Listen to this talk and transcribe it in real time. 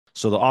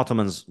So the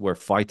Ottomans were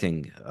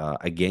fighting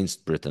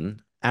against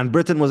Britain, and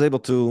Britain was able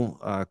to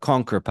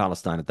conquer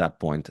Palestine at that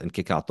point and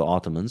kick out the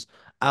Ottomans,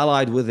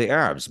 allied with the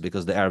Arabs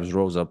because the Arabs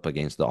rose up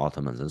against the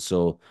Ottomans. And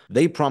so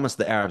they promised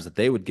the Arabs that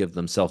they would give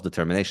them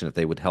self-determination, that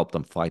they would help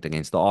them fight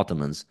against the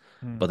Ottomans.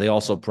 Hmm. But they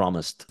also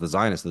promised the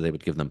Zionists that they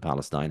would give them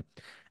Palestine.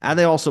 And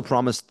they also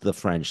promised the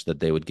French that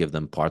they would give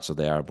them parts of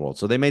the Arab world.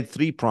 So they made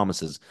three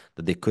promises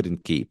that they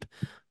couldn't keep.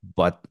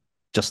 But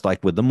just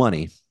like with the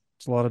money,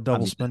 It's a lot of I double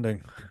mean,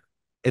 spending.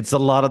 it's a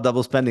lot of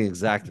double spending.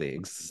 Exactly.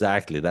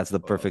 Exactly. That's the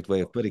perfect way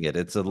of putting it.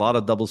 It's a lot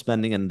of double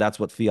spending, and that's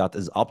what fiat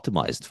is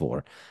optimized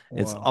for.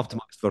 It's Wow.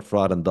 optimized for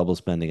fraud and double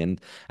spending. And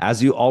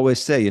as you always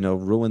say,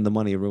 ruin the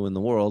money, ruin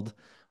the world.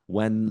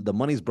 When the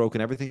money's broken,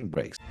 everything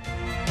breaks.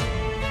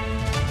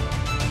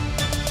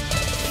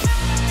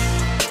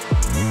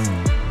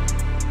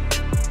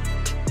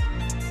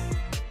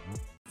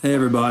 Hey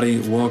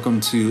everybody,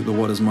 welcome to the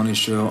What is Money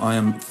Show. I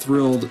am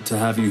thrilled to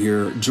have you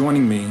here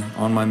joining me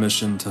on my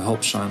mission to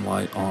help shine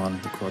light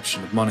on the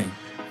corruption of money.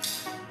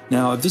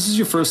 Now, if this is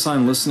your first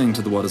time listening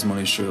to the What is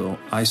Money Show,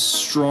 I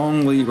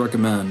strongly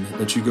recommend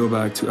that you go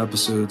back to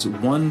episodes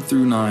 1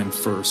 through 9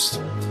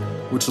 first,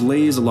 which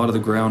lays a lot of the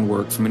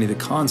groundwork for many of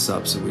the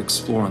concepts that we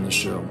explore on the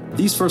show.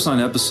 These first 9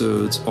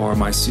 episodes are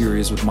my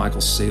series with Michael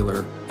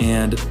Saylor,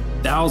 and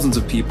thousands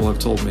of people have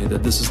told me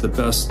that this is the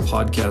best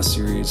podcast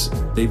series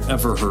they've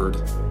ever heard,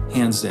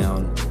 hands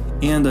down,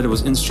 and that it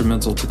was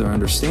instrumental to their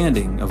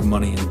understanding of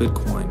money and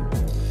Bitcoin.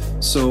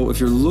 So if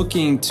you're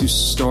looking to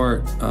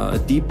start a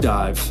deep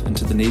dive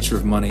into the nature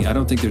of money, I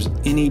don't think there's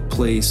any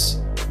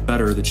place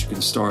better that you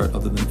can start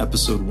other than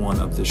episode 1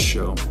 of this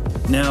show.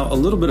 Now, a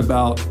little bit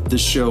about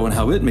this show and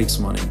how it makes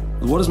money.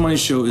 The What is Money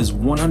Show is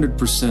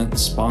 100%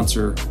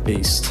 sponsor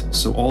based.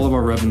 So all of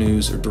our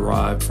revenues are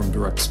derived from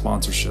direct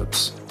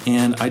sponsorships.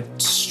 And I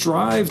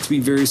strive to be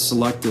very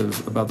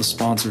selective about the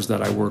sponsors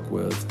that I work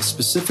with,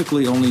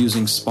 specifically only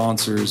using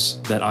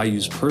sponsors that I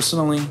use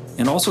personally,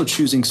 and also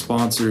choosing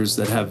sponsors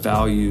that have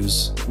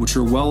values which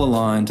are well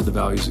aligned to the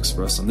values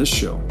expressed on this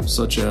show,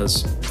 such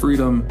as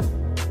freedom,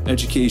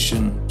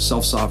 education,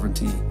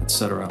 self-sovereignty,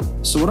 etc.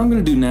 So what I'm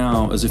going to do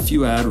now is a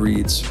few ad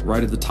reads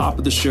right at the top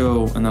of the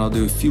show, and then I'll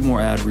do a few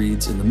more ad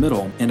reads in the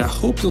middle. And I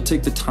hope you'll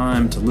take the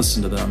time to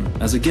listen to them,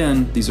 as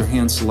again, these are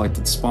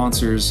hand-selected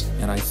sponsors,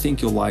 and I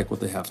think you'll like what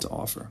they have to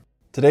offer.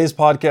 Today's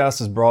podcast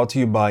is brought to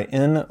you by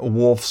In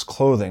Wolf's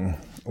Clothing.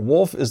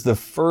 Wolf is the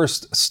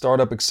first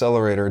startup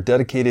accelerator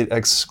dedicated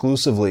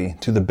exclusively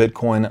to the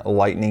Bitcoin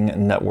Lightning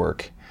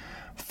Network.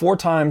 4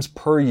 times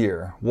per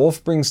year,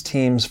 Wolf brings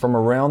teams from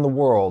around the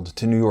world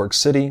to New York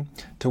City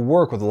to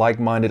work with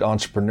like-minded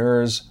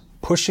entrepreneurs,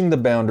 pushing the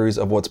boundaries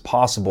of what's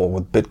possible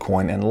with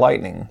Bitcoin and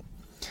Lightning.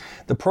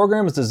 The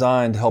program is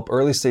designed to help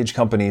early-stage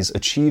companies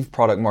achieve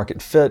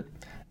product-market fit,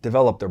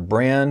 develop their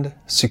brand,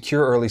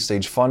 secure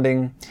early-stage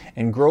funding,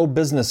 and grow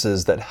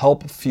businesses that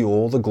help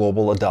fuel the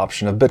global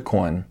adoption of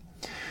Bitcoin.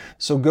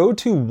 So go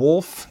to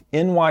wolfnyc.com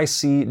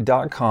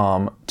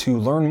to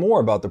learn more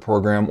about the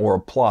program or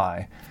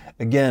apply.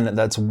 Again,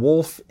 that's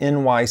Wolf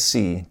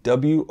NYC,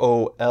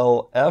 WOLFNYC.com.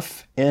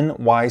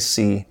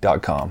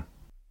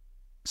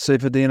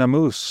 Saifedean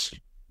Ammous,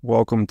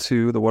 welcome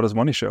to the What is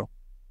Money Show.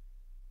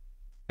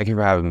 Thank you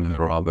for having me,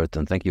 Robert,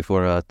 and thank you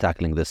for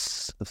tackling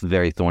this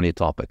very thorny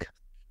topic.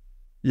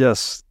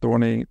 Yes,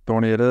 thorny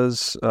it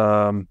is.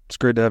 It's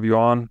great to have you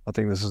on. I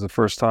think this is the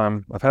first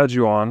time I've had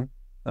you on,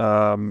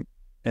 and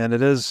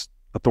it is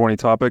a thorny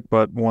topic,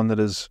 but one that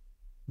is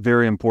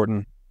very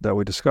important that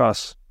we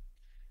discuss.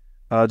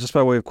 Just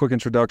by way of quick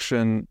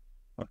introduction,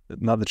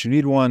 not that you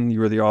need one, you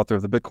are the author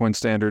of the Bitcoin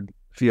Standard,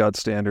 Fiat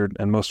Standard,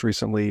 and most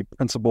recently,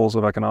 Principles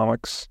of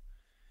Economics.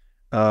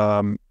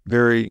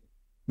 Very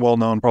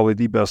well-known, probably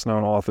the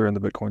best-known author in the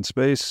Bitcoin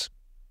space.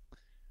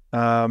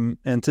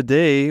 And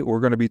today,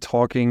 we're going to be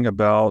talking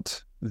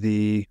about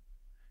the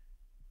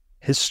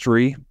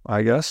history,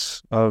 I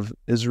guess, of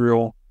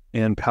Israel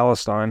and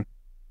Palestine.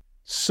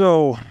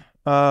 So,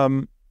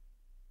 as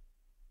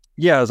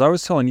I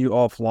was telling you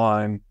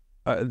offline,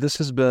 this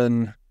has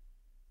been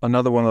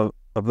another one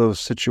of those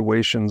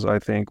situations, I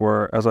think,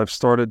 where as I've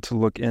started to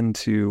look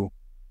into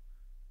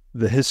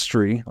the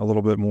history a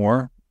little bit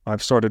more,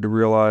 I've started to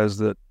realize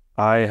that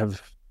I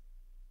have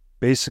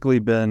basically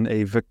been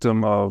a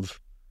victim of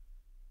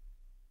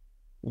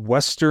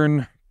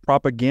Western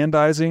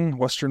propagandizing,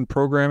 Western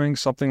programming,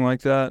 something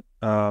like that.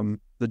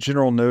 The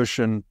general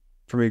notion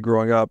for me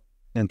growing up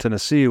in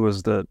Tennessee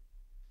was that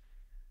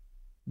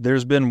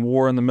there's been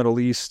war in the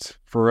Middle East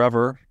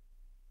forever,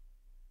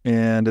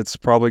 and it's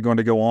probably going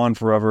to go on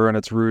forever, and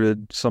it's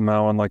rooted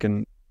somehow in like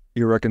an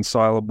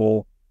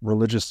irreconcilable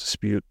religious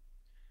dispute.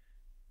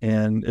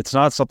 And it's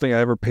not something I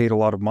ever paid a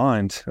lot of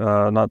mind,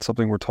 not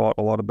something we're taught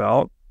a lot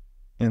about.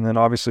 And then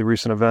obviously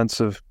recent events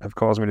have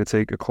caused me to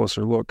take a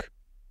closer look.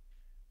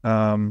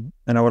 And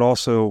I would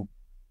also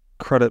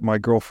credit my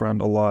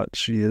girlfriend a lot.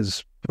 She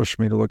has pushed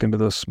me to look into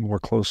this more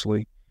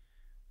closely.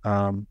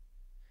 And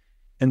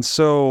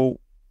so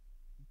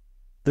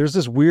there's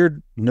this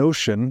weird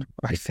notion,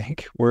 I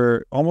think,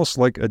 where almost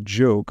like a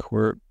joke,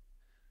 where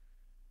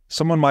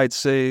someone might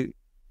say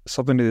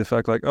something to the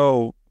effect like,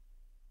 oh,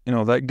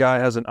 that guy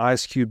has an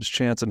ice cube's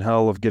chance in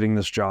hell of getting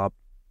this job.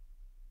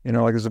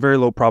 Like there's a very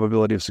low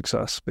probability of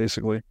success,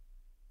 basically.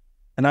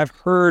 And I've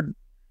heard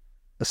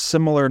a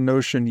similar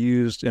notion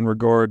used in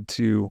regard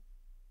to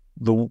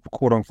the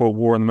quote unquote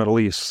war in the Middle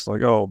East.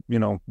 Like, oh,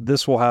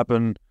 this will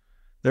happen.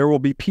 There will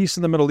be peace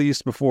in the Middle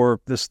East before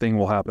this thing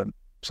will happen.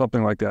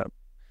 Something like that.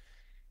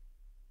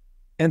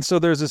 And so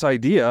there's this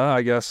idea,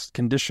 I guess,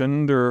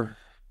 conditioned or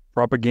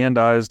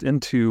propagandized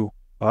into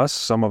us,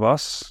 some of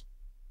us,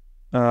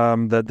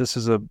 that this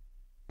is a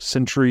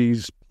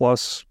centuries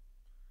plus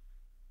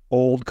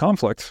old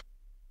conflict.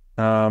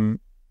 But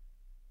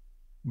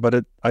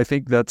I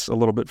think that's a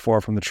little bit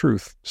far from the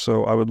truth.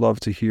 So I would love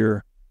to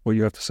hear what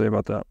you have to say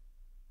about that.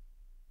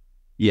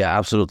 Yeah,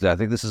 absolutely. I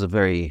think this is a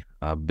very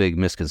big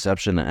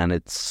misconception, and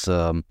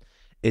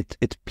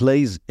it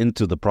plays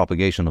into the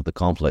propagation of the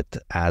conflict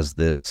as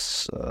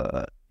this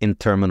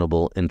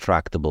interminable,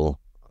 intractable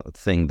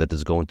thing that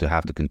is going to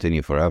have to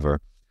continue forever,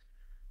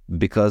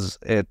 because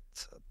it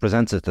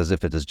presents it as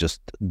if it is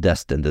just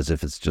destined, as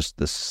if it's just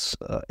this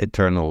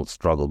eternal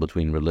struggle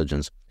between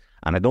religions.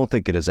 And I don't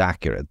think it is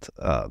accurate.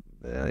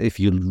 If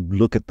you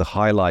look at the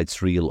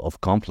highlights reel of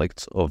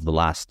conflicts of the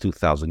last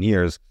 2,000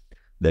 years,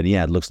 then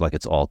yeah, it looks like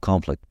it's all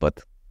conflict, but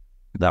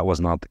that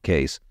was not the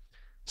case.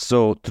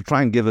 So to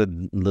try and give a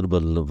little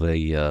bit of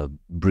a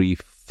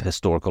brief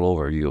historical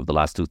overview of the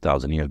last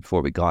 2,000 years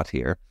before we got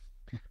here,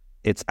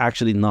 it's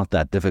actually not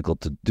that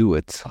difficult to do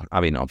it. I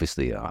mean,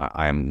 obviously,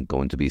 I am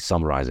going to be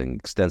summarizing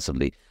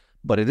extensively,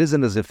 but it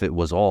isn't as if it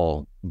was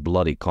all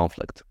bloody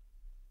conflict.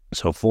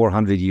 So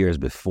 400 years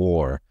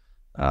before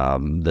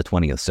the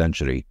 20th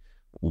century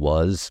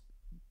was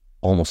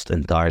almost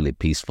entirely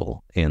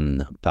peaceful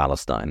in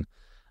Palestine.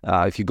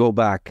 If you go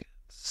back,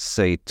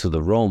 say, to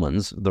the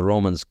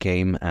Romans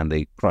came and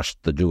they crushed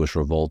the Jewish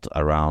revolt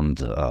around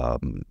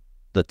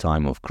the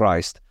time of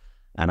Christ.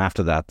 And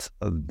after that,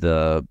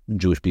 the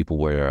Jewish people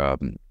were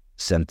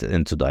sent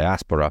into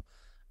diaspora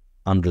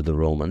under the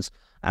Romans.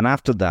 And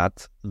after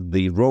that,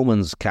 the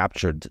Romans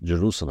captured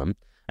Jerusalem.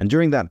 And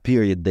during that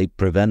period, they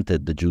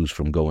prevented the Jews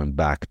from going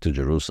back to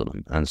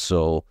Jerusalem. And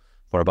so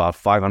for about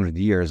 500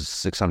 years,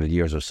 600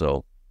 years or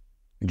so,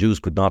 Jews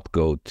could not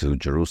go to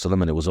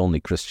Jerusalem, and it was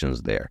only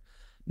Christians there.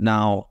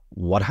 Now,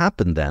 what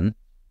happened then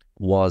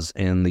was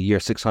in the year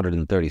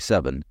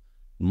 637,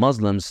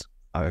 Muslims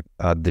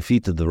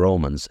defeated the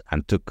Romans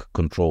and took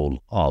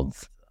control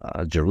of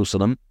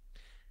Jerusalem.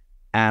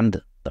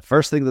 And the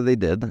first thing that they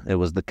did, it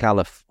was the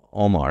Caliph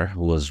Omar,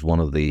 who was one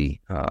of the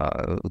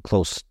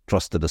close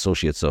trusted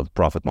associates of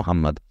Prophet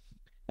Muhammad.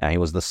 He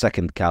was the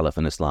second Caliph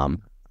in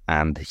Islam,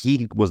 and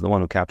he was the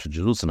one who captured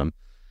Jerusalem.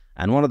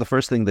 And one of the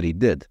first things that he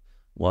did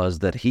was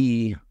that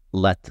he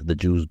let the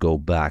Jews go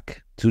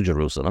back to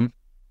Jerusalem,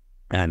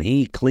 and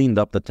he cleaned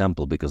up the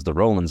temple, because the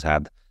Romans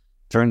had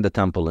turned the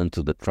temple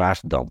into the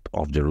trash dump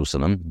of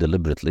Jerusalem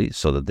deliberately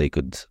so that they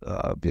could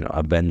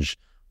avenge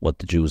what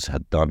the Jews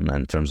had done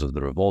in terms of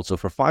the revolt. So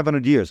for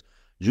 500 years,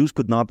 Jews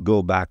could not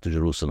go back to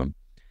Jerusalem,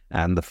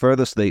 and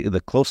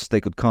the closest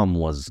they could come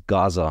was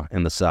Gaza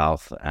in the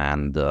south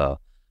and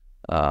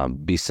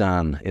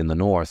Bisan in the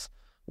north,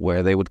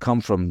 where they would come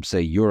from,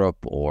 say, Europe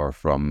or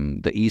from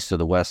the east or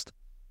the west,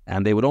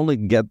 and they would only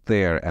get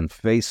there and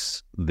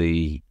face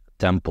the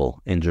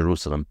temple in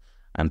Jerusalem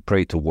and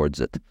pray towards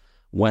it.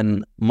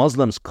 When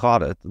Muslims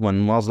captured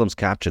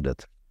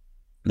it,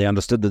 they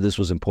understood that this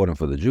was important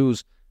for the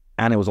Jews,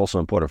 and it was also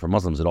important for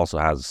Muslims. It also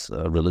has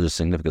religious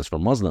significance for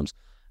Muslims.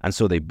 And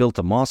so they built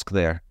a mosque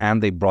there,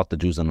 and they brought the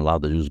Jews and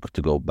allowed the Jews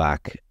to go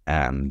back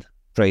and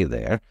pray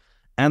there.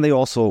 And they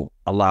also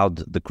allowed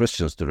the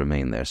Christians to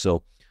remain there.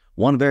 So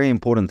one very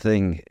important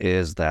thing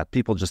is that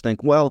people just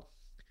think, well,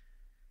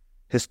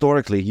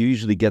 historically, you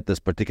usually get this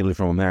particularly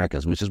from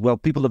Americans, which is, well,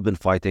 people have been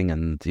fighting,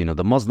 and,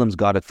 the Muslims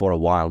got it for a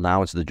while.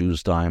 Now it's the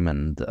Jews' time,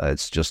 and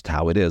it's just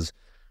how it is.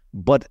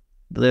 But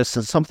there's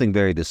something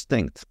very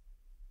distinct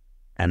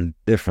and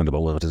different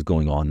about what is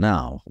going on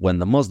now. When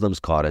the Muslims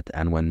caught it,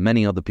 and when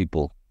many other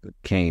people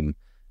came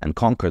and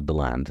conquered the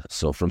land,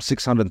 so from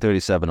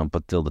 637 up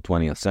until the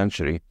 20th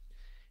century,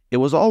 it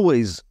was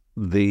always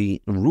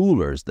the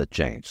rulers that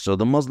changed. So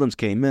the Muslims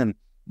came in,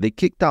 they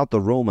kicked out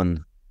the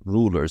Roman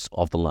rulers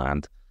of the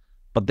land,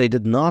 but they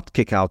did not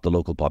kick out the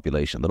local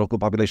population. The local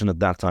population at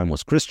that time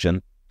was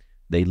Christian.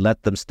 They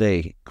let them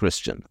stay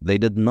Christian. They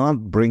did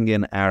not bring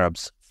in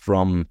Arabs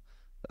from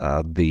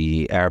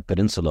the Arab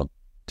Peninsula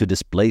to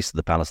displace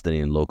the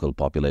Palestinian local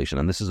population.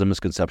 And this is a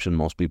misconception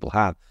most people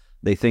have.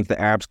 They think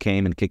the Arabs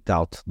came and kicked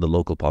out the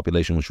local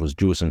population, which was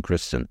Jewish and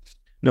Christian.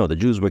 No, the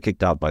Jews were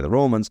kicked out by the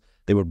Romans.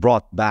 They were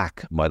brought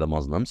back by the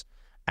Muslims,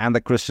 and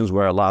the Christians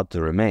were allowed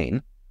to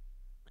remain.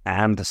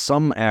 And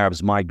some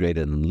Arabs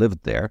migrated and lived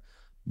there,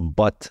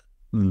 but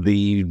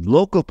the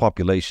local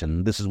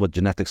population, this is what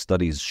genetic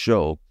studies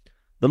show,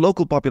 the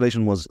local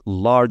population was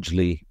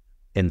largely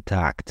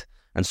intact.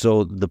 And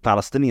so the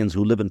Palestinians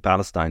who live in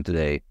Palestine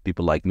today,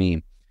 people like me,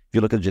 if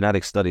you look at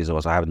genetic studies, of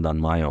course, I haven't done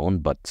my own,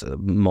 but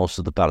most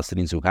of the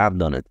Palestinians who have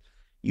done it,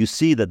 you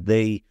see that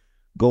they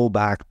go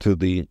back to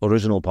the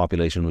original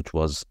population, which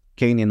was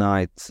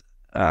Canaanite,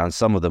 and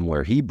some of them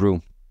were Hebrew,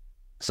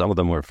 some of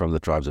them were from the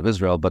tribes of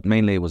Israel, but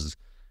mainly it was,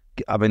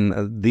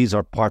 these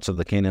are parts of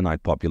the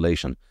Canaanite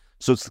population.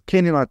 So it's the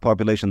Canaanite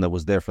population that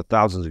was there for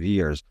thousands of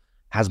years,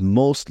 has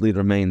mostly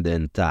remained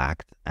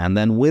intact. And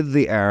then with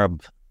the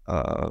Arab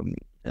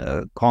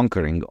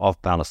conquering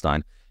of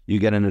Palestine, you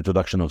get an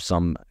introduction of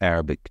some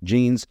Arabic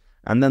genes,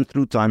 and then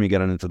through time you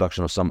get an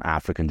introduction of some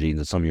African genes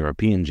and some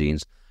European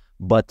genes,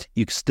 but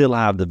you still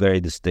have the very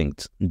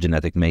distinct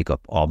genetic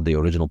makeup of the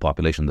original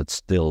population that's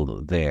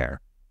still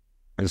there.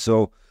 And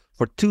so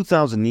for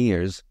 2,000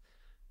 years,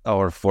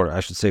 or for,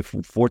 I should say,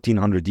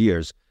 1,400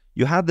 years,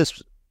 you had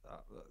this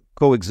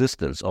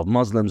coexistence of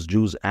Muslims,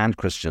 Jews, and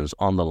Christians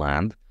on the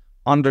land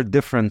under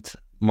different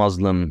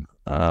Muslim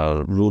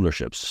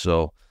rulerships.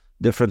 So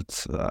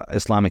different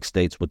Islamic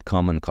states would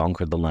come and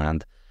conquer the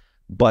land,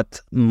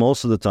 but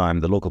most of the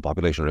time the local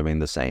population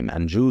remained the same,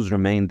 and Jews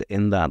remained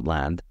in that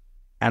land,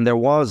 and there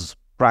was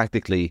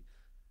practically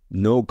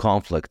no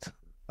conflict,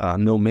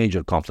 no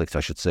major conflict,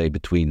 I should say,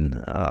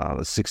 between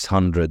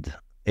 600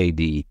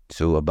 AD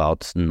to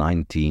about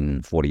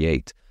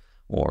 1948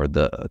 or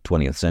the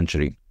 20th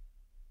century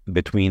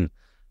between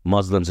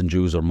Muslims and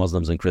Jews or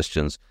Muslims and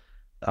Christians.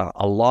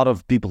 A lot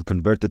of people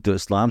converted to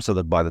Islam, so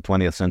that by the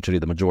 20th century,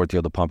 the majority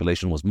of the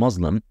population was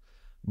Muslim,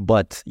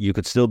 but you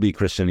could still be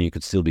Christian, you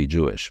could still be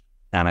Jewish.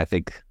 And I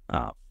think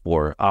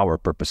for our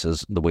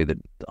purposes, the way that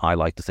I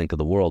like to think of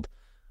the world,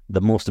 the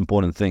most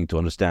important thing to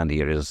understand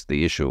here is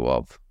the issue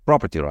of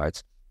property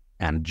rights.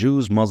 And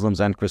Jews,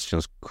 Muslims, and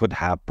Christians could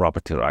have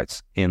property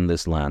rights in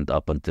this land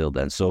up until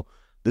then. So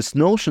this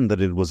notion that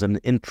it was an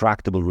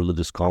intractable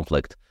religious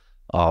conflict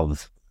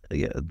of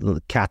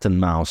the cat and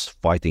mouse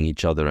fighting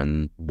each other,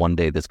 and one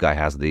day this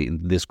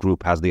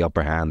group has the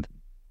upper hand,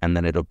 and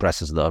then it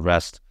oppresses the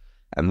rest,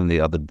 and then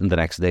the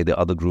next day the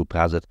other group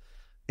has it.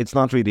 It's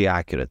not really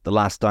accurate. The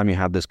last time you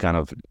had this kind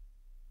of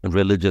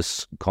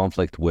religious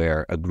conflict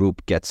where a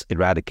group gets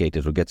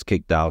eradicated or gets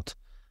kicked out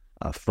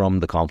from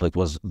the conflict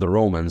was the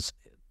Romans,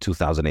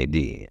 2000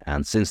 AD.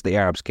 And since the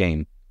Arabs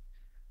came,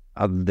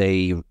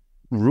 they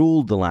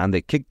ruled the land.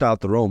 They kicked out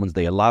the Romans.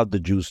 They allowed the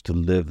Jews to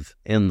live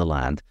in the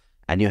land.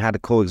 And you had a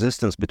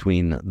coexistence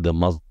between the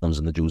Muslims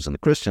and the Jews and the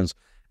Christians.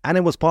 And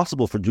it was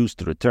possible for Jews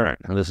to return.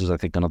 And this is, I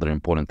think, another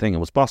important thing. It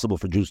was possible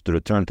for Jews to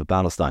return to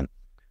Palestine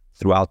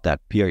throughout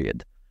that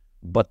period.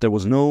 But there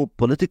was no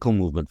political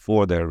movement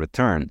for their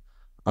return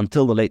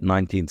until the late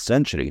 19th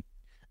century,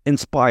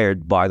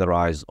 inspired by the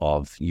rise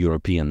of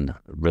European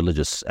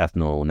religious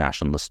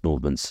ethno-nationalist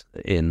movements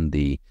in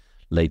the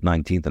late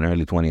 19th and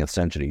early 20th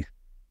century,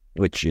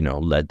 which,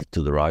 led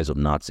to the rise of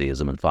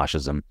Nazism and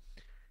fascism.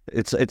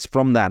 It's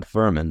from that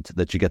ferment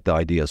that you get the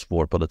ideas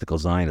for political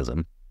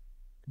Zionism.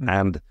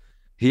 And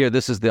here,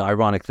 this is the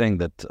ironic thing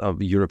that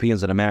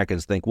Europeans and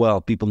Americans think,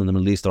 well, people in the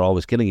Middle East are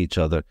always killing each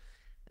other.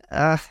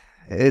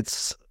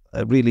 It's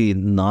really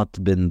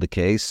not been the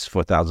case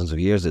for thousands of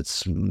years.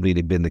 It's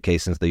really been the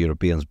case since the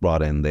Europeans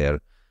brought in their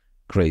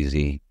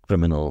crazy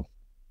criminal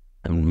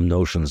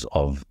notions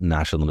of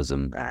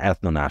nationalism,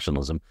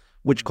 ethno-nationalism,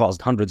 which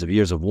caused hundreds of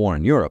years of war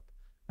in Europe.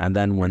 And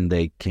then when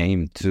they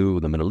came to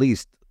the Middle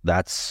East,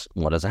 that's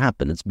what has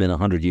happened. It's been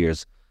 100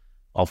 years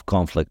of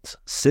conflict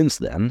since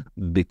then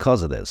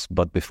because of this.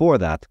 But before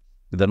that,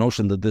 the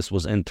notion that this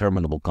was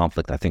interminable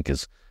conflict, I think,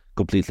 is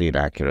completely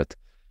inaccurate.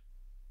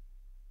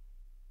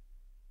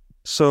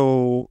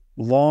 So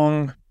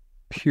long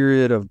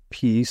period of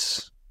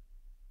peace.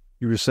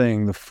 You were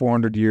saying the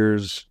 400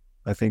 years,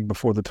 I think,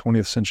 before the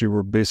 20th century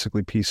were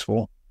basically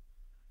peaceful.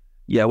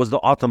 Yeah, it was the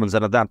Ottomans,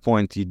 and at that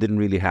point, you didn't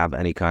really have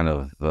any kind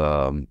of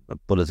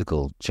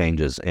political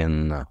changes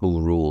in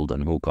who ruled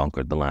and who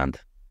conquered the land.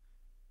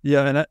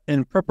 Yeah, and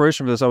in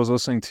preparation for this, I was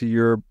listening to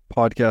your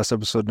podcast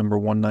episode number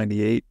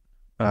 198.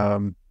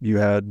 You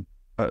had,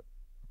 I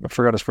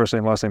forgot his first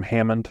name, last name,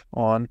 Hammond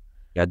on.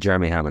 Yeah,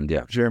 Jeremy Hammond,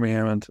 yeah. Jeremy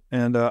Hammond.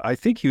 And I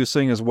think he was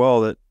saying as well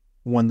that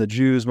when the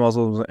Jews,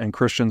 Muslims, and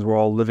Christians were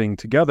all living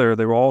together,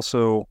 they were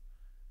also,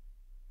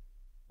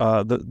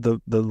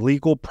 the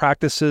legal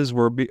practices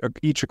were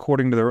each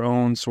according to their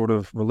own sort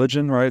of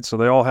religion, right? So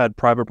they all had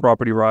private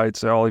property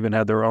rights. They all even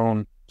had their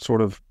own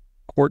sort of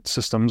court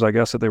systems, I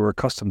guess, that they were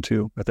accustomed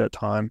to at that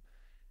time.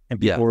 And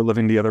people were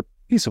living together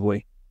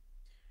peaceably.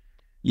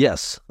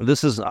 Yes,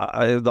 this is,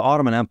 the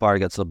Ottoman Empire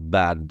gets a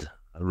bad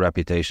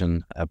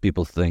reputation.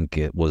 People think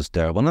it was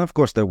terrible, and of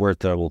course there were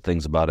terrible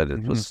things about it.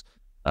 It was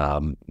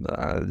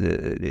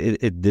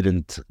it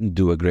didn't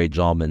do a great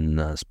job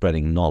in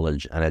spreading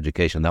knowledge and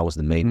education. That was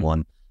the main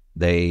one.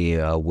 They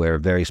were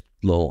very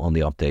slow on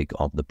the uptake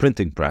of the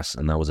printing press,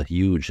 and that was a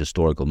huge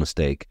historical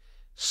mistake,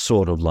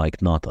 sort of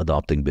like not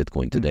adopting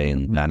Bitcoin today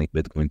and banning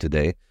Bitcoin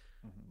today.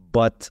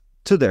 But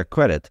to their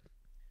credit,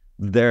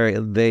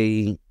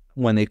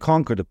 when they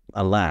conquered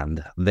a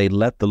land, they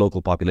let the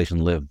local population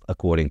live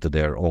according to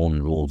their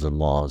own rules and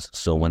laws.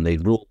 So when they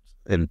ruled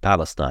in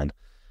Palestine,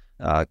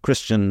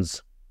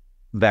 Christians,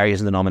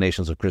 various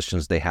denominations of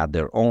Christians, they had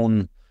their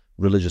own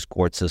religious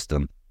court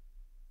system.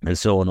 And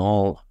so in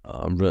all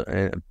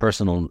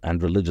personal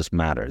and religious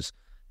matters,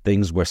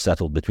 things were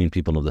settled between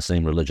people of the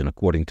same religion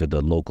according to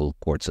the local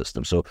court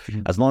system. So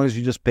as long as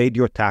you just paid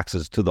your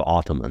taxes to the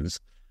Ottomans,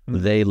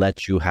 they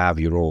let you have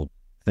your own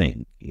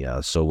thing.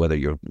 Yeah. So whether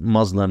you're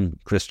Muslim,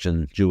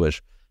 Christian,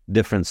 Jewish,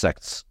 different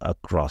sects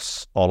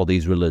across all of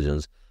these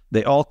religions,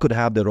 they all could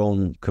have their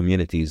own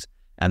communities,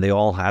 and they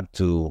all had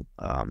to,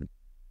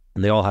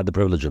 they all had the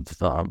privilege of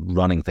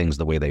running things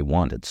the way they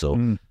wanted.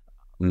 So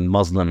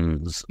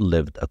Muslims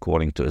lived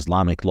according to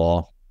Islamic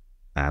law,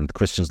 and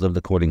Christians lived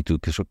according to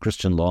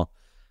Christian law.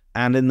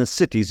 And in the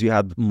cities, you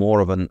had more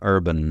of an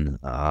urban,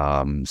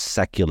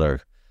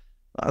 secular,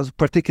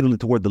 particularly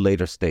toward the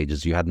later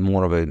stages, you had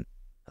more of a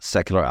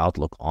secular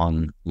outlook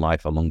on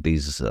life among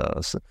these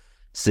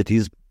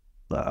cities.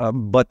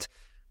 But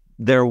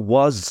there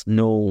was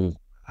no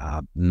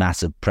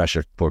massive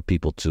pressure for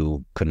people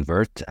to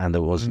convert, and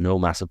there was no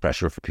massive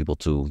pressure for people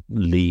to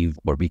leave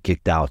or be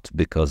kicked out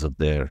because of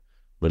their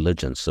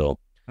religion. So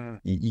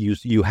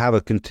you have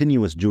a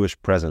continuous Jewish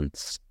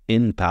presence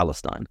in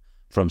Palestine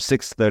from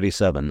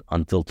 637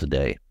 until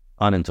today,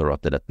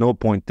 uninterrupted. At no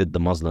point did the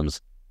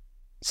Muslims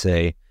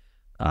say,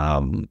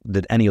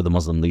 did any of the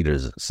Muslim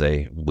leaders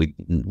say,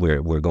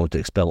 we're going to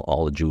expel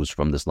all the Jews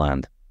from this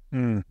land?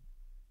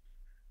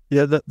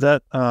 Yeah,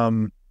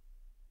 that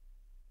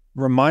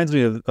reminds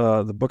me of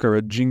the book I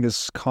read,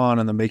 Genghis Khan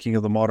and the Making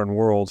of the Modern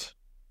World.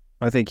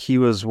 I think he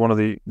was one of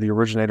the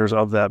originators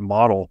of that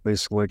model.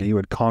 Basically, like, he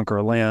would conquer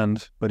a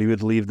land, but he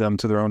would leave them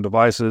to their own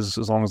devices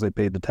as long as they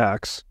paid the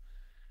tax.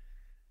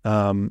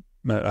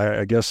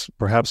 I guess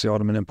perhaps the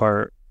Ottoman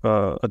Empire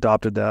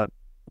adopted that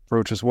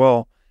approach as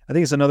well. I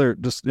think it's another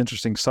just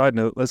interesting side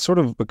note. That's sort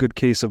of a good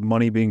case of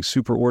money being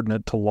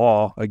superordinate to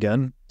law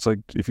again. It's like,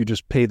 if you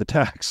just pay the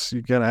tax,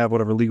 you can have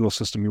whatever legal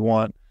system you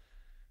want,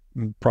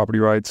 property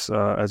rights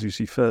as you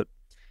see fit.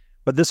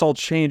 But this all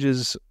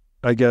changes,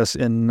 I guess,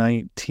 in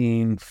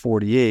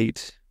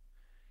 1948.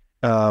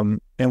 And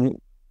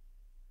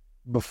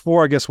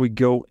before, I guess, we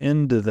go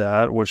into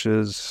that, which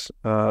is,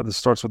 this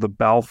starts with the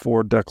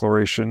Balfour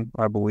Declaration,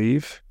 I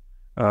believe.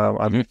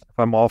 If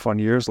I'm off on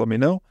years, let me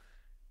know.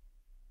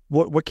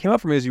 What came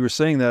up for me as you were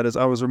saying that is,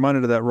 I was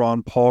reminded of that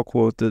Ron Paul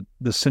quote that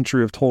the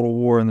century of total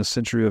war and the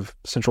century of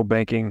central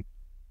banking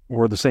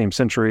were the same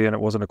century, and it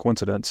wasn't a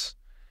coincidence.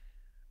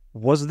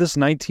 Was this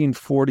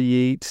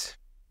 1948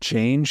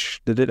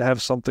 change, did it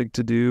have something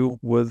to do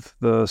with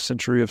the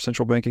century of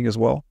central banking as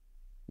well?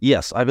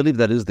 Yes, I believe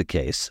that is the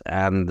case.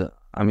 And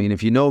I mean,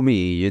 if you know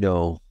me, you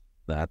know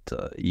that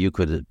you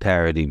could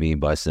parody me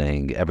by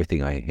saying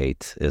everything I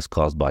hate is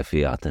caused by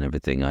fiat and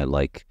everything I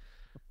like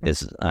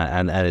is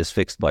and is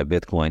fixed by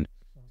Bitcoin.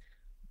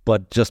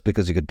 But just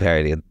because you could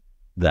parody it,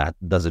 that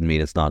doesn't mean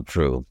it's not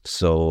true.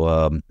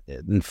 So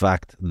in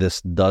fact,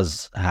 this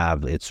does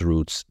have its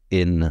roots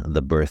in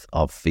the birth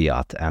of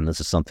fiat, and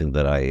this is something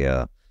that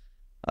I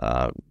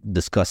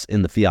discuss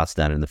in the fiat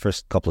standard, in the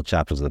first couple of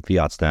chapters of the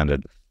fiat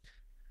standard.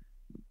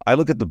 I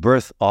look at the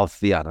birth of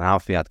fiat and how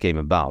fiat came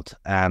about,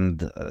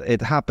 and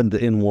it happened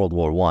in World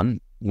War I,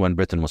 when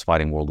Britain was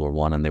fighting World War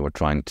I, and they were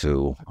trying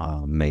to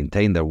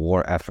maintain their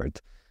war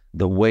effort.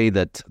 The way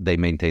that they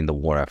maintained the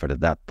war effort at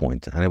that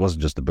point, and it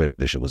wasn't just the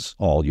British, it was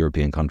all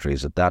European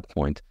countries at that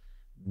point,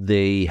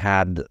 the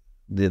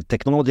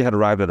technology had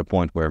arrived at a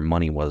point where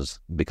money was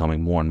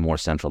becoming more and more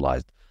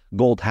centralized.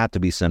 Gold had to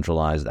be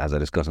centralized, as I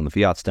discussed in the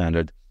fiat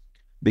standard,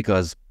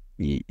 because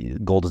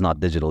gold is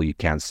not digital. You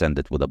can't send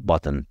it with a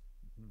button.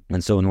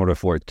 And so in order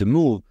for it to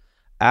move,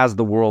 as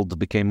the world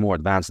became more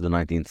advanced in the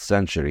 19th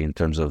century in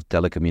terms of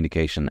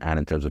telecommunication and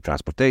in terms of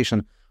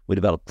transportation, we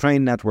developed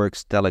train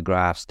networks,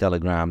 telegraphs,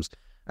 telegrams.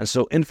 And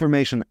so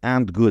information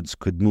and goods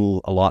could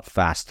move a lot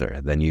faster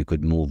than you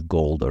could move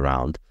gold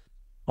around,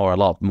 or a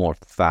lot more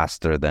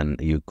faster than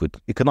you could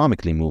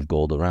economically move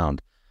gold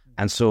around.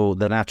 And so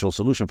the natural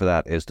solution for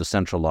that is to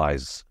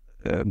centralize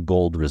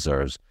gold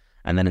reserves.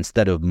 And then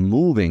instead of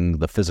moving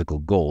the physical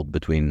gold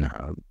between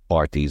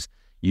parties,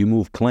 you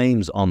move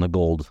claims on the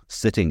gold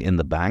sitting in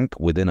the bank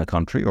within a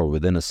country or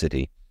within a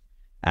city,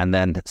 and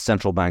then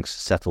central banks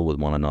settle with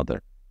one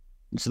another.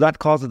 So that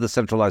causes the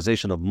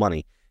centralization of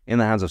money in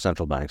the hands of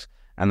central banks.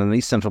 And then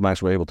these central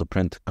banks were able to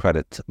print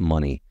credit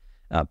money,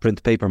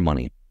 print paper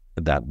money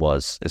that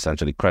was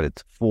essentially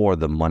credit for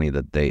the money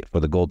for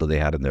the gold that they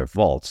had in their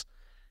vaults.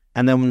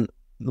 And then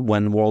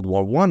when World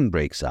War I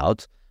breaks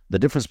out, the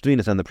difference between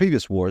it and the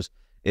previous wars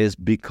is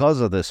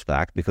because of this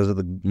fact, because of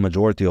the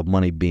majority of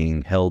money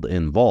being held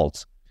in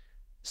vaults,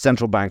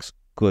 central banks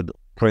could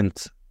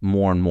print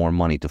more and more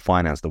money to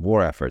finance the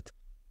war effort.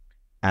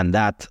 And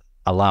that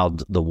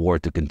allowed the war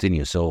to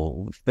continue.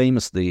 So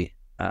famously,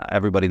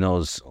 everybody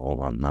knows,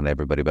 well, not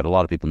everybody, but a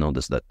lot of people know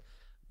this, that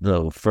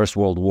the First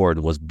World War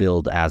was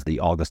billed as the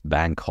August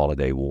Bank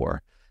Holiday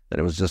War, that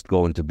it was just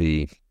going to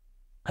be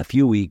a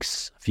few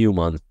weeks, a few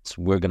months,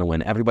 we're going to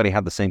win. Everybody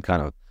had the same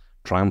kind of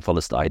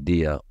triumphalist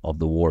idea of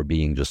the war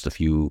being just a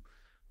few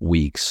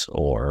weeks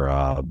or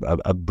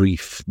a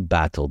brief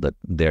battle that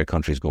their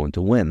country is going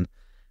to win.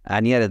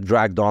 And yet it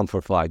dragged on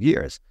for 5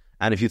 years.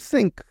 And if you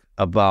think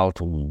about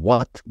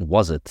what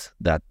was it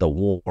that the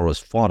war was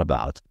fought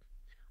about,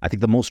 I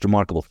think the most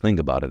remarkable thing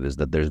about it is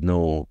that there's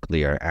no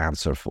clear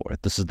answer for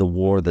it. This is the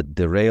war that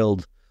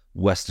derailed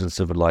Western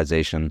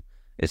civilization.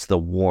 It's the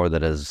war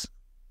that has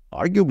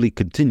arguably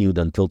continued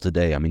until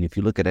today. I mean, if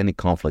you look at any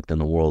conflict in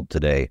the world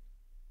today,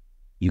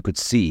 you could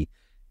see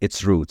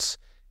its roots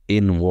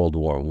in World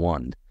War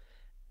I.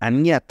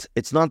 And yet,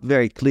 it's not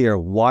very clear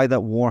why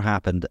that war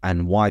happened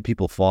and why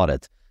people fought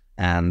it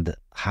and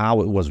how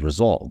it was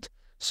resolved.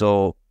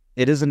 So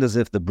it isn't as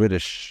if the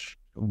British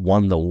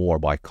won the war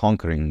by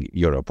conquering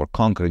Europe or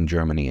conquering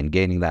Germany and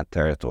gaining that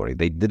territory.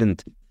 They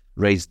didn't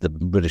raise the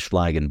British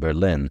flag in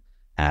Berlin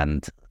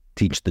and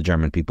teach the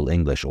German people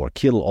English or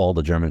kill all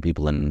the German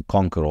people and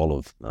conquer all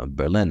of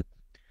Berlin.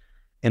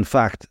 In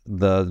fact,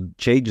 the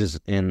changes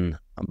in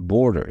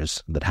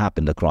borders that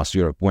happened across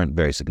Europe weren't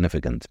very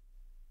significant.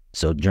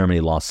 So Germany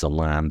lost some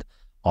land,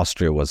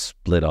 Austria was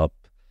split up,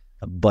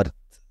 but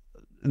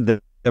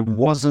there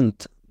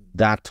wasn't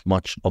that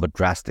much of a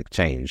drastic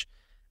change.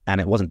 And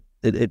it wasn't,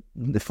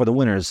 for the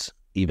winners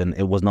even,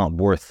 it was not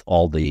worth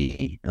all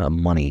the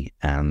money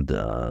and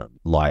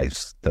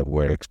lives that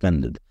were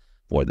expended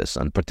for this.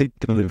 And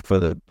particularly for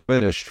the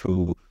British,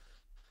 who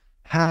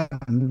have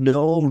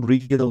no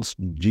real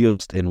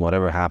gist in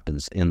whatever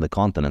happens in the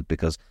continent,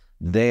 because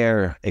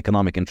their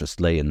economic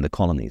interests lay in the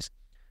colonies.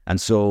 And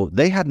so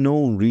they had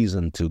no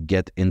reason to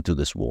get into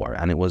this war.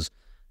 And it was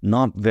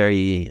not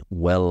very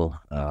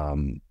well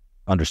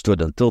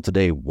understood until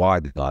today why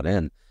they got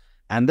in.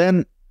 And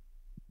then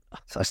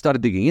I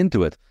started digging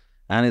into it.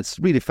 And it's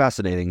really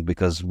fascinating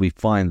because we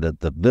find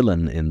that the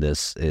villain in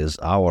this is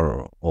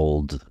our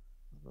old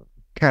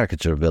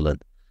caricature villain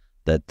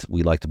that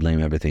we like to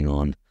blame everything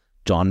on,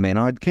 John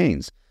Maynard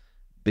Keynes.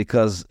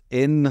 Because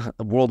in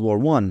World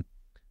War I,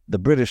 the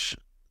British,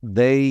 what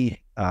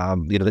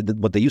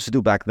they used to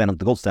do back then,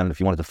 the gold standard, if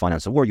you wanted to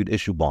finance a war, you'd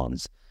issue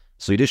bonds.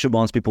 So you'd issue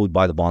bonds, people would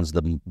buy the bonds,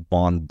 the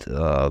bond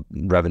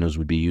revenues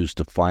would be used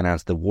to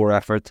finance the war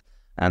effort,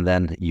 and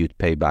then you'd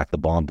pay back the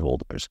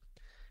bondholders.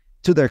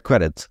 To their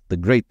credit, the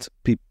great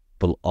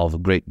people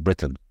of Great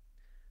Britain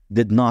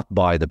did not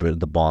buy the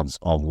bonds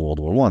of World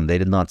War I. They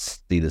did not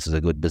see this as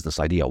a good business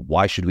idea.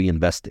 Why should we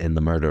invest in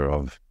the murder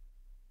of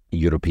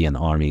European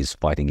armies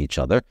fighting each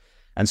other?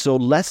 And so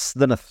less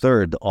than a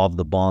third of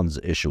the bonds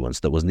issuance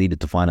that was needed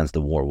to finance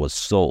the war was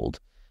sold.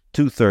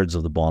 2/3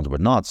 of the bonds were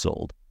not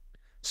sold.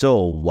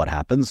 So what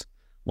happens?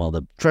 Well,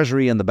 the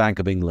Treasury and the Bank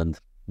of England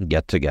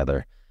get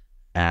together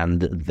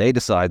and they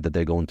decide that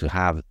they're going to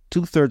have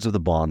 2/3 of the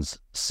bonds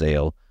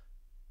sale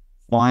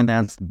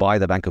financed by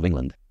the Bank of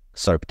England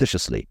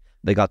surreptitiously.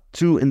 They got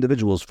two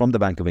individuals from the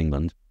Bank of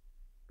England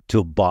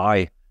to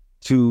buy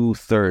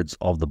 2/3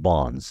 of the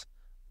bonds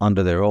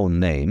under their own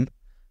name.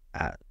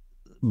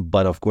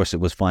 But of course, it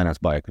was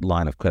financed by a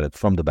line of credit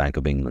from the Bank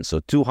of England. So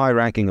two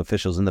high-ranking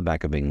officials in the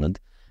Bank of England.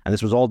 And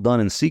this was all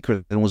done in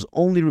secret and was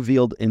only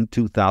revealed in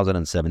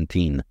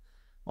 2017.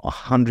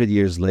 100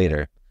 years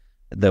later,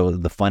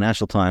 the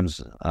Financial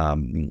Times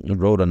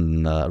wrote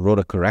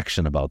a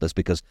correction about this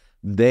because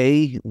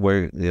they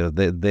are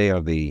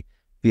the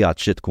fiat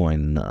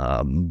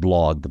shitcoin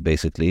blog,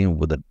 basically,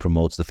 that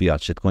promotes the fiat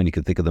shitcoin. You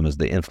can think of them as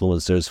the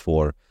influencers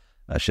for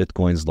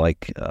shitcoins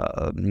like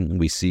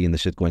we see in the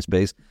shitcoin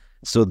space.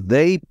 So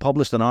they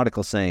published an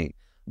article saying,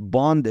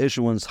 bond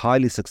issuance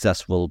highly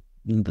successful.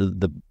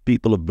 The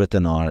people of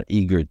Britain are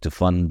eager to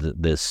fund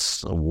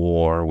this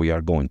war. We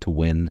are going to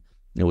win.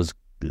 It was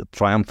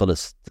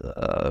triumphalist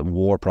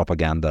war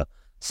propaganda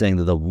saying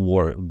that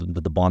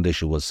the bond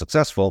issue was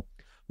successful.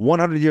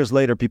 100 years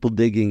later, people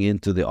digging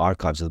into the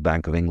archives of the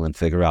Bank of England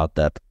figure out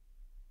that,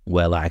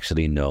 well,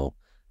 actually, no.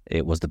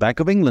 It was the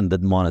Bank of England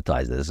that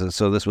monetized this.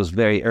 So this was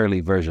very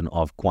early version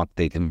of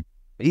quantitative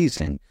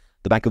easing.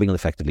 The Bank of England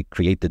effectively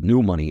created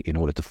new money in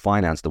order to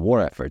finance the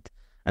war effort.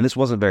 And this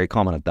wasn't very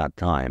common at that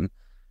time.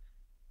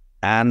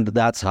 And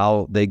that's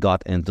how they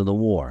got into the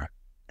war.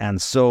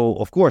 And so,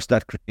 of course,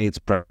 that creates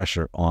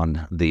pressure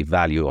on the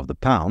value of the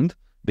pound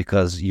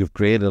because you've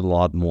created a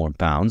lot more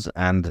pounds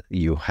and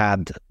you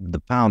had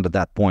the pound at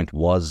that point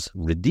was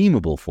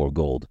redeemable for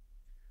gold.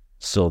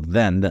 So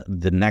then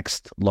the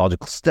next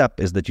logical step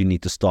is that you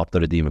need to stop the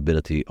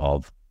redeemability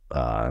of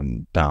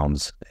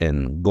pounds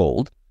in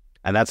gold.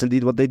 And that's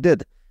indeed what they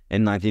did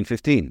in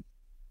 1915.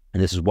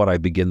 And this is what I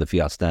begin the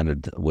fiat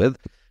standard with.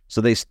 So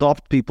they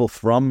stopped people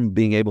from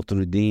being able to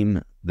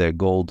redeem their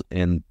gold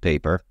in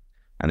paper.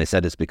 And they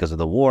said it's because of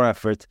the war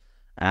effort.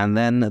 And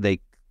then they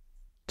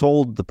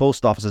told the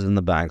post offices and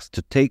the banks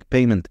to take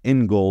payment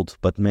in gold,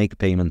 but make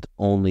payment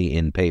only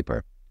in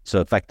paper. So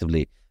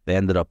effectively, they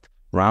ended up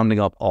rounding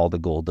up all the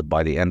gold that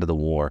by the end of the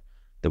war,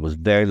 there was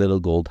very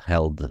little gold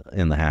held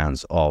in the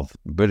hands of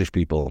British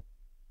people.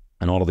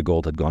 And all of the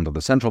gold had gone to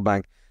the central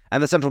bank.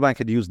 And the central bank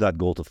had used that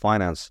gold to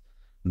finance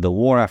the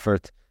war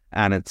effort.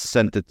 And it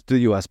sent it to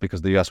the U.S.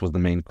 because the U.S. was the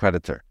main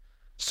creditor.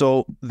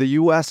 So the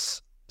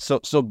U.S.,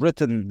 so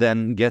Britain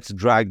then gets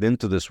dragged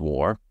into this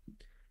war.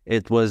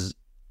 It was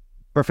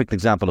a perfect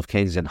example of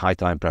Keynesian high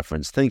time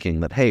preference thinking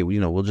that, hey,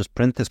 we'll just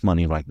print this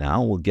money right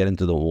now, we'll get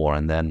into the war,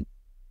 and then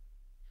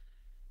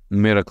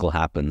miracle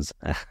happens,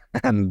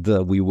 and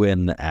we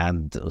win,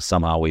 and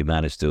somehow we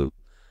manage to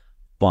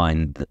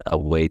find a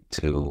way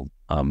to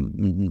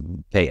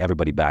pay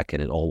everybody back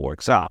and it all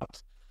works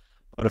out.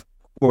 But of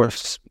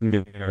course,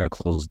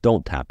 miracles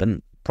don't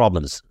happen.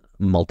 Problems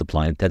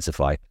multiply,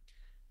 intensify.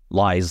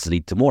 Lies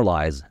lead to more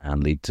lies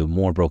and lead to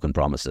more broken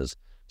promises.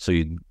 So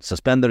you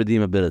suspend the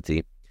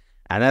redeemability.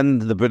 And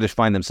then the British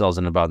find themselves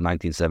in about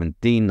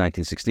 1917,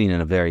 1916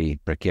 in a very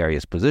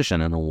precarious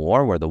position in a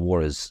war where the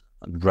war is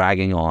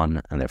dragging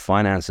on and their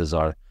finances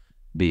are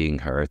being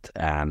hurt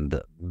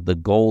and the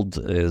gold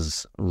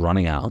is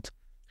running out.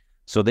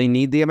 So they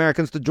need the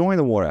Americans to join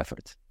the war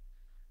effort.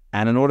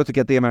 And in order to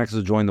get the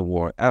Americans to join the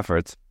war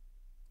effort,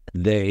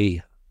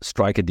 they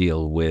strike a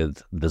deal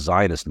with the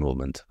Zionist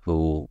movement,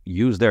 who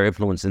use their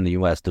influence in the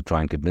U.S. to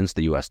try and convince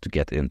the U.S. to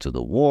get into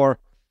the war.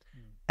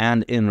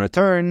 And in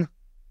return,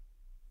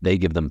 they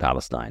give them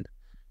Palestine.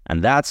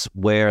 And that's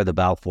where the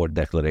Balfour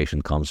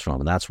Declaration comes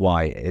from. And that's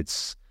why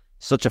it's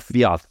such a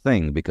fiat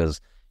thing,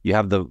 because you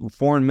have the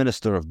foreign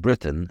minister of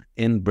Britain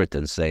in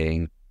Britain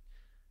saying,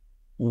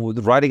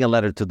 writing a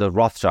letter to the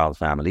Rothschild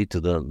family, to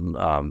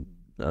the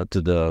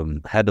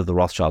head of the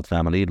Rothschild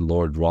family,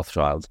 Lord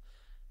Rothschild,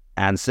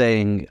 and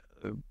saying,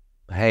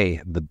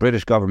 hey, the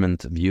British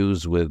government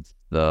views with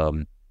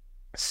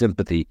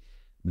sympathy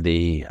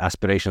the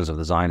aspirations of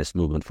the Zionist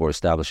movement for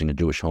establishing a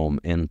Jewish home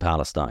in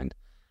Palestine.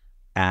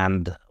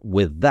 And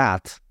with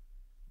that,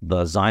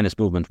 the Zionist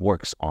movement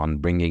works on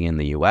bringing in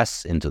the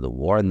U.S. into the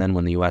war. And then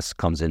when the U.S.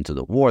 comes into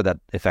the war, that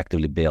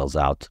effectively bails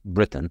out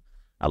Britain,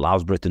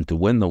 allows Britain to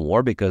win the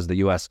war, because the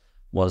U.S.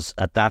 was,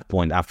 at that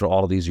point, after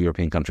all of these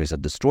European countries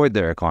had destroyed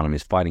their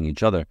economies fighting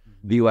each other,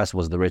 the U.S.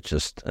 was the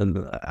richest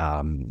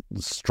and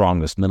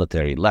strongest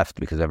military left,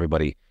 because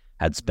everybody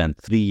had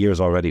spent 3 years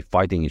already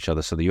fighting each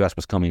other. So the U.S.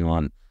 was coming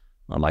on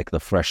like the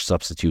fresh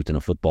substitute in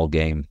a football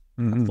game,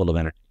 full of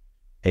energy,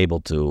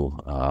 able to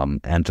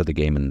enter the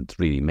game and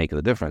really make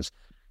the difference.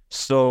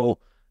 So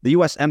the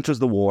U.S. enters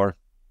the war,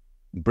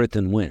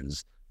 Britain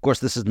wins. Of course,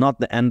 this is not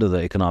the end of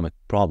the economic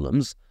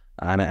problems.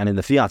 And in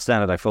the fiat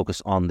standard, I focus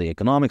on the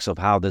economics of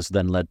how this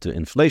then led to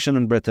inflation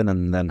in Britain,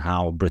 and then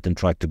how Britain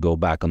tried to go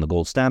back on the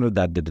gold standard.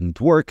 That didn't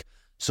work.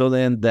 So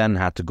then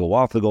had to go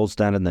off the gold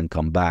standard and then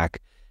come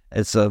back.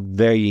 It's a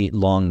very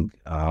long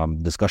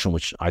discussion,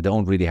 which I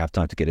don't really have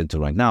time to get into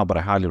right now, but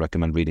I highly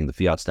recommend reading the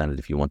fiat standard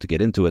if you want to get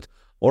into it,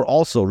 or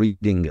also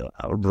reading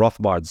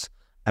Rothbard's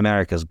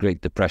America's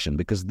Great Depression,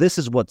 because this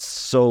is what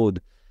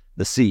sowed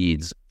the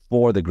seeds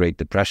for the Great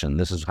Depression.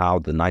 This is how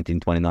the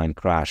 1929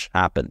 crash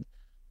happened.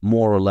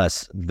 More or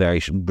less,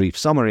 very brief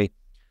summary.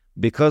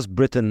 Because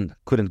Britain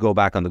couldn't go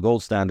back on the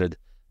gold standard,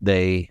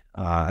 they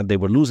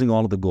were losing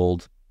all of the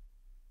gold,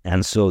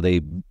 and so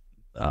they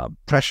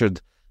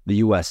pressured the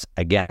U.S.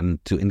 again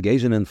to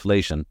engage in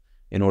inflation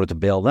in order to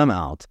bail them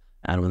out.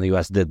 And when the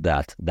U.S. did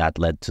that, that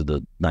led to the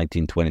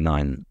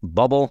 1929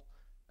 bubble,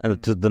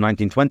 to the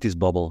 1920s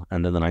bubble,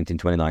 and then the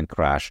 1929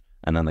 crash,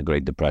 and then the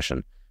Great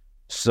Depression.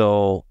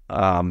 So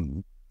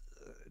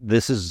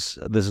this is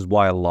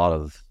why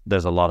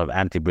there's a lot of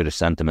anti-British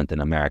sentiment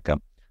in America.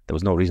 There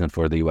was no reason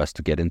for the U.S.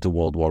 to get into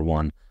World War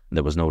I.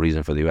 There was no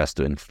reason for the U.S.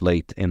 to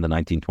inflate in the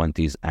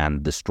 1920s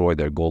and destroy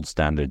their gold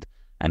standard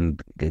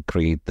and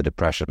create the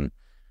Depression.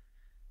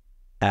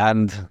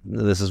 And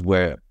this is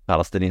where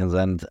Palestinians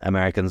and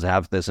Americans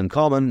have this in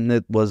common.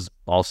 There was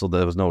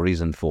no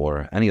reason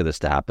for any of this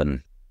to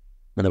happen.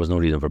 And there was no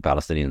reason for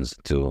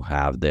Palestinians to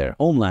have their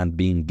homeland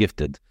being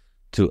gifted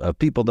to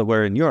people that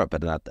were in Europe.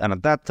 And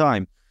at that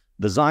time,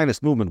 the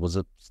Zionist movement was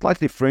a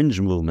slightly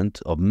fringe movement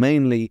of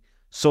mainly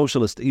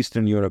socialist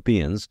Eastern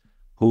Europeans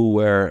who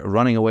were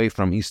running away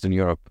from Eastern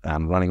Europe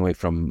and running away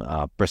from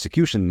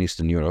persecution in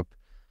Eastern Europe,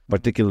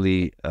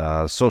 particularly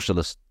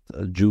socialist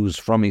Jews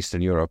from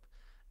Eastern Europe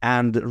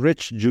and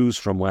rich Jews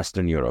from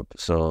Western Europe.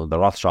 So the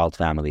Rothschild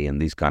family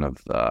and these kind of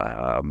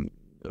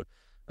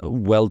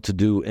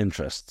well-to-do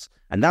interests.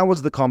 And that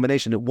was the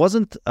combination. It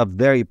wasn't a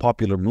very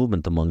popular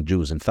movement among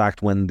Jews. In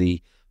fact, when the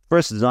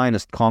first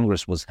Zionist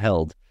Congress was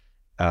held,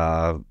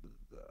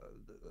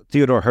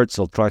 Theodor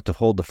Herzl tried to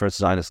hold the first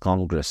Zionist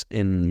Congress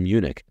in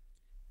Munich,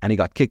 and he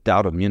got kicked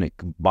out of Munich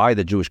by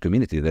the Jewish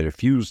community. They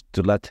refused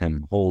to let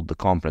him hold the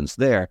conference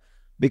there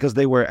because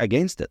they were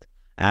against it.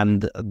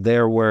 And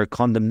there were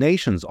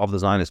condemnations of the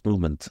Zionist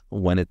movement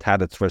when it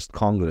had its first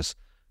Congress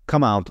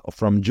come out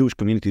from Jewish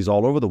communities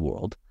all over the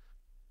world.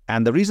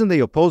 And the reason they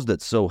opposed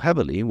it so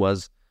heavily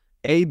was,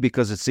 A,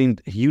 because it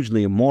seemed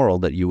hugely immoral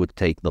that you would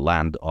take the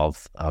land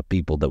of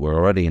people that were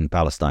already in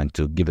Palestine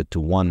to give it to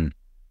one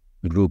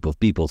group of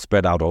people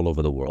spread out all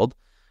over the world.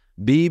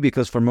 B,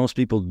 because for most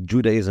people,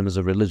 Judaism is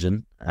a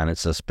religion and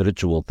it's a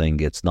spiritual thing.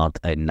 It's not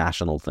a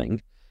national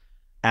thing.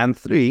 And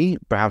 3,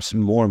 perhaps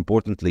more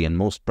importantly and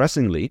most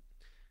pressingly,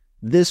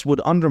 this would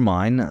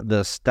undermine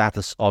the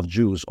status of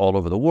Jews all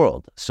over the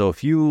world. So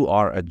if you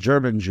are a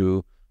German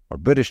Jew or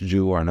British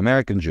Jew or an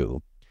American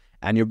Jew,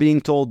 and you're being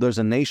told there's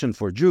a nation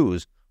for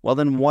Jews, well,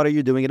 then what are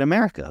you doing in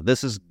America?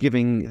 This is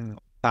giving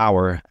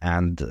power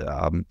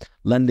and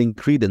lending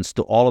credence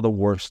to all of the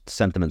worst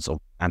sentiments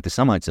of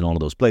anti-Semites in all of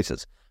those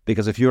places.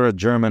 Because if you're a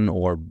German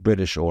or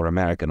British or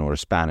American or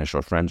Spanish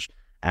or French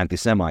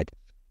anti-Semite,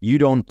 You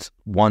don't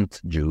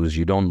want Jews.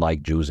 You don't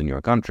like Jews in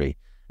your country.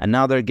 And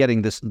now they're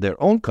getting this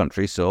their own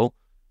country. So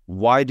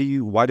why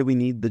do we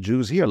need the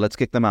Jews here? Let's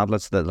kick them out.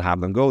 Let's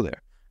have them go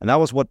there. And that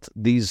was what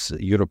these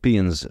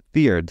Europeans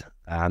feared,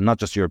 not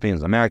just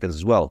Europeans, Americans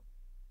as well.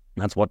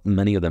 That's what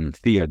many of them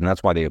feared, and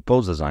that's why they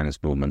opposed the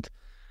Zionist movement.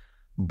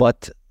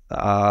 But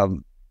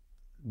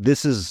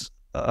this is,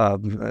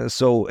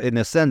 so in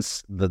a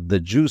sense, the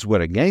Jews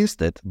were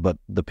against it, but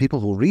the people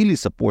who really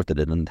supported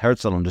it, and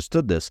Herzl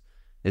understood this,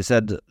 he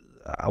said,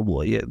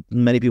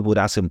 many people would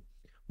ask him,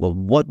 well,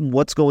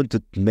 what's going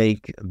to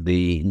make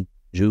the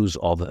Jews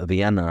of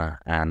Vienna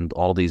and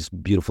all these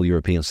beautiful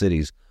European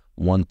cities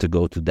want to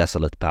go to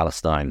desolate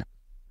Palestine?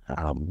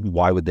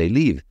 Why would they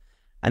leave?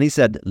 And he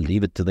said,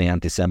 leave it to the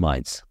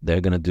anti-Semites.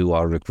 They're going to do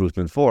our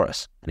recruitment for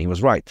us. And he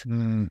was right.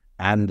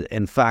 And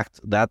in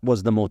fact, that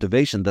was the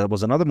motivation. That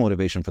was another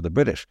motivation for the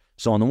British.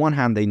 So on the one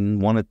hand, they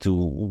wanted to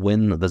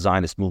win the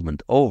Zionist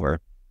movement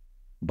over.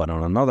 But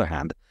on another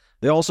hand,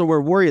 they also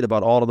were worried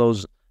about all of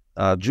those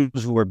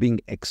Jews who were being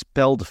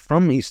expelled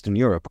from Eastern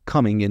Europe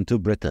coming into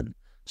Britain.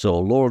 So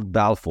Lord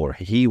Balfour,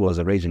 he was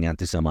a raging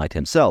anti-Semite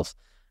himself.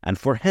 And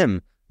for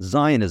him,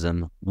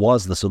 Zionism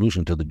was the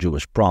solution to the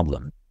Jewish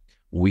problem.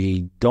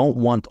 We don't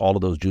want all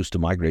of those Jews to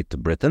migrate to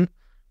Britain.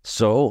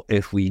 So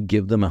if we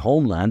give them a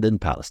homeland in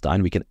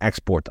Palestine, we can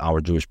export our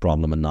Jewish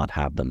problem and not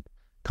have them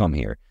come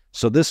here.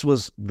 So this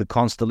was the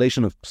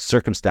constellation of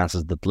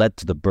circumstances that led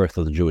to the birth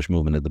of the Jewish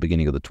movement at the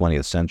beginning of the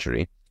 20th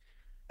century.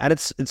 And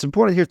it's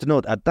important here to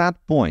note, at that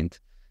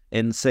point,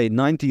 in, say,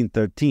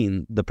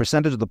 1913, the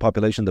percentage of the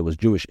population that was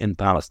Jewish in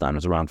Palestine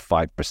was around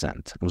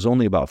 5%. It was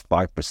only about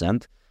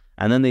 5%.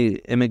 And then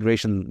the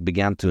immigration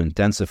began to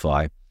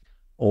intensify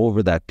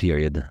over that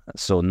period.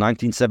 So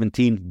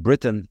 1917,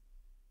 Britain,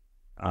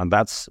 and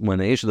that's when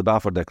they issued the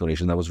Balfour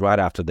Declaration. That was right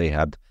after they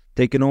had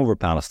taken over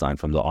Palestine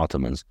from the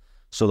Ottomans.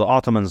 So the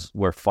Ottomans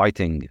were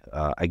fighting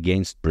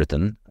against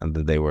Britain, and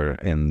they were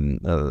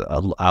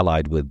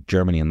allied with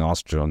Germany and the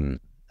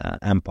Austrian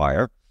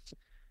Empire.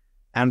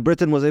 And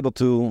Britain was able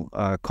to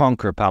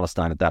conquer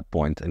Palestine at that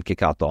point and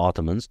kick out the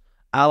Ottomans,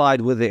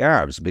 allied with the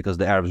Arabs, because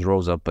the Arabs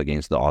rose up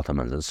against the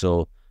Ottomans. And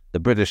so the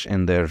British,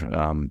 in their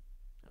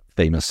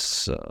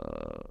famous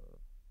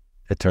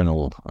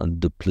eternal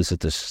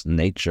duplicitous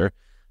nature,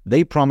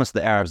 they promised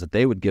the Arabs that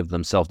they would give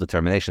them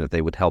self-determination, that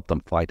they would help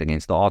them fight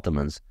against the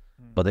Ottomans.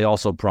 But they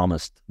also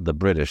promised the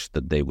British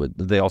that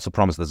they also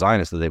promised the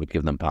Zionists that they would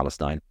give them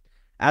Palestine.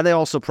 And they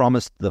also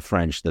promised the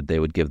French that they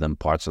would give them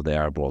parts of the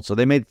Arab world. So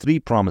they made three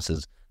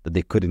promises that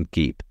they couldn't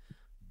keep.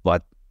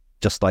 But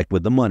just like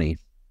with the money,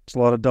 it's a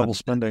lot of double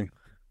spending.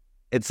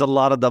 It's a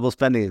lot of double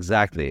spending.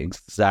 Exactly.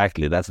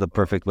 That's the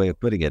perfect way of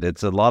putting it.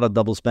 It's a lot of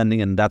double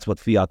spending, and that's what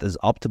fiat is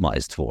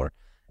optimized for.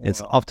 Wow.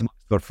 It's optimized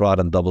for fraud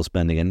and double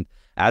spending. And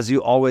as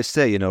you always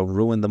say,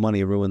 ruin the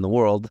money, ruin the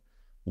world.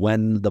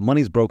 When the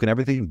money's broken,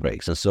 everything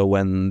breaks. And so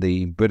when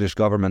the British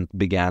government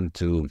began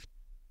to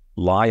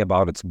lie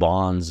about its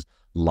bonds,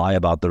 lie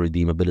about the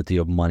redeemability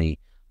of money,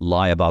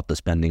 lie about the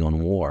spending on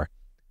war,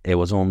 it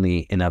was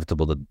only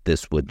inevitable that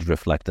this would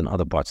reflect in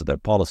other parts of their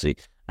policy.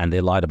 And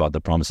they lied about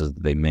the promises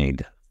that they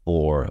made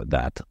for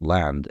that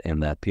land in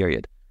that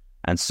period.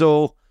 And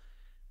so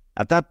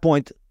at that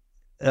point,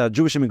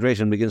 Jewish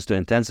immigration begins to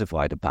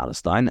intensify to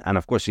Palestine. And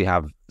of course, you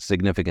have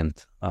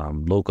significant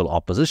local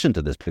opposition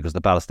to this, because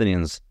the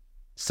Palestinians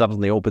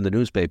suddenly open the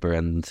newspaper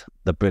and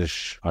the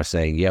British are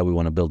saying, yeah, we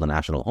want to build a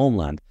national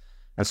homeland.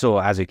 And so,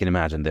 as you can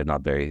imagine, they're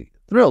not very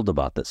thrilled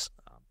about this.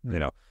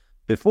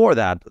 Before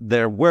that,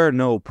 there were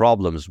no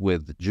problems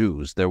with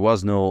Jews. There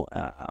was no,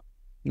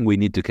 we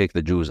need to kick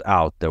the Jews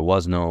out. There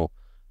was no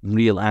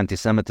real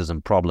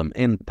anti-Semitism problem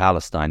in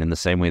Palestine in the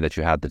same way that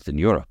you had it in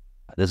Europe.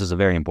 This is a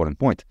very important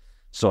point.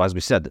 So as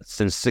we said,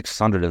 since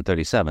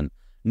 637,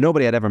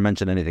 nobody had ever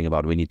mentioned anything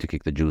about we need to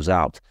kick the Jews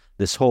out.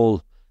 This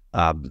whole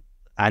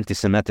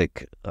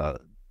anti-Semitic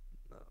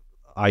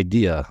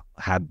idea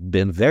had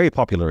been very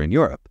popular in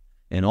Europe.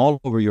 And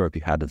all over Europe,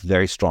 you had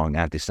very strong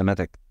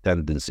anti-Semitic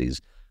tendencies,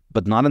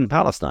 but not in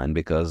Palestine,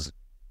 because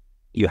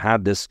you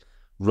had this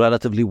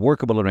relatively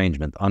workable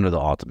arrangement under the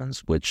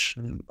Ottomans, which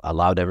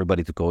allowed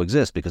everybody to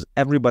coexist because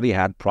everybody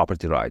had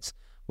property rights.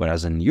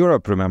 Whereas in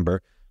Europe,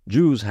 remember,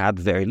 Jews had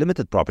very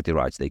limited property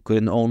rights. They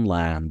couldn't own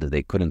land.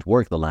 They couldn't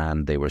work the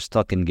land. They were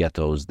stuck in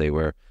ghettos. They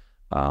were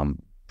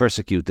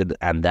persecuted.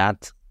 And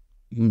that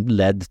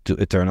led to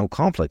eternal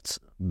conflicts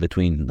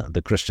between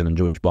the Christian and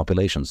Jewish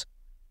populations.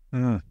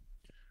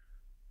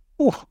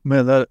 Oh,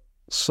 man,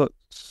 that's a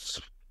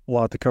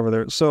lot to cover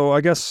there. So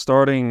I guess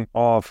starting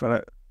off, and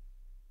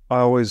I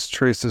always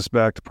trace this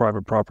back to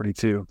private property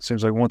too. It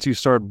seems like once you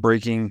start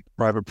breaking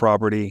private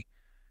property,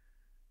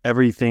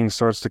 everything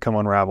starts to come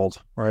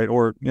unraveled, right?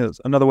 Or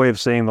another way of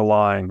saying the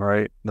lying,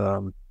 right?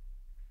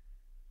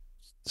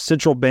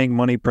 Central bank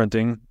money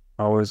printing,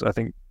 I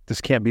think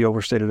this can't be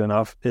overstated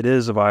enough. It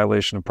is a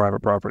violation of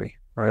private property,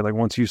 right? Like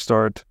once you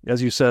start,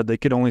 as you said, they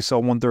could only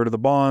sell 1/3 of the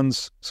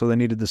bonds, so they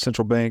needed the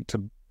central bank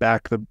to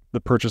back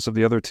the purchase of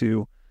the other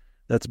two.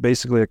 That's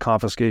basically a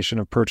confiscation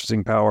of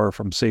purchasing power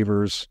from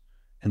savers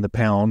in the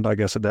pound, I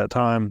guess, at that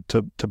time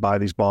to buy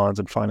these bonds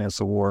and finance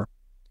the war.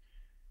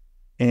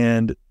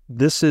 And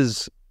this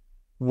is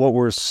what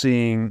we're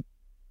seeing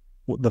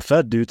the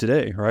Fed do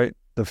today, right?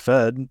 The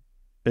Fed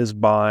is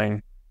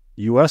buying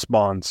U.S.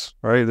 bonds,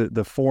 right?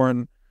 The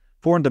foreign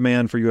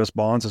demand for U.S.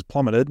 bonds has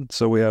plummeted,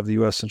 so we have the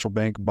U.S. central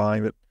bank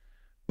buying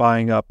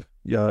up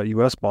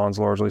U.S. bonds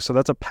largely. So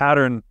that's a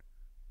pattern,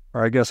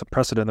 or I guess a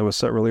precedent that was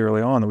set really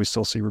early on that we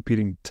still see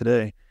repeating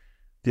today.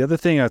 The other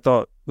thing I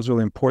thought was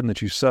really important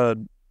that you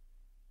said,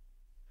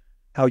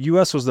 how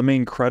U.S. was the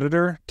main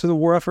creditor to the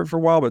war effort for a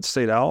while, but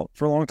stayed out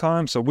for a long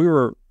time. So we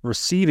were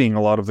receiving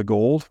a lot of the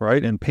gold,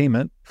 right, in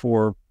payment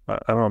for, I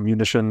don't know,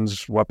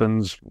 munitions,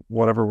 weapons,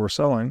 whatever we're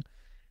selling.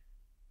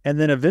 And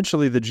then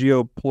eventually the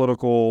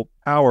geopolitical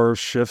power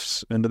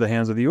shifts into the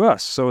hands of the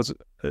U.S. So it's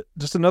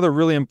just another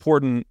really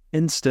important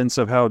instance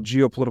of how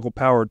geopolitical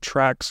power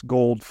tracks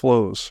gold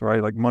flows,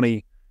 right? Like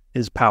money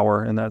is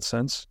power in that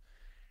sense.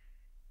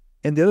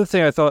 And the other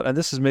thing I thought, and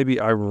this is maybe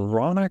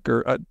ironic,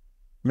 or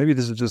maybe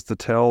this is just the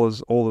tale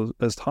as old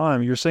as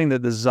time, you're saying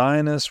that the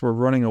Zionists were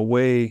running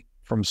away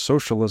from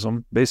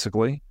socialism,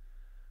 basically,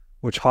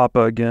 which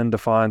Hoppe again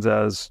defines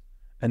as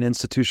an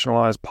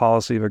institutionalized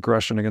policy of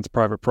aggression against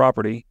private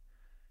property.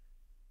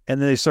 And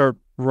then they start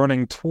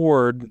running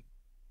toward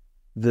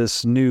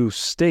this new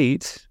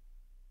state,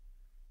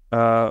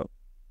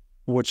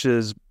 which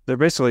is they're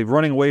basically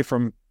running away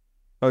from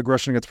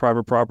aggression against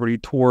private property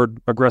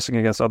toward aggressing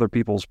against other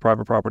people's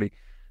private property.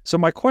 So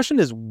my question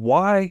is,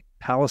 why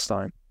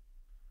Palestine?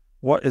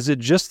 What is it?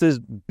 Just this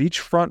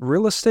beachfront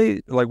real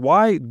estate? Like,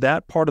 why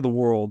that part of the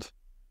world?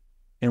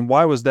 And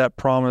why was that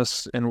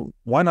promised? And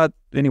why not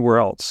anywhere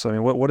else? I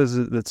mean, what is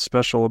it that's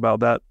special about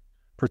that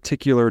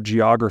particular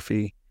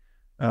geography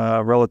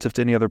relative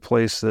to any other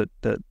place that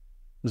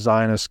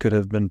Zionists could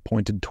have been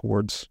pointed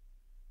towards?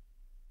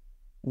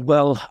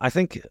 Well, I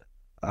think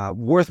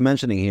worth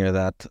mentioning here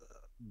that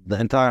the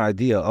entire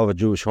idea of a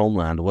Jewish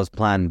homeland was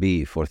Plan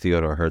B for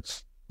Theodor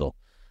Herzl.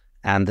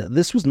 And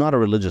this was not a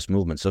religious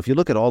movement. So if you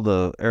look at all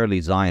the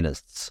early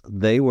Zionists,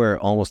 they were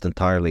almost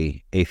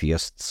entirely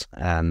atheists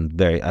and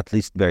at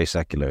least very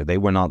secular. They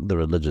were not the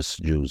religious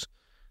Jews.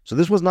 So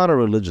this was not a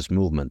religious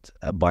movement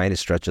by any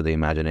stretch of the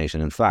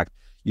imagination. In fact,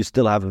 you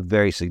still have a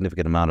very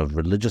significant amount of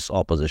religious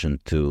opposition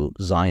to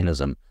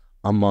Zionism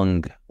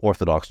among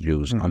Orthodox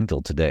Jews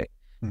until today,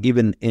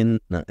 even in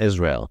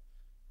Israel.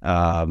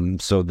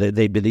 So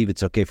they believe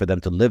it's okay for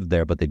them to live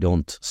there, but they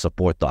don't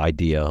support the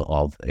idea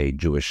of a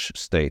Jewish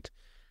state.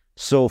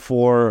 So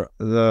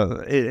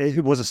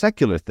it was a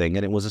secular thing,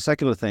 and it was a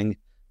secular thing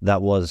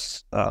that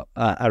was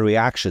a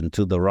reaction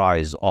to the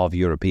rise of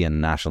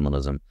European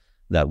nationalism.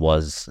 That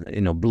was,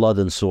 blood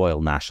and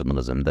soil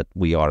nationalism, that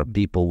we are a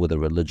people with a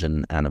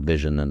religion and a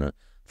vision and a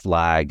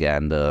flag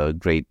and a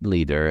great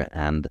leader,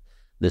 and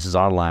this is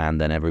our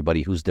land, and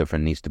everybody who's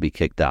different needs to be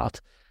kicked out.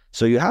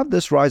 So you have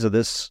this rise of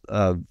this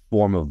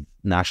form of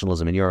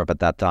nationalism in Europe at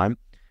that time.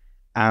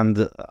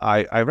 And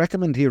I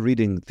recommend here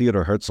reading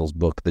Theodor Herzl's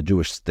book, The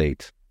Jewish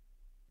State.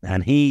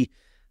 And he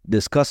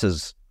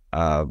discusses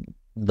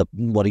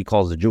what he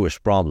calls the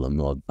Jewish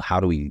problem, or how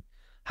do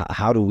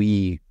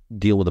we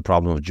deal with the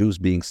problem of Jews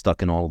being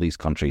stuck in all these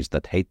countries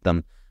that hate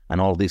them,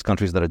 and all of these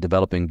countries that are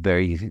developing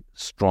very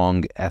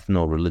strong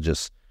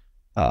ethno-religious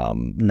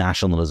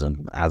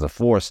nationalism as a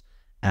force,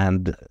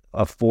 and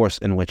a force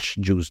in which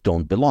Jews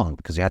don't belong,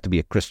 because you have to be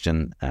a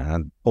Christian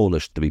and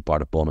Polish to be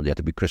part of Poland. You have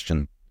to be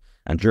Christian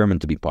and German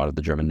to be part of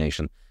the German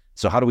nation.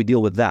 So how do we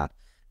deal with that?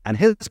 And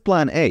his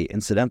plan A,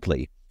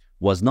 incidentally,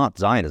 was not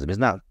Zionism.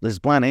 His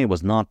plan A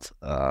was not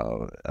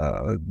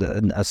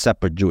a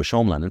separate Jewish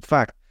homeland. In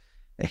fact,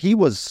 he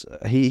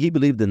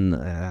believed in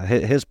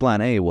his plan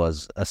A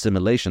was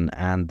assimilation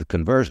and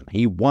conversion.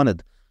 He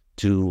wanted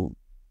to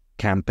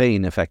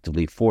campaign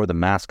effectively for the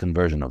mass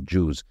conversion of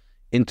Jews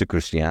into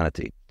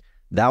Christianity.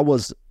 That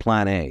was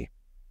plan A.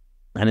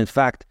 And in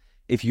fact,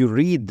 if you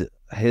read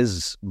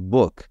his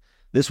book,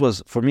 this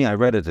was, for me, I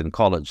read it in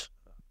college,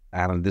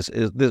 and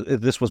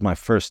this was my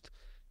first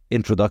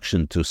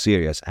introduction to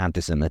serious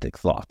anti-Semitic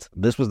thought.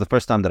 This was the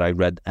first time that I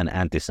read an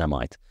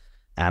anti-Semite.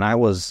 And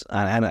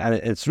and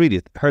it's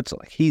really Herzl.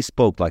 He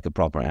spoke like a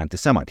proper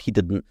anti-Semite.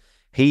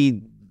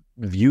 He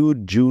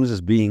viewed Jews as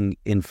being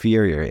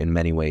inferior in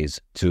many ways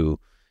to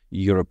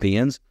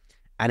Europeans,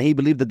 and he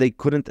believed that they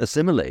couldn't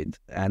assimilate,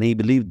 and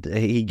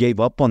he gave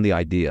up on the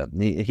idea.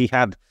 He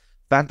had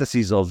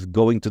fantasies of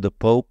going to the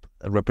Pope,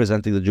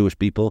 representing the Jewish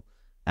people,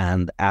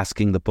 and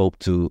asking the Pope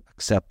to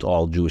accept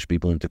all Jewish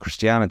people into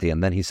Christianity.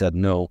 And then he said,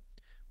 no,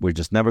 we're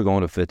just never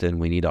going to fit in.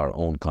 We need our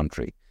own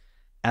country.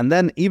 And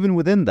then even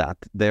within that,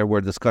 there were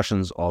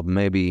discussions of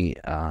maybe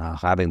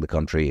having the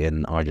country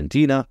in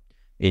Argentina,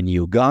 in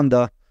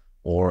Uganda,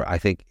 or I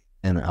think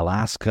in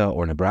Alaska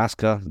or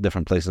Nebraska,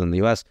 different places in the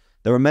U.S.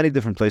 There were many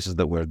different places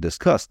that were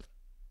discussed.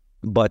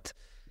 But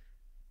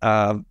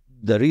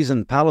the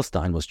reason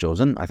Palestine was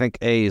chosen, I think,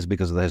 A, is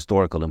because of the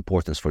historical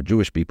importance for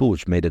Jewish people,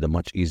 which made it a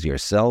much easier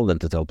sell than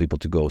to tell people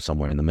to go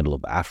somewhere in the middle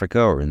of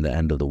Africa or in the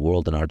end of the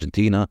world in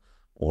Argentina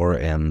or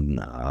in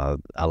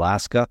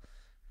Alaska.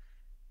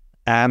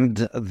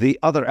 And the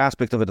other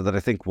aspect of it that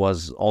I think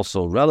was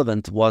also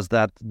relevant was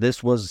that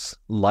this was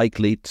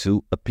likely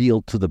to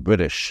appeal to the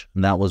British.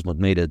 And that was what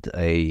made it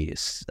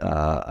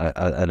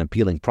an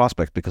appealing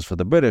prospect, because for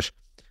the British,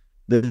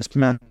 this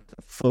meant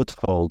a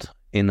foothold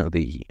in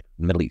the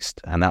Middle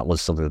East. And that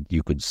was something that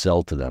you could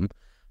sell to them,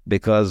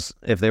 because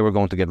if they were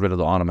going to get rid of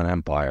the Ottoman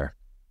Empire,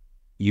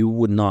 you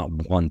would not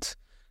want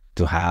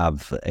to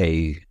have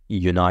a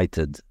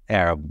united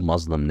Arab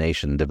Muslim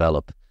nation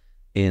develop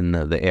in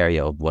the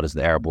area of what is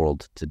the Arab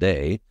world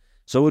today.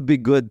 So it would be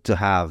good to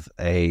have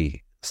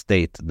a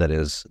state that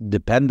is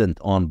dependent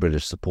on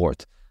British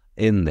support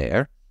in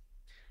there.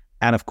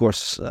 And of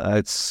course,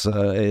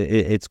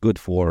 it's good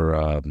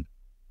for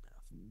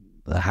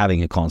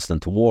having a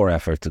constant war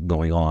effort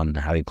going on,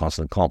 having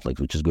constant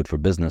conflict, which is good for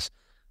business,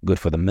 good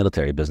for the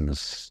military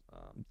business.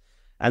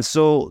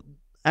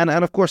 And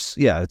of course,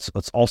 yeah, it's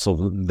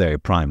also very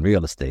prime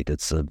real estate.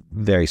 It's a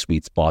very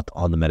sweet spot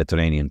on the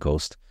Mediterranean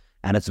coast,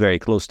 and it's very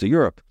close to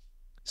Europe.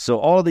 So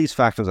all of these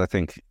factors, I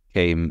think,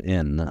 came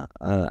in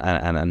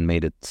and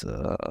made it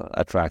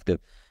attractive.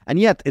 And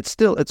yet, it's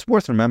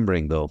worth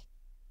remembering, though,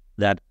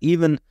 that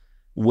even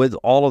with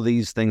all of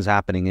these things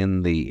happening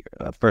in the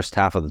first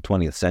half of the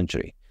 20th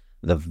century,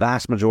 the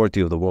vast majority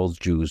of the world's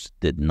Jews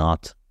did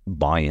not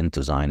buy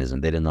into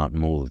Zionism. They did not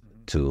move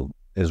to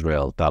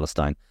Israel,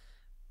 Palestine.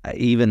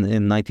 Even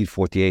in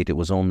 1948, it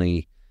was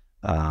only,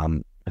 I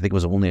think it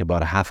was only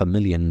about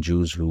 500,000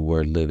 Jews who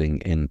were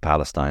living in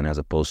Palestine, as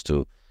opposed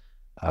to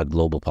a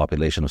global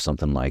population of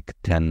something like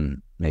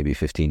 10, maybe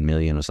 15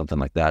 million or something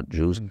like that,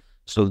 Jews.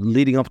 So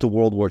leading up to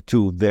World War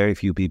II, very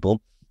few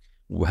people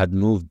had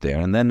moved there.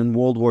 And then in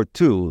World War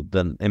II,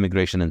 the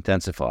immigration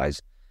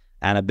intensifies.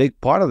 And a big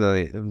part of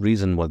the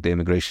reason why the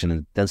immigration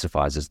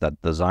intensifies is that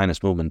the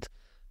Zionist movement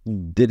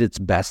did its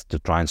best to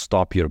try and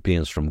stop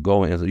European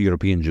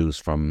Jews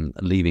from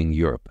leaving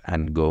Europe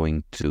and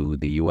going to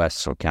the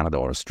US or Canada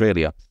or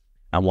Australia,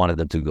 and wanted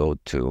them to go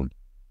to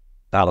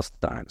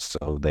Palestine.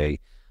 So they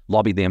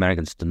lobbied the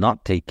Americans to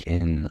not take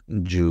in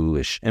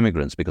Jewish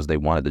immigrants, because they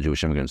wanted the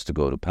Jewish immigrants to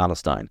go to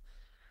Palestine.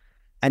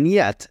 And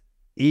yet,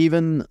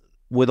 even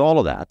with all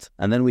of that,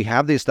 and then we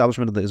have the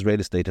establishment of the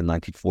Israeli state in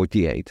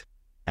 1948,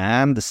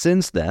 and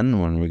since then,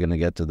 when we're going to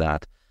get to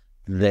that,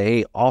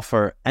 they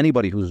offer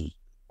anybody who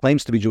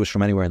claims to be Jewish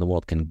from anywhere in the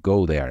world can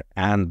go there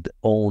and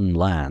own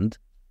land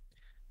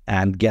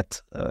and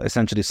get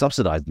essentially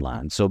subsidized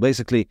land. So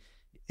basically,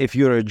 if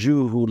you're a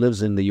Jew who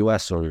lives in the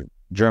US or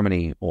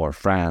Germany or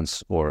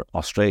France or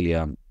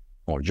Australia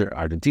or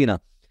Argentina,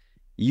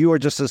 you are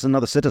just as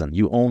another citizen.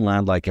 You own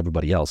land like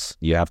everybody else.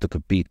 You have to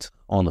compete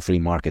on the free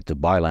market to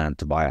buy land,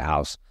 to buy a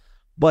house.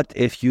 But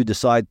if you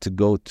decide to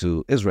go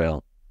to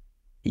Israel,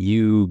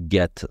 you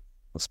get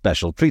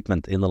special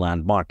treatment in the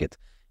land market.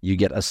 You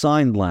get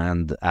assigned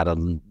land at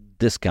a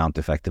discount,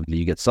 effectively.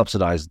 You get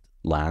subsidized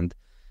land.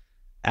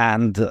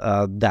 And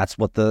that's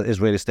what the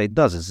Israeli state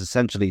does. It's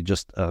essentially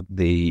just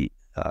the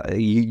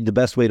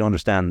best way to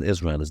understand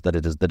Israel is that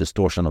it is the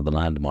distortion of the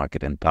land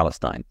market in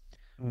Palestine,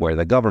 where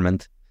the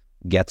government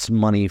gets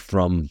money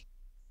from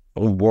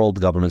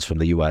world governments, from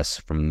the US,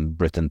 from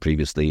Britain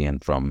previously,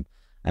 and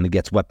it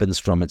gets weapons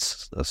from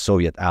its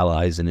Soviet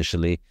allies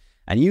initially,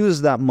 and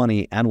uses that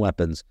money and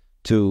weapons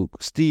to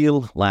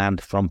steal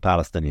land from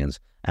Palestinians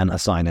and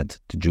assign it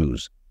to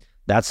Jews.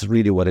 That's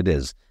really what it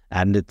is.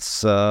 And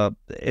it's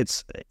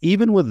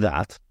even with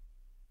that,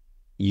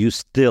 you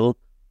still,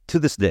 to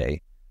this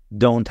day,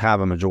 don't have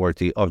a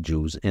majority of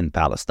Jews in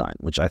Palestine,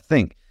 which I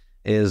think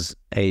is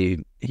a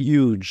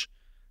huge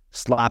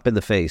slap in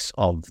the face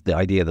of the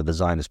idea that the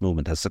Zionist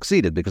movement has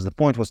succeeded, because the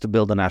point was to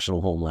build a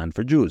national homeland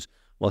for Jews.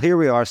 Well, here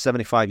we are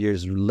 75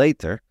 years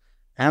later,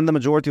 and the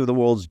majority of the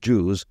world's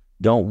Jews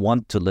don't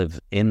want to live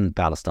in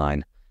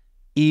Palestine,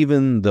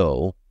 even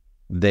though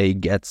they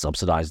get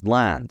subsidized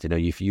land. You know,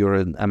 if you're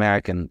an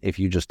American, if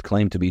you just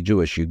claim to be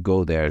Jewish, you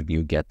go there,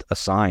 you get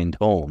assigned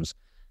homes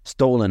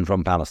stolen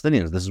from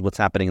Palestinians. This is what's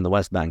happening in the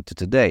West Bank to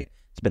today.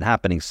 It's been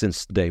happening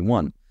since day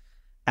one.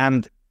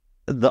 And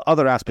the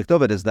other aspect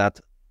of it is that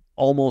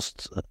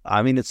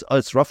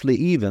it's roughly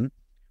even,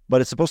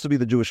 but it's supposed to be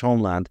the Jewish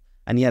homeland,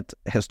 and yet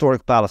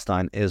historic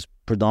Palestine is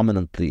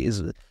predominantly,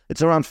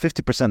 it's around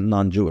 50%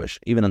 non-Jewish,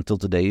 even until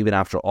today, even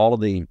after all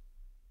of the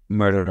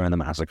murder and the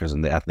massacres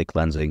and the ethnic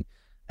cleansing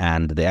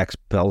and the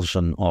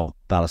expulsion of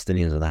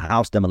Palestinians and the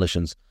house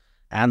demolitions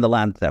and the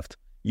land theft.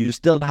 You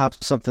still have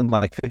something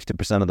like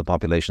 50% of the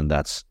population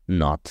that's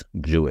not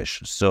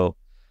Jewish. So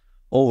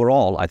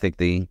overall, I think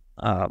these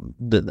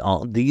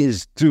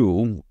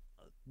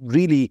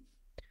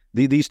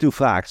two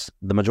facts,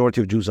 the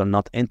majority of Jews are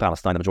not in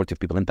Palestine, the majority of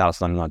people in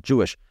Palestine are not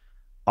Jewish,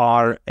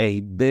 are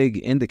a big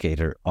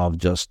indicator of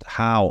just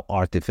how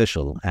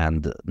artificial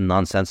and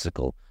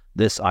nonsensical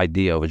this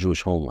idea of a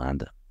Jewish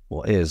homeland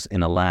is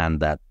in a land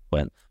that,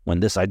 when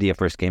this idea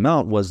first came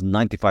out, was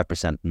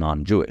 95%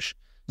 non-Jewish.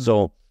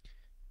 So,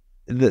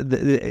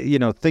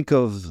 think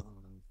of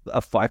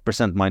a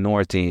 5%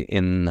 minority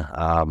in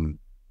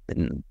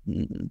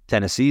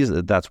Tennessee.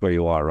 That's where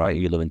you are, right?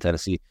 You live in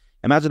Tennessee.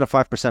 Imagine a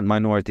 5%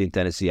 minority in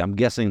Tennessee. I'm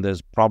guessing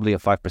there's probably a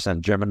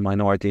 5% German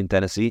minority in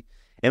Tennessee.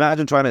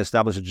 Imagine trying to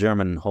establish a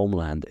German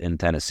homeland in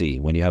Tennessee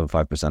when you have a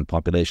 5%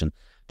 population.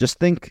 Just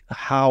think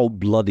how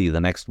bloody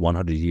the next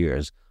 100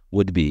 years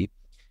would be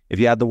if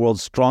you had the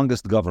world's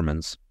strongest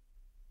governments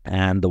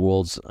and the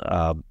world's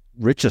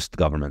richest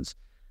governments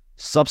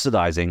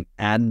subsidizing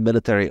and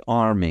military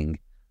arming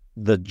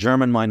the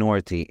German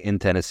minority in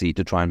Tennessee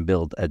to try and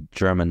build a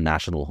German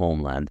national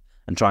homeland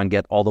and try and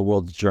get all the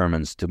world's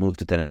Germans to move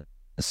to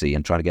Tennessee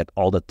and try to get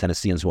all the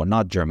Tennesseans who are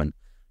not German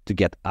to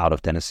get out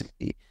of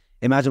Tennessee.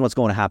 Imagine what's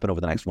going to happen over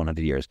the next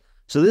 100 years.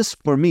 So this,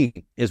 for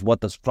me, is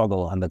what the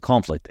struggle and the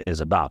conflict is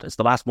about. It's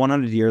the last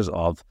 100 years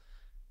of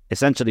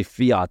essentially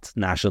fiat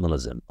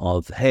nationalism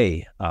of,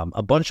 hey,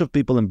 a bunch of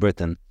people in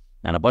Britain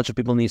and a bunch of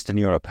people in Eastern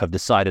Europe have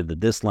decided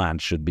that this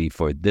land should be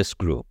for this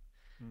group.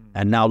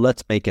 And now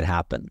let's make it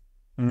happen.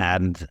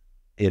 And,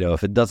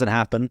 if it doesn't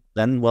happen,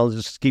 then, well,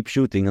 just keep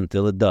shooting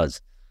until it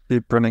does.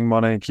 Keep printing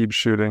money, keep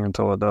shooting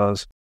until it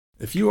does.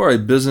 If you are a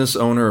business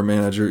owner or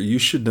manager, you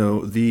should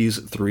know these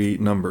three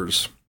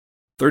numbers: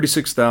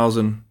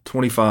 36,000,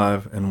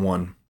 25, and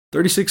 1.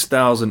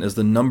 36,000 is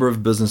the number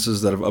of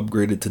businesses that have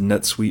upgraded to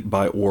NetSuite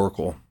by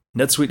Oracle.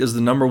 NetSuite is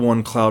the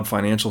 #1 cloud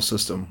financial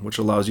system, which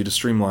allows you to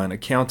streamline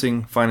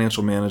accounting,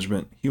 financial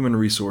management, human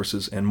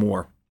resources, and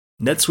more.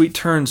 NetSuite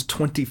turns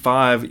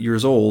 25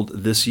 years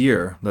old this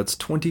year. That's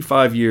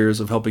 25 years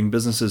of helping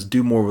businesses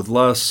do more with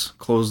less,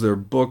 close their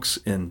books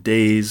in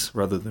days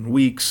rather than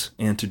weeks,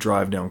 and to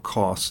drive down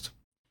cost.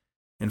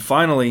 And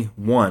finally,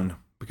 1,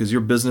 because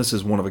your business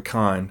is one of a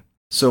kind.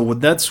 So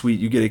with NetSuite,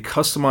 you get a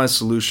customized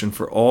solution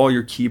for all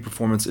your key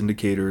performance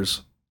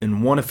indicators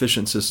in one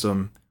efficient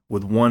system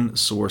with one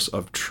source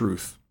of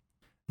truth.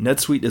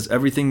 NetSuite is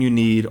everything you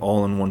need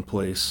all in one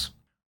place.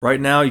 Right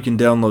now, you can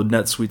download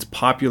NetSuite's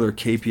popular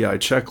KPI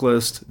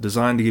checklist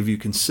designed to give you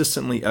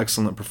consistently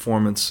excellent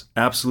performance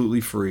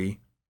absolutely free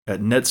at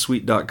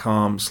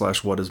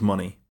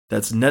netsuite.com/whatismoney.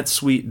 That's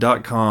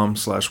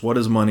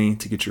netsuite.com/whatismoney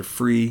to get your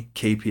free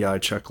KPI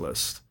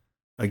checklist.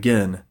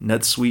 Again,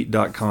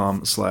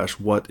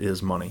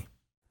 netsuite.com/whatismoney.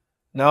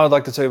 Now I'd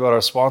like to tell you about our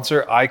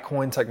sponsor,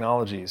 iCoin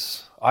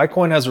Technologies.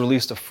 iCoin has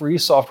released a free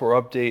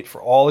software update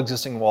for all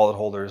existing wallet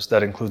holders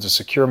that includes a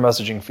secure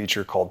messaging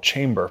feature called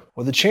Chamber.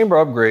 With the Chamber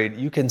upgrade,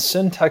 you can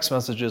send text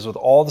messages with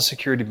all the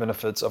security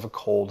benefits of a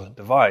cold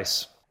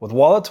device. With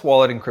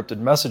wallet-to-wallet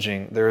encrypted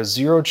messaging, there is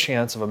zero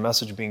chance of a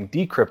message being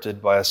decrypted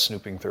by a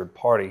snooping third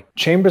party.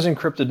 Chamber's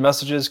encrypted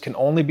messages can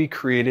only be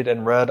created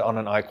and read on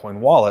an iCoin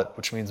wallet,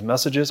 which means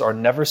messages are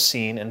never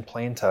seen in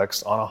plain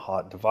text on a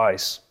hot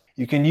device.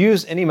 You can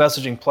use any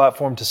messaging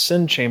platform to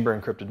send Chamber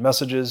encrypted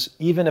messages.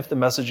 Even if the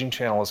messaging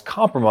channel is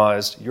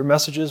compromised, your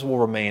messages will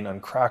remain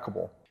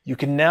uncrackable. You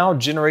can now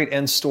generate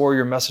and store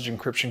your message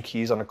encryption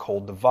keys on a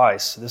cold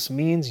device. This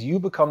means you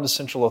become the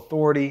central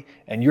authority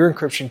and your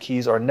encryption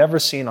keys are never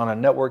seen on a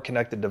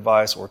network-connected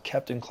device or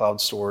kept in cloud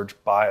storage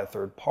by a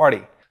third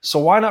party. So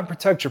why not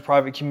protect your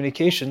private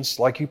communications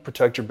like you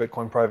protect your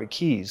Bitcoin private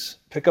keys?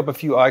 Pick up a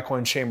few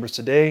iCoin Chambers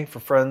today for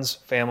friends,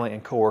 family,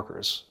 and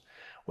coworkers.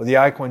 With the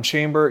iCoin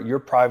Chamber, your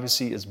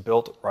privacy is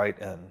built right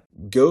in.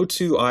 Go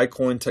to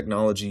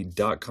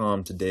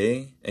iCoinTechnology.com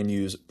today and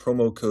use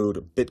promo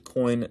code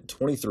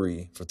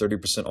Bitcoin23 for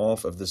 30%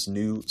 off of this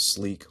new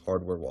sleek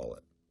hardware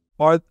wallet.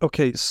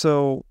 Okay,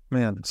 so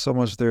man, so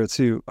much there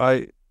too.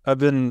 I've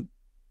been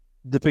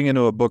dipping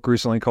into a book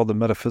recently called The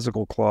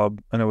Metaphysical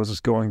Club, and it was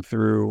just going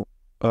through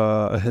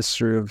a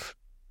history of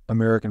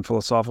American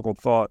philosophical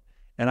thought,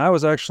 and I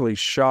was actually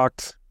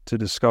shocked to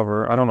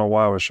discover, I don't know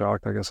why I was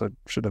shocked, I guess I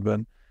should have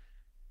been,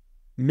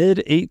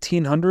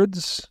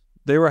 mid-1800s,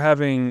 they were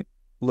having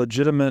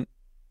legitimate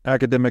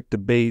academic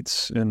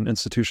debates in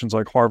institutions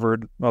like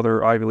Harvard,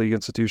 other Ivy League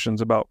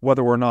institutions, about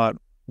whether or not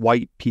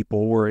white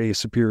people were a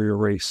superior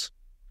race.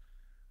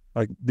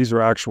 Like, these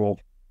are actual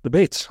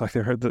debates. Like, they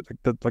heard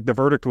the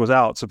verdict was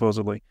out,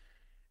 supposedly.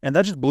 And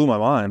that just blew my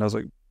mind. I was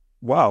like,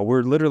 wow,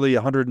 we're literally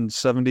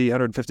 170,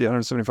 150,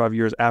 175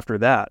 years after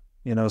that.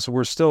 So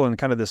we're still in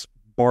kind of this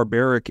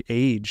barbaric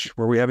age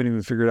where we haven't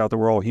even figured out that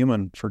we're all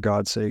human, for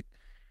God's sake.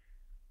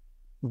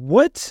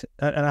 And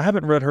I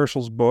haven't read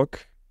Herschel's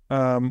book.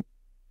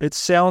 It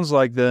sounds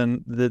like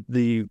then that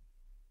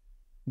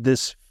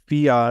this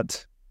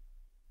fiat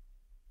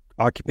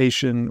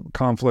occupation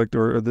conflict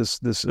or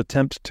this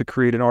attempt to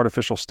create an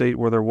artificial state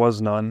where there was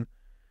none,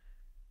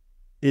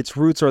 its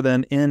roots are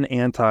then in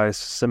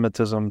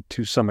anti-Semitism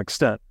to some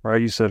extent, right?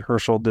 You said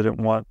Herschel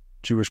didn't want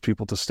Jewish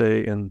people to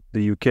stay in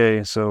the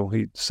UK, so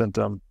he sent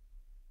them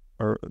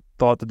or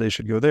thought that they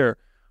should go there.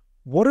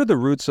 What are the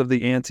roots of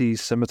the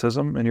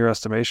anti-Semitism in your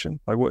estimation?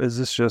 Like, what is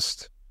this?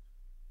 Just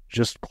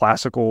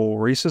classical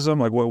racism?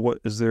 Like, what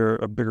is there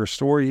a bigger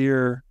story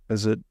here?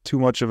 Is it too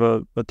much of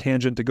a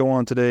tangent to go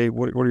on today?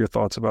 What are your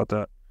thoughts about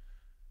that?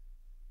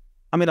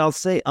 I mean, I'll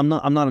say I'm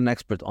not an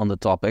expert on the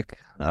topic,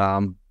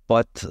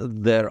 but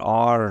there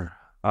are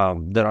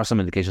some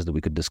indications that we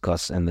could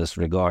discuss in this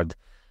regard.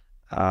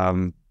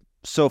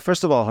 So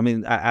first of all, I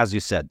mean, as you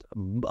said,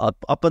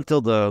 up until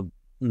the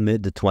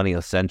mid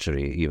 20th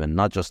century, even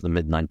not just the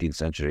mid 19th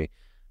century,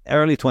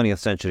 early 20th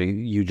century,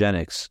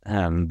 eugenics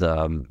and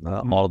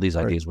all of these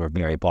ideas were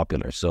very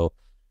popular. So,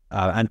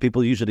 and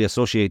people usually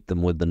associate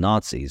them with the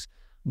Nazis,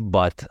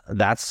 but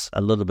that's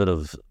a little bit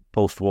of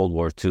post-World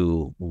War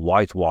II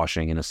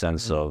whitewashing in a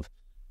sense of,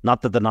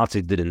 not that the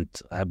Nazis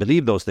didn't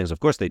believe those things, of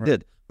course they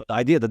did, but the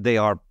idea that they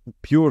are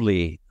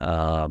purely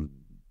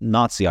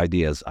Nazi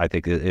ideas, I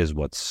think, is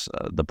what's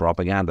the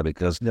propaganda.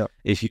 Because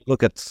if you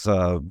look at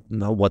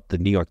what the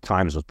New York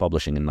Times was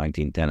publishing in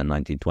 1910 and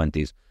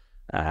 1920s,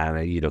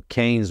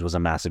 Keynes was a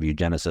massive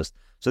eugenicist.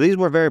 So these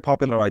were very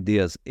popular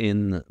ideas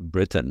in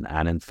Britain,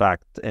 and in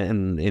fact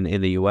in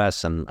the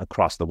US and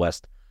across the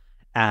West.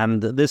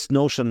 And this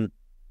notion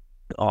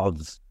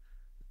of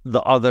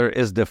the other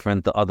is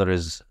different, the other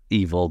is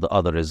evil, the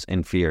other is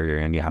inferior,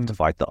 and you have to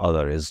fight the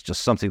other is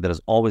just something that has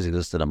always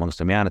existed amongst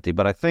humanity.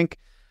 But I think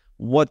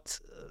what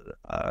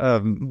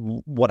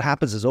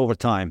happens is, over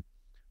time,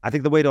 I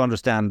think the way to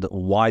understand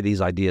why these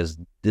ideas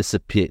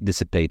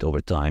dissipate over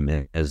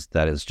time is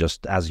that it's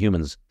just as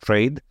humans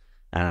trade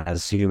and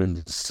as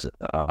humans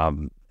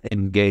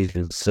engage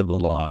in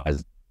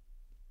civilized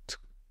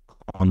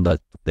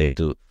conduct, they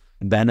do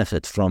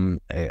benefit from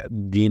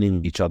dealing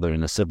with each other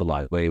in a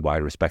civilized way by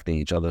respecting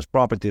each other's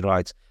property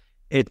rights.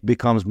 It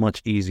becomes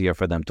much easier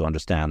for them to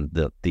understand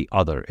that the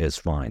other is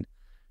fine.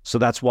 So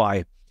that's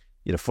why,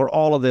 for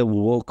all of the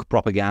woke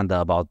propaganda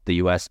about the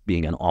U.S.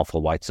 being an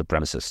awful white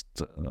supremacist,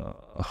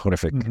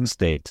 horrific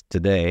state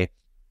today,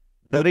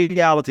 the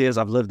reality is,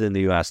 I've lived in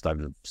the U.S.,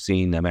 I've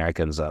seen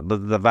Americans,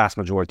 the vast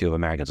majority of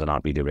Americans are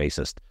not really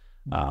racist.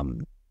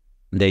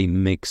 They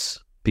mix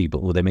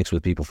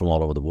with people from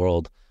all over the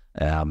world.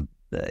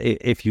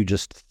 If you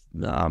just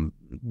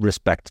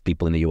respect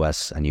people in the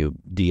U.S. and you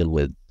deal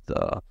with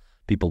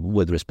people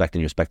with respect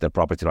and you respect their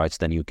property rights,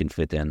 then you can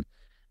fit in.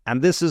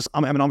 And this is,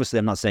 obviously,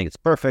 I'm not saying it's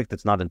perfect.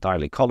 It's not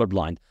entirely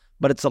colorblind,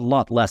 but it's a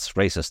lot less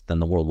racist than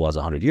the world was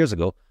 100 years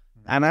ago.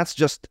 And that's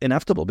just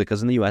inevitable,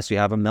 because in the U.S. you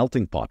have a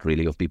melting pot,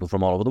 really, of people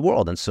from all over the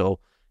world. And so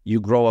you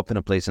grow up in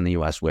a place in the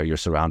U.S. where you're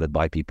surrounded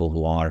by people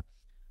who are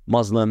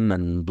Muslim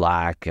and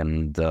Black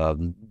and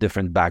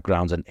different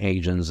backgrounds, and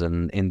Asians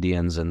and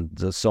Indians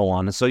and so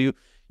on. And so you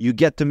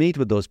get to meet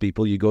with those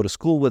people. You go to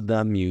school with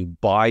them. You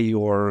buy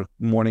your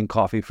morning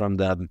coffee from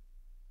them.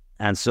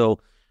 And so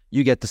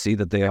you get to see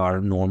that they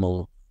are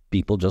normal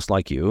people just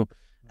like you.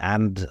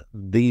 And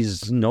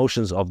these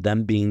notions of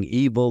them being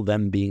evil,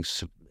 them being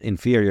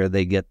inferior,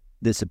 they get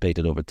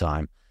dissipated over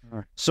time.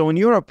 Right. So in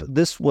Europe,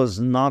 this was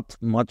not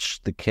much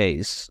the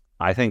case,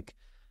 I think,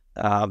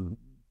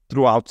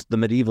 throughout the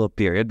medieval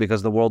period,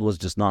 because the world was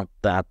just not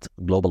that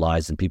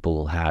globalized, and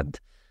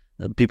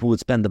people would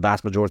spend the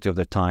vast majority of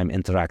their time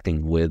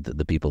interacting with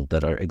the people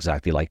that are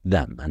exactly like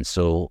them. And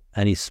so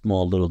any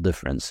small little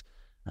difference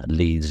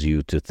leads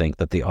you to think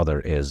that the other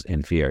is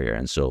inferior.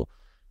 And so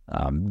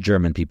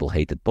German people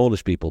hated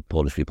Polish people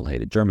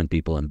hated German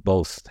people, and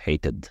both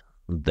hated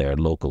their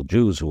local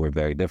Jews, who were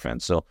very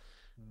different. So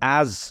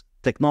as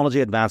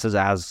technology advances,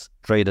 as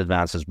trade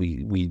advances,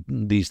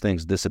 these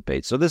things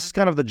dissipate. So this is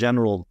kind of the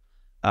general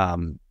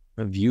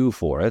view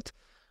for it.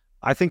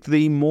 I think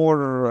the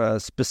more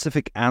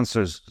specific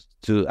answers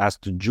as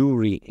to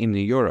Jewry in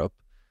Europe,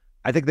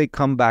 I think they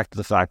come back to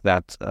the fact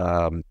that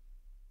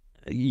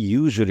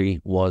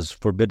usury was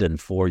forbidden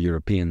for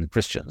European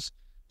Christians.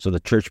 So the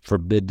church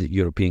forbid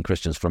European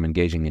Christians from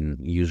engaging in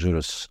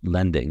usurious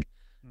lending,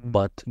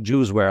 but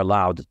Jews were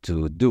allowed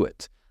to do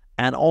it.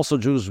 And also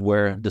Jews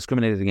were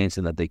discriminated against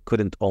in that they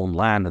couldn't own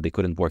land and they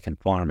couldn't work in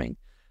farming.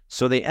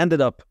 So they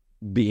ended up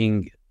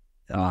being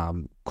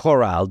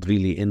corralled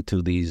really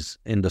into these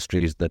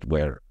industries that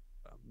were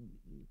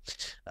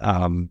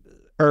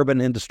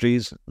urban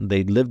industries.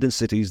 They lived in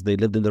cities, they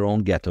lived in their own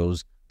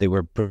ghettos. They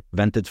were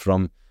prevented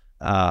from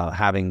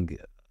having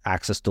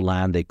access to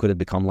land. They couldn't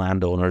become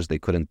landowners. They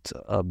couldn't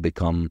they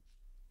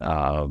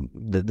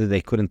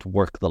couldn't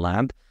work the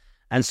land.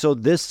 And so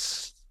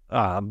this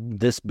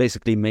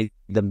basically made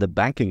them the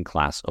banking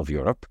class of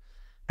Europe.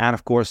 And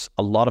of course,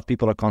 a lot of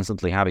people are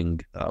constantly having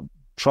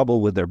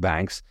trouble with their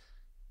banks,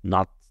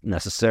 not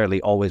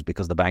necessarily always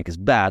because the bank is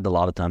bad. A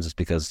lot of times it's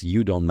because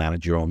you don't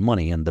manage your own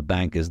money, and the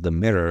bank is the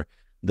mirror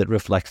that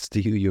reflects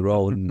to you your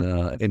own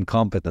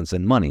incompetence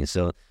in money.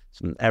 So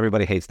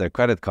everybody hates their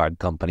credit card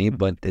company,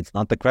 but it's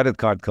not the credit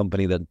card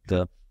company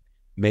that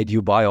made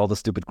you buy all the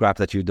stupid crap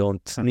that you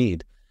don't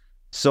need.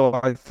 So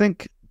I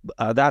think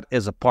that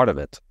is a part of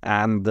it,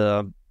 and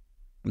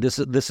this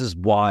is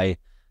why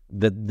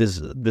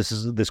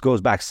this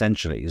goes back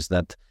centuries,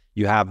 that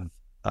you have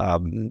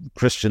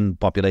Christian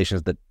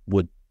populations that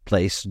would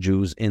place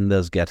Jews in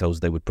those ghettos.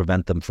 They would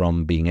prevent them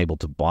from being able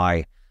to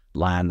buy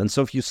land. And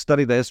so if you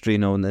study the history,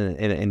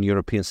 in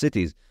European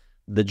cities,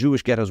 the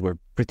Jewish ghettos were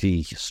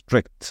pretty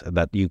strict,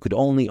 that you could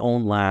only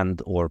own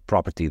land or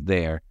property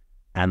there.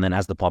 And then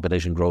as the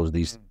population grows,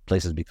 these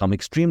places become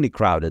extremely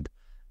crowded,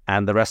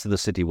 and the rest of the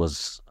city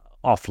was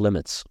off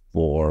limits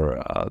for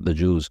the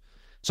Jews.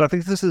 So I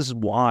think this is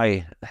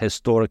why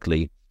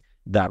historically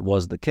that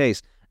was the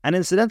case. And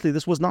incidentally,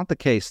 this was not the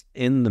case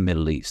in the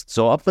Middle East.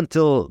 So up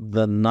until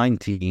the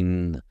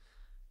 1930s,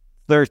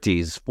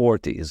 30s,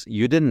 40s,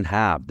 you didn't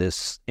have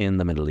this in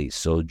the Middle East.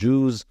 So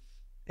Jews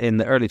in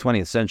the early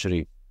 20th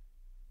century,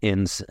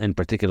 in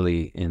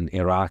particularly in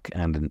Iraq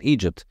and in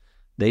Egypt,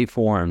 they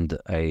formed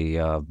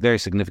a very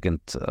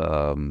significant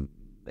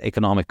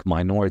economic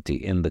minority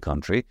in the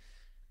country.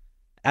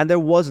 And there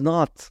was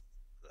not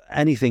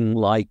anything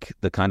like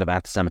the kind of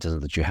anti-Semitism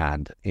that you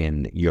had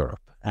in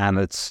Europe. And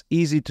it's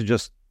easy to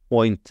just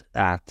point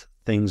at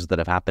things that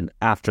have happened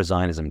after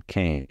Zionism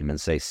came and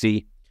say,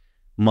 see,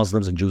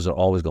 Muslims and Jews are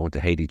always going to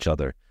hate each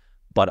other.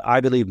 But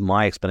I believe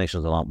my explanation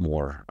is a lot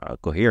more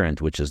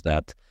coherent, which is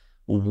that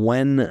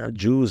when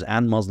Jews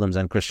and Muslims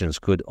and Christians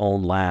could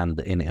own land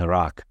in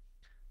Iraq,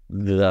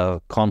 the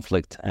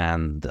conflict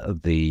and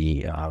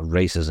the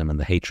racism and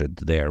the hatred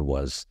there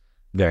was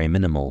very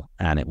minimal,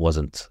 and it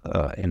wasn't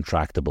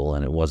intractable,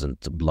 and it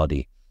wasn't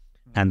bloody.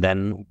 And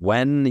then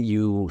when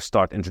you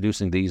start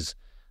introducing these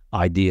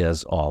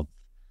ideas of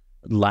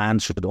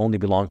land should only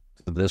belong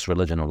to this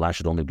religion or land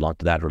should only belong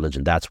to that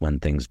religion, that's when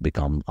things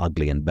become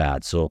ugly and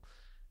bad. So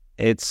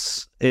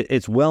it's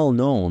well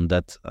known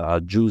that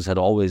Jews had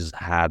always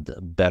had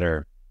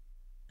better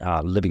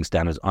living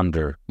standards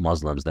under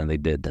Muslims than they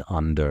did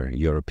under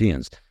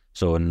Europeans.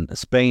 So in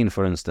Spain,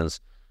 for instance,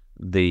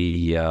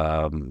 the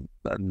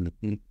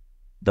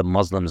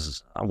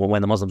Muslims,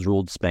 when the Muslims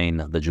ruled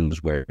Spain, the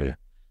Jews were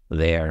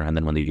there, and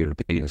then when the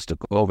Europeans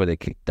took over, they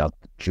kicked out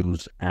the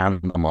Jews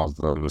and the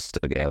Muslims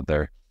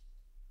together.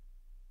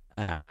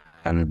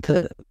 And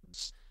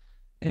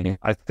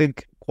I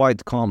think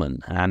quite common,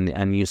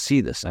 and you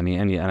see this. I mean,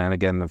 and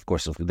again, of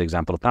course, the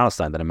example of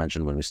Palestine that I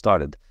mentioned when we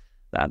started,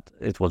 that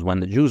it was when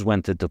the Jews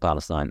went into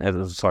Palestine,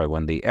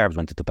 when the Arabs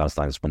went into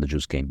Palestine, is when the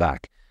Jews came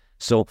back.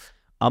 So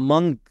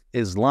among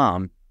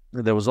Islam,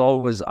 there was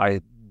always,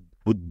 I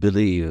would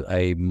believe,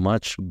 a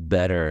much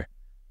better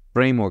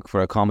framework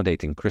for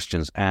accommodating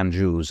Christians and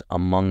Jews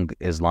among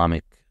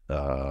Islamic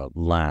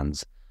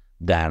lands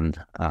than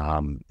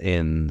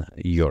in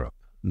Europe,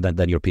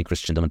 than European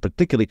Christendom, and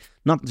particularly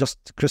not just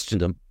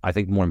Christendom, I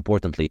think more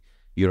importantly,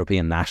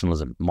 European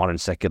nationalism, modern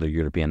secular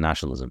European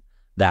nationalism.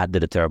 That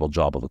did a terrible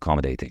job of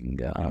accommodating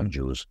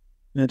Jews.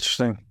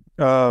 Interesting.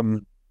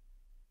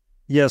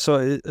 Yeah,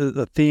 so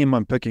the theme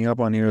I'm picking up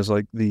on here is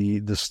like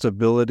the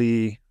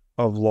stability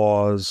of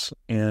laws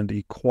and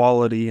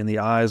equality in the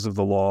eyes of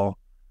the law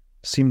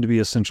seem to be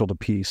essential to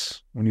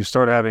peace. When you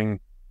start having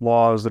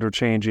laws that are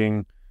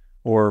changing,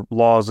 or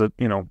laws that,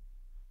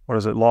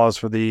 laws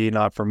for thee,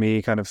 not for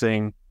me kind of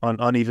thing,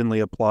 unevenly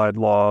applied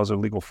laws or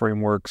legal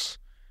frameworks,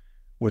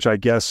 which I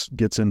guess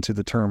gets into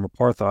the term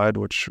apartheid,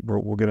 which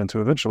we'll get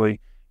into eventually,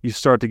 you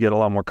start to get a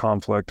lot more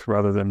conflict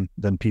rather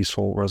than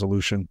peaceful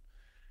resolution,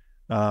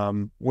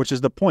 which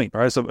is the point,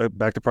 right? So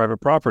back to private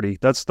property.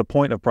 That's the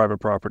point of private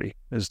property,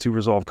 is to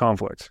resolve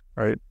conflict,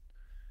 right?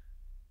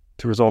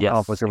 To resolve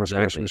conflict over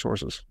scarce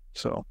resources.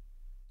 So,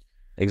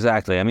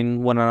 exactly. I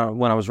mean, when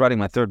I was writing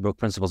my third book,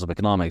 Principles of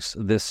Economics,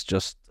 this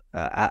just,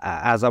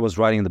 as I was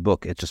writing the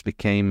book, it just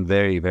became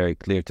very, very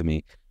clear to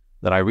me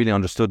that I really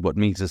understood what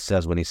Mises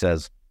says when he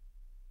says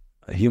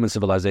human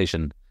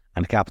civilization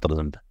and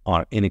capitalism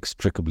are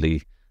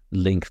inextricably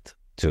linked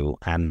to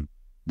and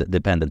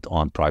dependent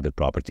on private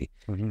property.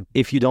 Mm-hmm.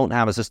 If you don't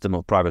have a system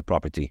of private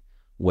property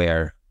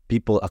where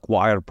people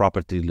acquire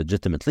property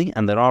legitimately,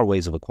 and there are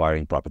ways of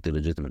acquiring property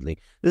legitimately.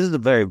 This is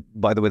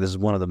by the way, this is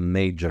one of the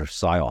major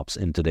psyops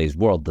in today's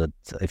world, that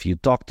if you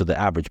talk to the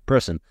average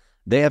person,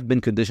 they have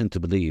been conditioned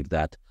to believe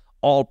that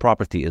all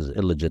property is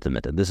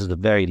illegitimate. And this is a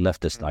very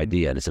leftist mm-hmm.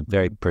 idea, and it's a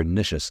very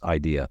pernicious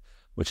idea,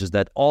 which is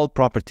that all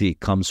property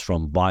comes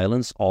from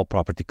violence, all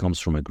property comes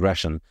from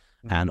aggression,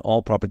 mm-hmm. and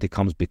all property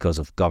comes because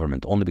of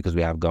government. Only because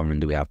we have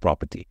government do we have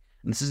property.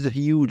 And this is a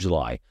huge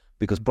lie,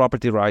 because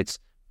property rights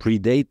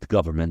predate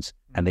governments,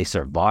 and they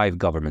survive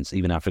governments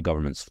even after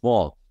governments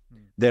fall.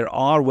 There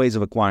are ways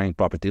of acquiring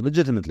property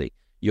legitimately.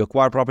 You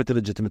acquire property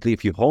legitimately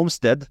if you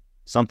homestead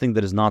something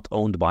that is not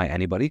owned by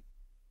anybody.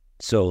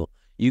 So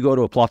you go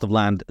to a plot of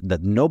land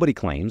that nobody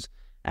claims,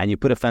 and you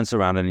put a fence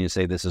around it, and you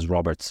say, this is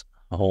Robert's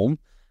home,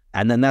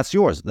 and then that's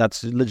yours.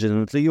 That's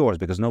legitimately yours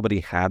because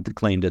nobody had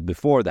claimed it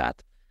before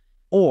that.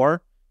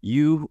 Or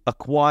you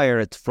acquire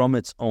it from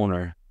its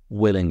owner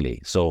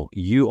willingly. So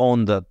you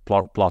own the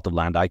plot of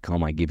land. I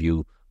give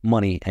you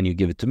money, and you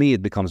give it to me,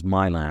 it becomes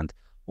my land.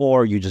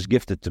 Or you just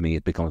gift it to me,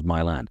 it becomes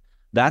my land.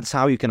 That's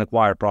how you can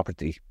acquire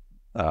property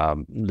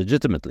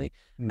legitimately.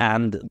 Mm.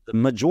 And the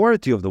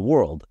majority of the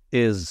world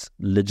is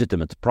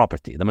legitimate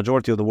property. The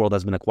majority of the world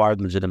has been acquired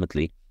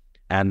legitimately,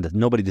 and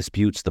nobody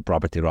disputes the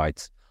property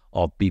rights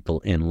of people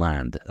in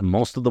land.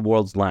 Most of the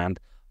world's land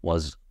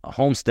was a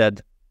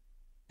homestead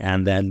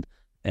and then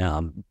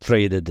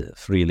traded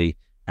freely,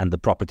 and the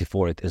property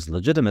for it is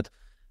legitimate.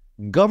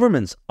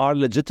 Governments are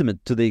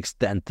legitimate to the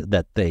extent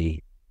that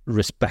they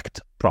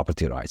respect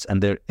property rights,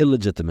 and they're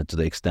illegitimate to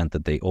the extent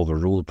that they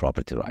overrule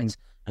property rights.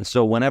 And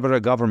so whenever a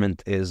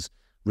government is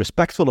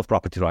respectful of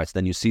property rights,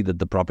 then you see that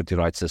the property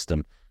rights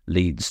system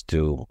leads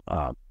to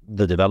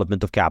the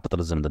development of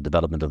capitalism, the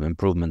development of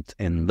improvement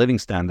in living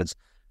standards.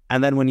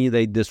 And then when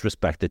they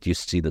disrespect it, you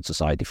see that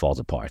society falls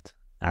apart.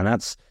 And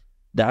that's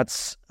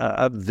That's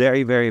a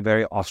very, very,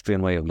 very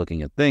Austrian way of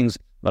looking at things,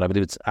 but I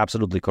believe it's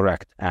absolutely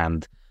correct.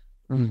 And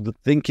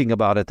thinking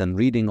about it and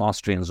reading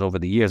Austrians over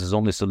the years has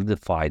only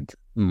solidified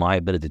my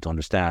ability to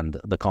understand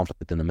the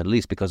conflict in the Middle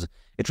East, because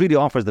it really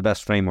offers the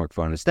best framework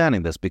for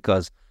understanding this.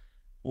 Because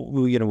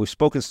we've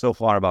spoken so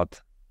far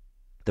about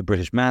the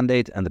British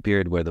Mandate and the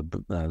period where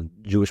the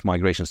Jewish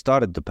migration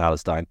started to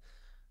Palestine.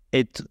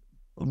 It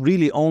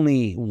really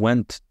only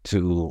went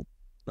to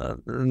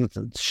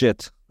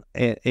shit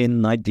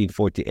in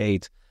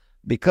 1948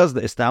 because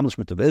the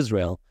establishment of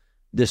Israel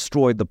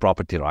destroyed the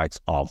property rights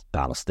of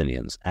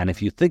Palestinians. And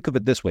if you think of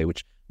it this way,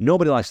 which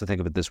nobody likes to think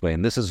of it this way,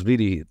 and this is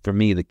really, for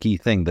me, the key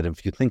thing, that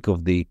if you think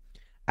of the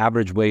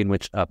average way in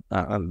which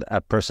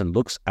a person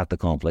looks at the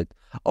conflict,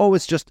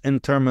 it's just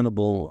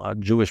interminable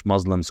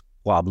Jewish-Muslim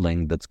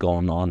squabbling that's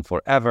going on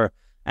forever,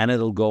 and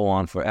it'll go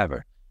on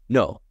forever.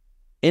 No.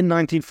 In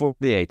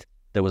 1948,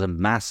 there was a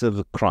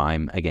massive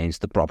crime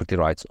against the property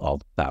rights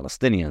of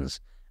Palestinians.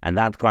 And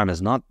that crime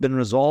has not been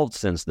resolved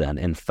since then.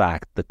 In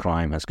fact, the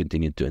crime has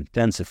continued to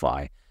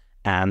intensify.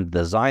 And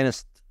the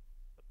Zionist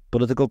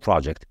political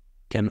project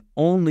can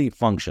only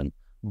function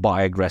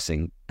by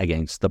aggressing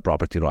against the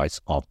property rights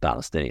of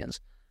Palestinians.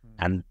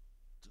 And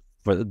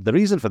the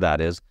reason for that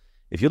is,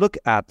 if you look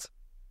at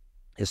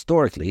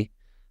historically,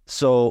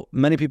 so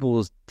many people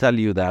will tell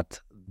you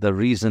that the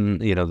reason,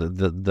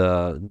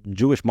 the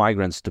Jewish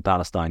migrants to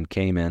Palestine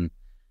came in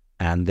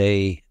and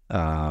they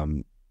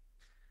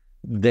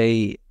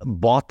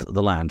bought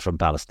the land from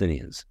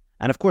Palestinians.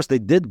 And of course, they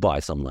did buy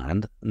some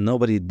land.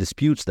 Nobody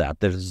disputes that.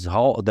 There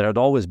had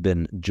always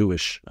been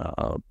Jewish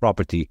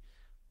property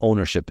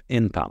ownership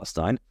in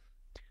Palestine.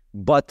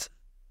 But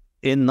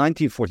in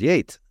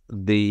 1948,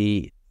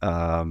 this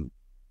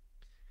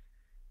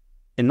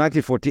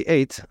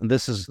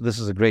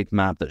is a great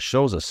map that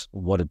shows us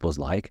what it was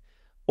like.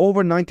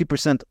 Over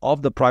 90%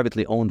 of the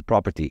privately owned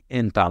property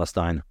in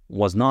Palestine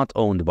was not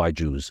owned by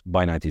Jews by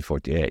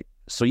 1948.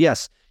 So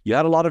yes, you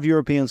had a lot of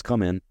Europeans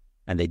come in,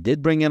 and they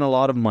did bring in a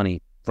lot of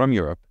money from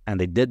Europe, and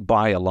they did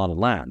buy a lot of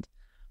land.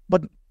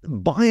 But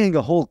buying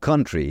a whole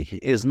country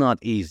is not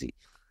easy.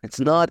 It's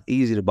not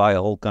easy to buy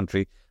a whole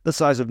country the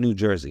size of New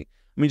Jersey.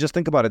 I mean, just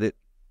think about it.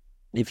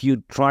 If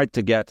you tried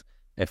to get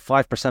a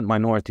 5%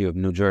 minority of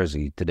New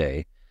Jersey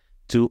today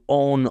to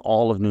own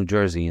all of New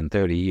Jersey in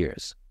 30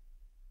 years,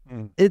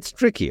 it's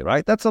tricky,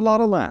 right? That's a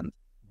lot of land.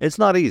 It's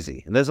not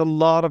easy. There's a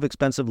lot of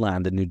expensive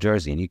land in New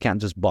Jersey, and you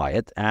can't just buy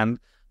it. And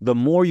the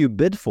more you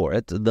bid for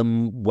it, the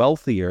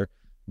wealthier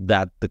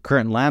that the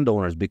current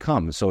landowners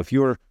become. So if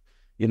you're,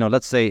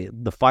 let's say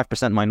the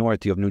 5%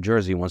 minority of New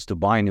Jersey wants to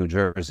buy New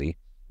Jersey,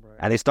 right,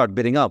 and they start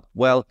bidding up.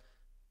 Well,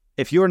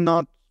 if you're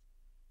not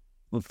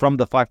from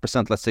the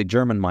 5%, let's say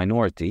German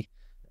minority,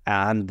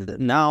 and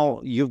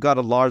now you've got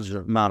a large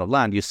amount of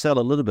land, you sell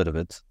a little bit of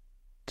it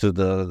to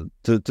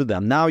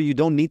them. Now you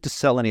don't need to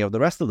sell any of the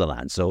rest of the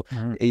land. So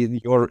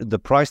the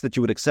price that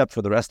you would accept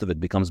for the rest of it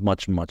becomes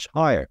much, much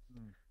higher.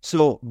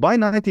 So by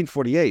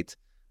 1948,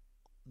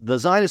 the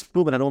Zionist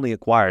movement had only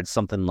acquired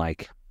something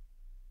like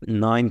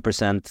 9%,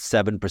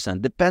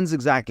 7%, depends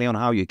exactly on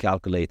how you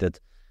calculate it.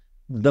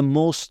 The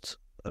most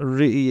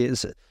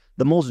generous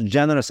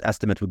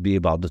estimate would be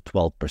about the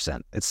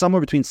 12%. It's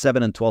somewhere between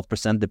 7 and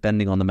 12%,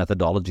 depending on the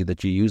methodology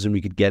that you use, and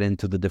we could get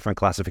into the different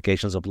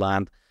classifications of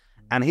land.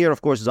 And here,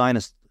 of course,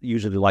 Zionists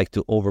usually like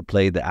to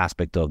overplay the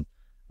aspect of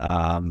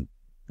trying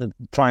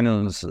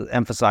to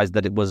emphasize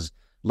that it was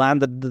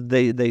land that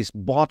they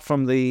bought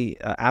from the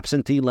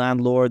absentee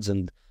landlords,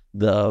 and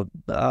the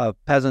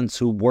peasants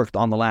who worked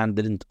on the land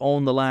didn't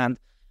own the land.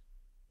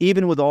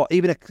 Even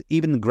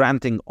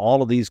granting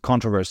all of these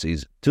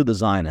controversies to the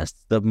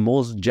Zionists, the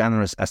most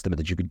generous estimate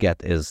that you could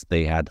get is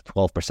they had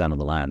 12% of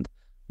the land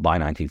by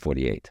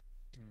 1948.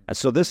 And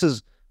so this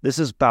is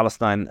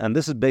Palestine, and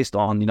this is based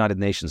on United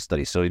Nations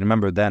studies. So you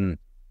remember then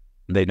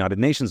the United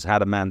Nations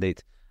had a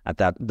mandate at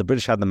that. The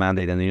British had the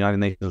mandate, and the United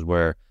Nations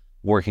were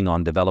working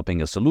on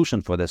developing a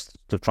solution for this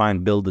to try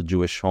and build a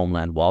Jewish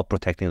homeland while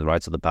protecting the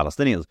rights of the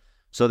Palestinians.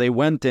 So they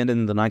went in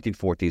the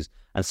 1940s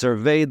and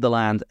surveyed the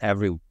land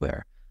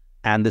everywhere.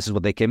 And this is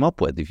what they came up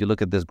with. If you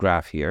look at this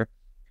graph here,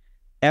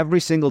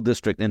 every single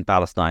district in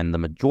Palestine, the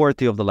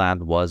majority of the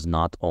land was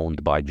not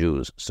owned by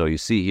Jews. So you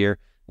see here,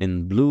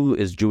 in blue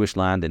is Jewish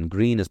land, in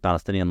green is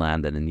Palestinian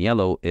land, and in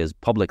yellow is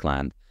public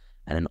land.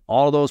 And in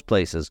all those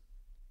places,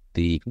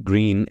 the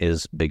green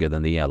is bigger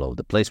than the yellow.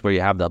 The place where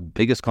you have the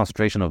biggest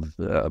concentration of,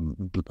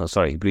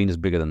 green is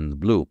bigger than the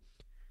blue.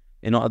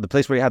 The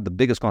place where you had the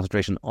biggest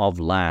concentration of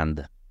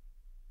land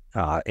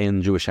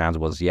in Jewish hands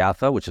was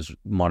Yafa, which is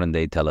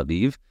modern-day Tel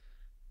Aviv.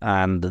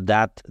 And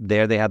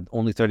there they had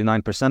only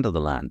 39% of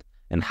the land.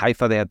 In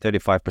Haifa, they had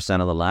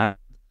 35% of the land.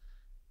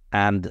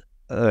 And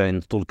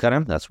in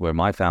Tulkarem, that's where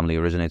my family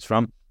originates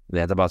from, they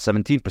had about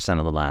 17%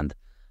 of the land.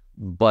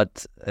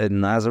 But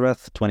in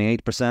Nazareth,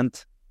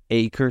 28%,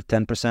 Acre,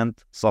 10%,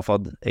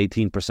 Safad,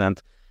 18%.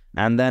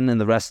 And then in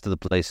the rest of the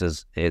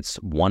places, it's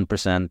 1%,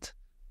 2%,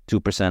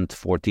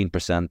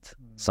 14%,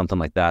 something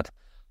like that.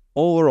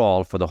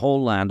 Overall, for the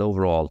whole land,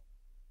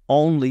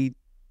 only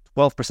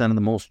 12%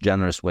 the most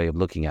generous way of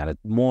looking at it.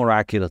 More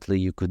accurately,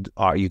 you could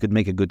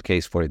make a good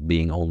case for it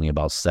being only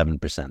about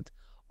 7%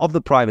 of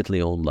the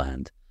privately owned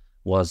land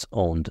was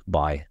owned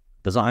by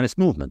the Zionist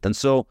movement. And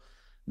so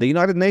the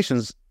United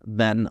Nations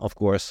then, of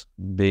course,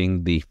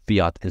 being the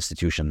fiat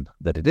institution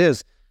that it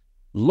is,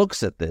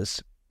 looks at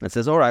this and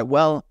says, all right,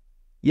 well,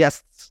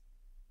 yes,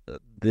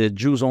 the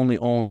Jews only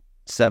own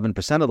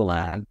 7% of the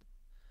land,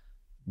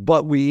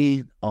 but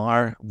we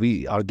are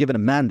given a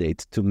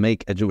mandate to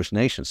make a Jewish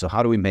nation. So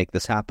how do we make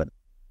this happen?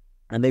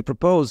 And they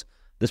propose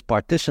this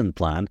partition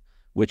plan,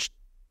 which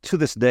to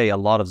this day, a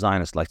lot of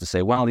Zionists like to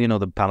say, well,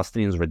 the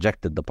Palestinians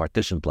rejected the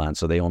partition plan,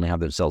 so they only have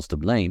themselves to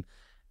blame,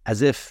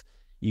 as if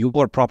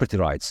your property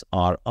rights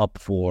are up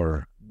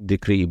for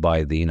decree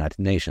by the United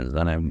Nations.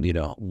 And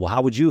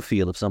how would you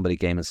feel if somebody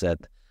came and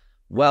said,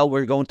 well,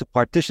 we're going to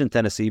partition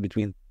Tennessee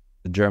between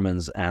the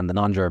Germans and the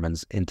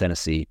non-Germans in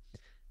Tennessee.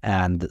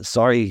 And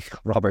sorry,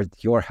 Robert,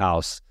 your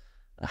house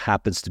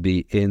happens to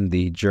be in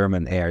the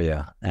German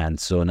area. And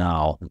so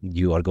now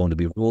you are going to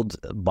be ruled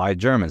by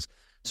Germans.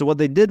 So what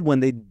they did when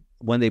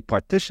they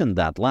partitioned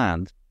that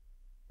land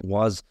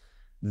was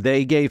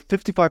they gave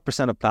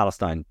 55% of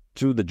Palestine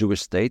to the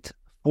Jewish state,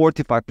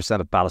 45%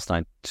 of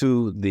Palestine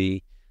to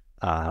the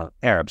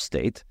Arab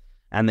state,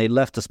 and they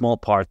left a small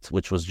part,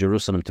 which was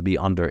Jerusalem, to be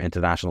under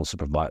international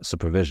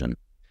supervision.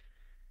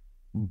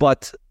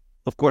 But,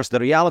 of course, the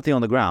reality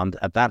on the ground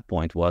at that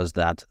point was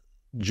that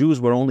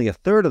Jews were only a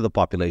third of the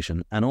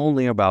population and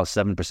only about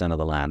 7% of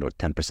the land or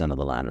 10% of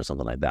the land or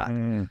something like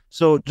that.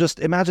 So just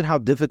imagine how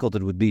difficult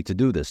it would be to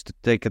do this, to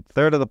take a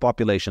third of the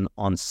population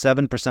on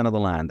 7% of the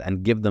land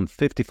and give them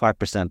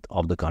 55%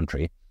 of the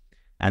country,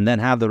 and then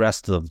have the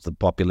rest of the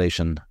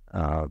population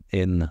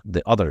in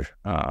the other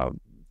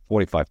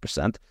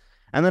 45%.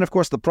 And then, of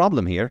course, the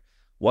problem here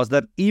was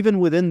that even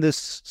within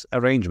this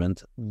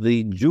arrangement,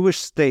 the Jewish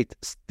state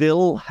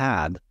still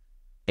had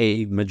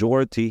a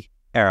majority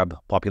Arab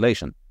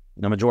population,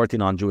 a majority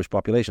non-Jewish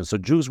population. So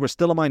Jews were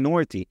still a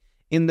minority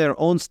in their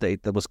own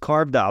state that was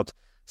carved out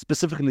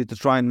specifically to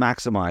try and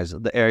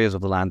maximize the areas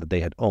of the land that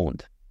they had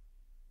owned.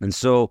 And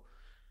so,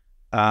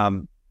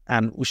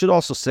 and we should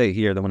also say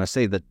here that when I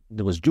say that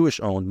it was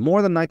Jewish-owned,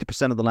 more than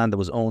 90% of the land that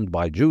was owned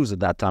by Jews at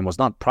that time was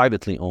not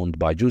privately owned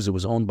by Jews. It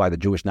was owned by the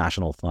Jewish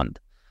National Fund.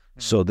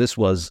 So this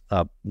was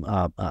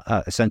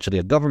essentially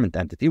a government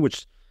entity,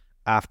 which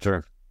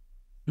after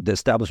the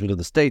establishment of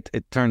the state,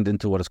 it turned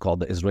into what is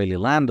called the Israeli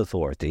Land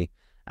Authority.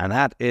 And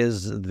that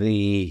is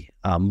the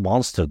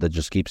monster that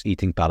just keeps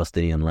eating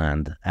Palestinian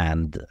land.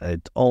 And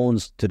it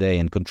owns today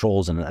and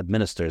controls and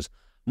administers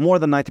more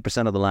than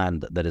 90% of the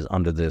land that is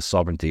under the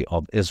sovereignty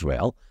of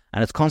Israel.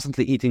 And it's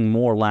constantly eating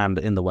more land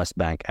in the West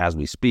Bank as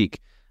we speak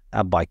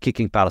by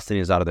kicking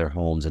Palestinians out of their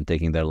homes and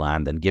taking their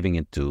land and giving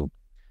it to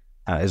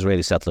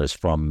Israeli settlers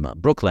from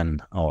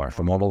Brooklyn or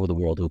from all over the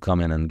world who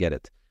come in and get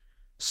it.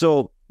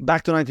 So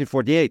back to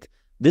 1948,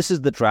 this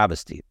is the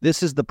travesty.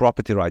 This is the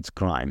property rights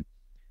crime.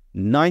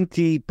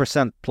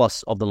 90%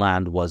 plus of the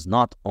land was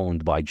not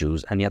owned by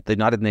Jews, and yet the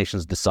United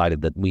Nations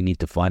decided that we need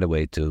to find a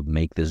way to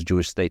make this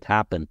Jewish state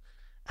happen.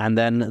 And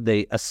then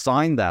they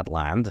assigned that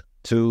land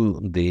to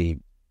the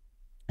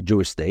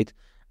Jewish state.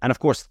 And of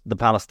course, the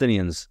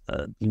Palestinians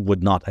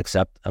would not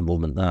accept a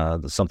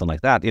movement, something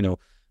like that.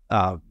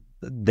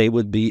 They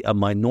would be a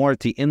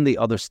minority in the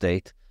other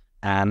state,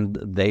 and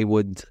they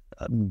would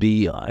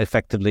be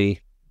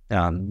effectively.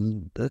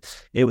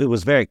 It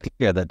was very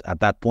clear that at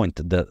that point,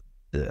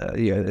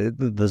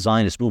 the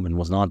Zionist movement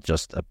was not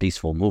just a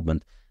peaceful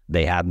movement.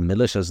 They had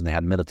militias and they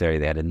had military.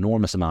 They had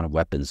enormous amount of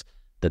weapons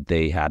that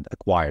they had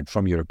acquired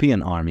from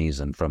European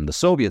armies and from the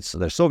Soviets,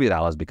 their Soviet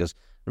allies. Because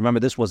remember,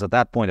 this was at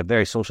that point a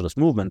very socialist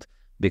movement,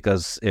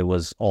 because it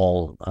was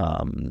all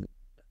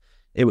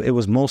it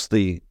was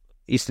mostly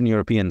Eastern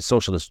European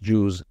socialist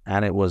Jews,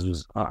 and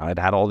it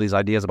had all these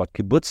ideas about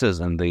kibbutzes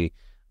and the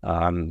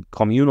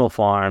communal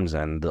farms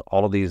and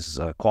all of these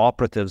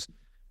cooperatives.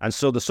 And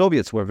so the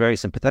Soviets were very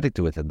sympathetic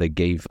to it, and they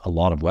gave a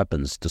lot of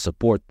weapons to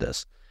support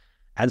this.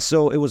 And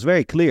so it was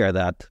very clear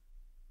that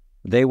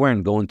they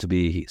weren't going to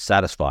be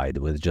satisfied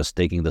with just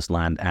taking this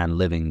land and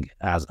living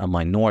as a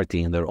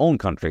minority in their own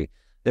country.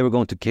 They were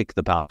going to kick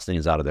the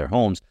Palestinians out of their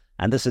homes.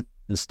 And this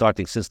is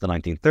starting since the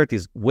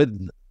 1930s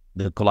with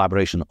the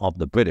collaboration of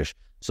the British.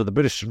 So the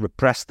British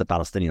repressed the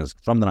Palestinians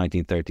from the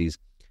 1930s,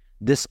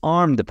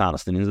 disarmed the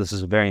Palestinians. This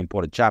is a very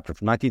important chapter.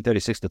 From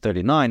 1936 to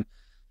 39,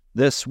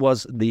 this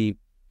was the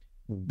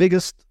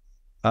biggest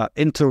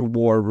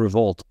interwar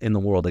revolt in the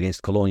world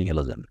against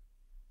colonialism.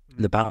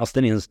 The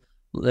Palestinians,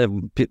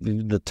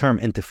 the term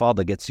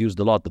intifada gets used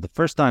a lot, but the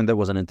first time there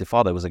was an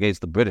intifada was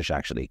against the British,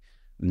 actually,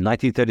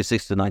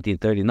 1936 to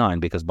 1939,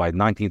 because by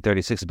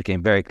 1936 it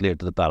became very clear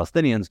to the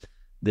Palestinians,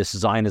 this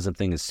Zionism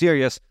thing is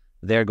serious.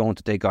 They're going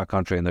to take our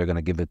country and they're going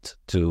to give it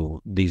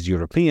to these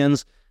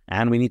Europeans,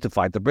 and we need to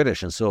fight the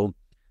British. And so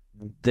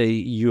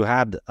you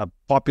had a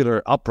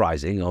popular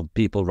uprising of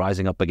people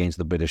rising up against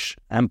the British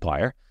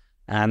Empire.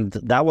 And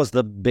that was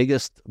the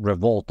biggest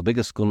revolt, the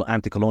biggest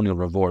anti-colonial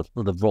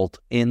revolt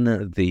in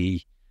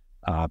the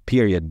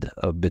period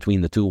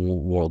between the two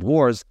world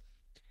wars.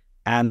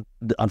 And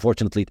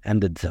unfortunately, it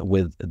ended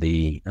with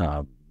the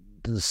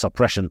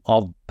suppression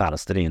of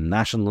Palestinian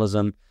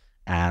nationalism,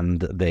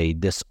 and they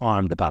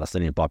disarmed the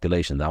Palestinian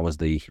population. That was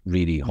the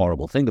really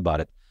horrible thing about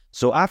it.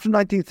 So after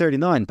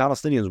 1939,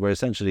 Palestinians were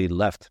essentially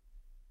left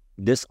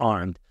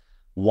disarmed,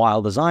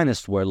 while the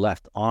Zionists were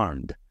left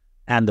armed.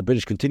 And the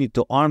British continued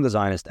to arm the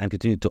Zionists and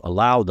continued to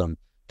allow them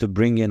to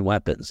bring in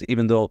weapons,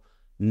 even though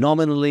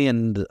nominally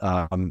and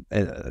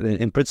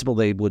in principle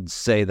they would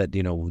say that,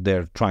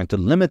 they're trying to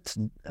limit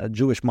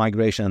Jewish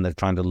migration and they're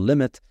trying to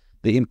limit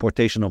the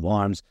importation of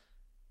arms.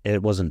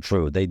 It wasn't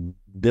true. They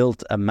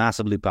built a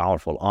massively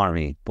powerful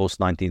army post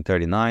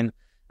 1939,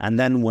 and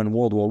then when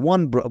World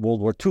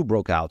War II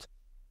broke out,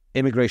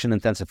 immigration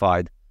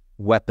intensified,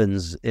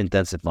 weapons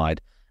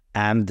intensified,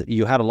 and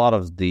you had a lot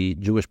of the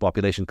Jewish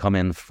population come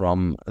in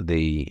from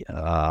the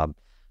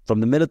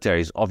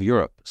militaries of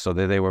Europe. So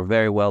they were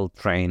very well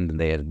trained, and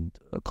they had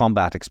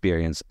combat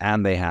experience,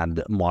 and they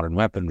had modern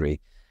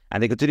weaponry,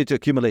 and they continued to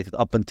accumulate it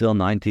up until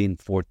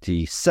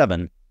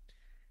 1947.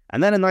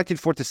 And then in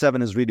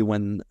 1947 is really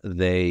when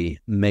they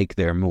make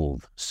their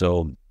move.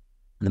 So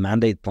the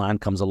Mandate Plan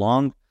comes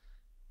along,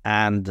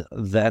 and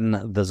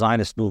then the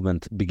Zionist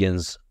movement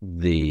begins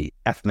the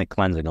ethnic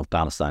cleansing of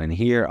Palestine. And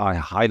here I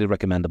highly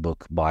recommend a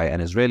book by an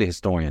Israeli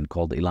historian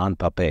called Ilan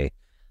Pappé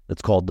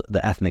that's called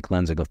The Ethnic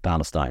Cleansing of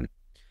Palestine.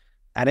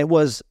 And it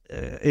was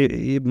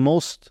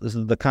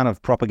the kind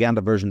of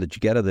propaganda version that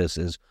you get of this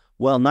is,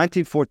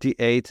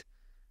 1948,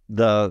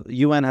 the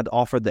UN had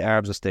offered the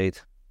Arabs a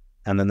state,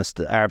 and then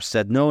the Arabs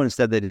said no, and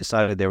instead they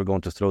decided they were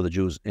going to throw the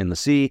Jews in the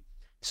sea.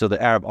 So the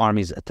Arab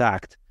armies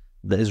attacked,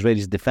 the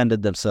Israelis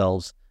defended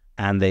themselves,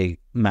 and they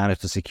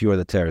managed to secure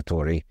the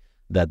territory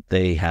that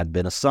they had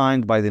been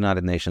assigned by the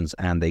United Nations,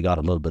 and they got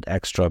a little bit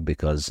extra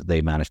because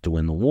they managed to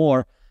win the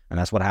war, and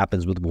that's what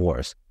happens with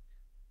wars.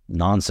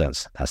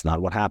 Nonsense. That's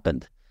not what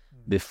happened.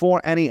 Before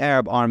any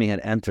Arab army had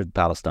entered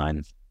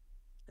Palestine,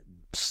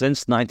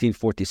 since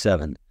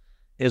 1947,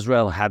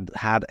 Israel had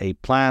a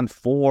plan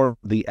for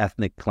the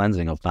ethnic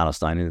cleansing of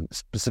Palestine, and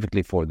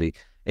specifically for the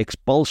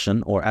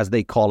expulsion, or as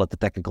they call it, the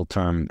technical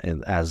term,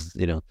 as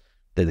they're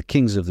the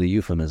kings of the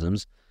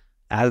euphemisms,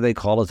 as they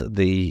call it,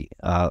 the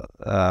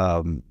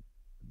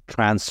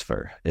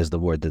transfer is the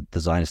word that the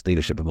Zionist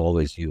leadership have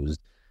always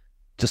used.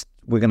 Just,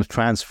 we're going to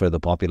transfer the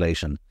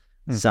population.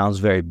 Sounds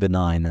very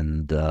benign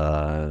and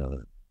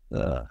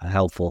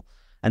helpful.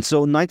 And so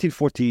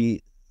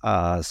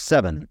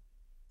 1947,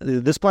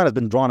 this plan has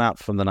been drawn out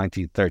from the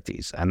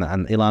 1930s, and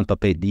Ilan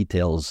Pappé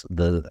details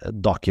the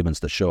documents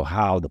that show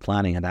how the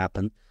planning had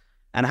happened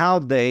and how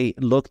they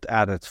looked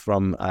at it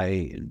from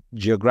a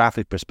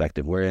geographic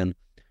perspective, wherein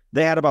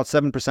they had about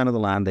 7% of the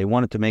land. They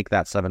wanted to make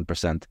that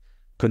 7%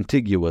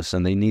 contiguous,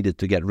 and they needed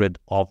to get rid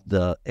of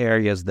the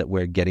areas that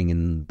were getting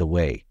in the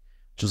way,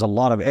 which was a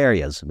lot of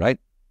areas, right?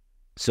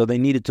 So they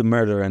needed to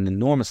murder an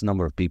enormous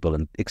number of people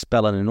and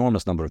expel an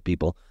enormous number of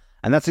people.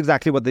 And that's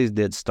exactly what they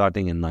did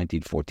starting in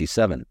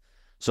 1947.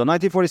 So in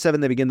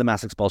 1947, they begin the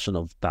mass expulsion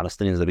of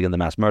Palestinians. They begin the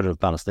mass murder of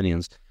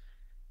Palestinians.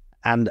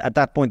 And at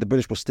that point, the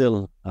British were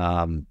still,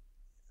 the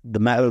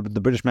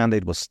British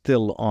mandate was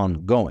still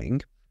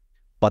ongoing.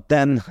 But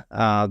then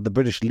the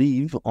British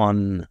leave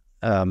on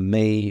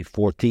May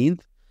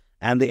 14th,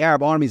 and the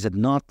Arab armies had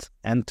not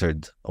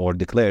entered or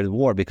declared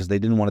war because they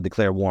didn't want to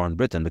declare war on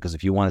Britain, because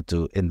if you wanted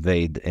to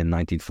invade in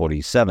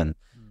 1947,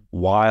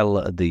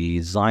 while the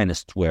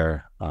Zionists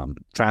were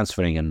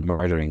transferring and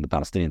murdering the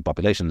Palestinian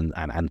population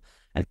and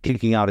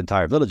kicking out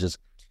entire villages,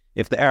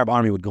 if the Arab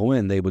army would go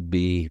in, they would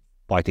be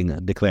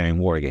declaring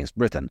war against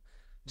Britain.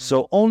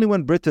 So only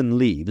when Britain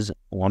leaves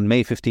on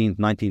May 15th,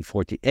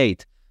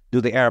 1948,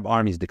 do the Arab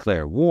armies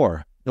declare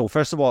war. No,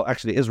 first of all,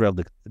 actually, Israel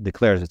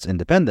declares its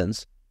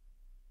independence,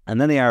 and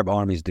then the Arab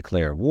armies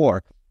declare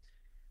war.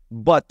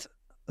 But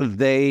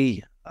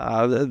the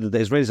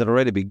Israelis had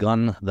already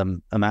begun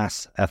a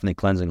mass ethnic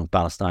cleansing of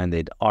Palestine.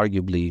 They'd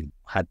arguably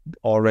had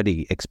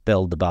already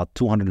expelled about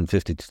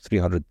 250 to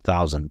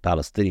 300,000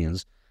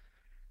 Palestinians.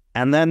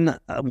 And then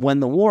when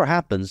the war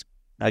happens,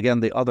 again,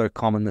 the other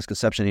common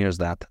misconception here is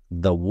that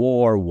the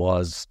war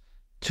was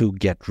to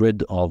get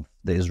rid of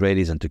the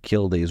Israelis and to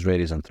kill the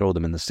Israelis and throw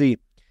them in the sea.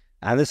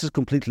 And this is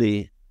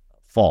completely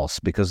false,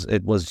 because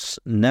it was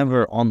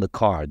never on the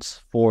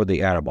cards for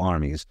the Arab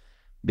armies,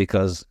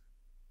 because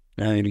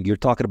you're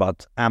talking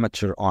about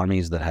amateur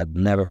armies that had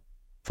never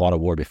fought a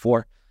war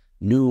before.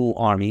 New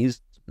armies,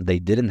 they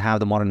didn't have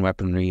the modern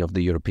weaponry of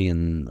the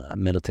European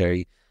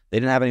military. They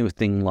didn't have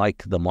anything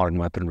like the modern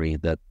weaponry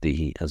that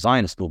the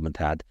Zionist movement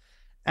had.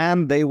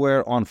 And they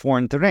were on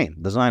foreign terrain.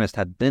 The Zionists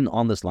had been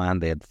on this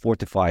land. They had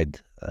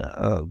fortified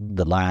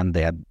the land.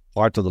 They had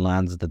parts of the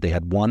lands that they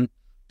had won,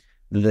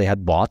 that they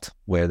had bought,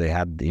 where they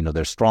had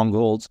their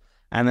strongholds.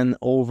 And then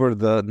over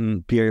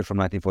the period from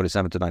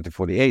 1947 to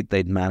 1948,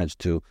 they'd managed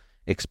to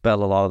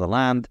expel a lot of the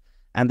land,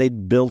 and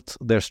they'd built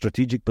their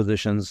strategic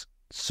positions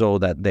so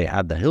that they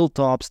had the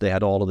hilltops. They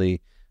had all of the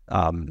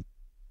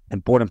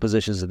important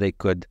positions that they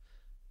could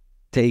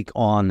take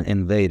on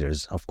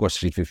invaders. Of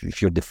course,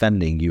 if you're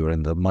defending, you're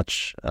in the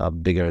much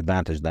bigger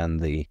advantage than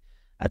the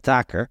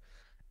attacker.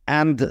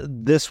 And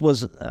this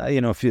was,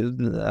 if you,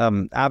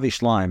 Avi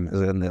Schleim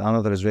is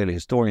another Israeli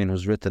historian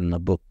who's written a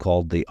book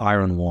called The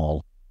Iron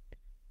Wall,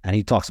 and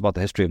he talks about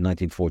the history of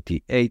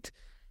 1948.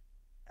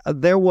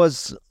 There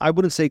was, I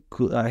wouldn't say,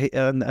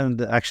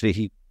 and actually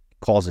he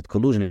calls it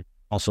collusion. He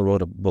also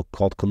wrote a book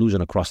called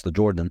Collusion Across the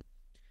Jordan,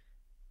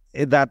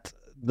 that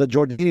the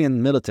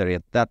Jordanian military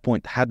at that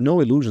point had no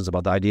illusions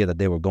about the idea that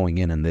they were going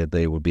in and that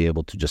they would be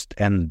able to just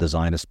end the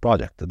Zionist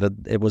project. That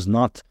it was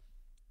not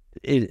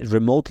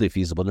remotely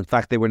feasible. In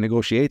fact, they were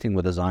negotiating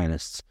with the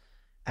Zionists,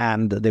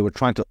 and they were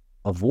trying to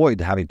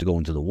avoid having to go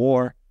into the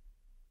war.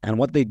 And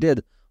what they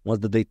did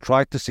was that they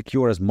tried to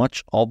secure as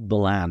much of the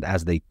land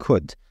as they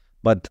could,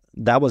 but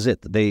that was it.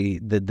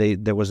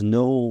 There was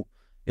no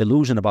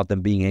illusion about them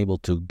being able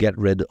to get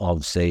rid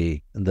of,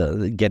 say,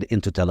 get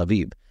into Tel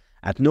Aviv.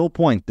 At no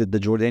point did the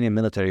Jordanian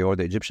military or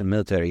the Egyptian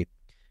military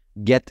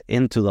get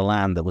into the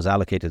land that was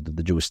allocated to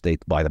the Jewish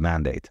state by the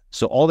mandate.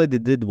 So all they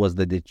did was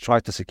that they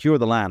tried to secure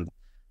the land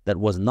that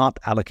was not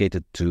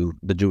allocated to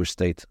the Jewish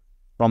state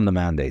from the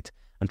mandate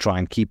and try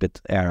and keep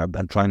it Arab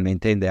and try and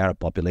maintain the Arab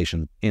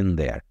population in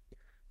there.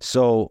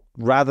 So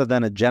rather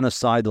than a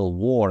genocidal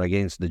war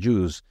against the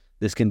Jews,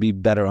 this can be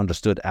better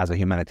understood as a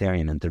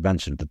humanitarian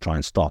intervention to try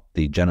and stop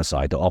the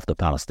genocide of the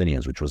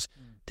Palestinians, which was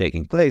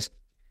taking place.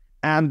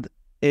 And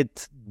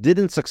it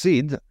didn't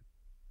succeed,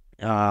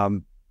 but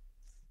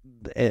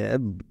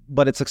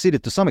it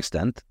succeeded to some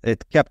extent.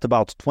 It kept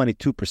about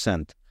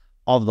 22%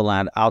 of the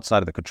land outside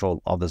of the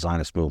control of the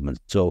Zionist movement.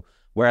 So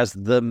whereas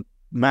the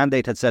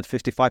mandate had said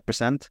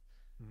 55%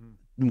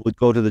 would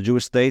go to the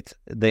Jewish state,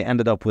 they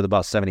ended up with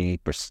about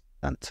 78%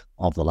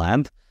 of the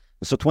land.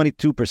 So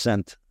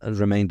 22%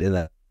 remained in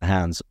the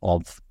hands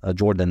of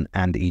Jordan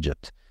and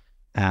Egypt.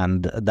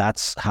 And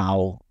that's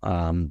how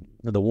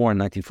the war in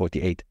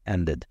 1948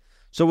 ended.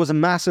 So it was a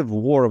massive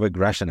war of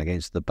aggression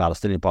against the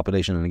Palestinian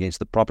population and against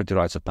the property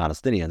rights of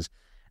Palestinians.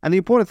 And the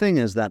important thing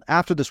is that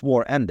after this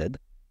war ended,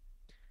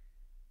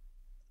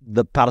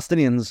 the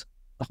Palestinians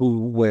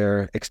who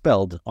were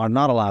expelled are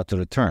not allowed to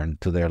return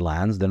to their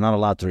lands. They're not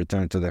allowed to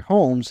return to their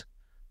homes.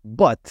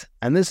 But,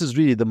 and this is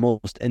really the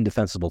most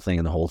indefensible thing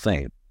in the whole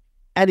thing,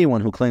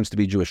 anyone who claims to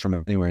be Jewish from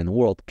anywhere in the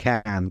world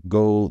can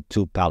go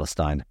to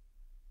Palestine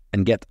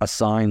and get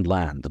assigned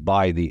land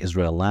by the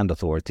Israel Land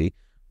Authority,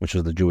 which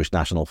was the Jewish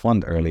National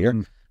Fund earlier,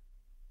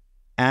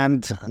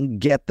 and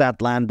get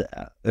that land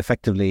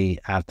effectively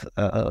at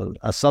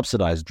a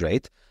subsidized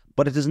rate.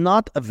 But it is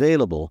not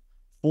available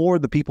for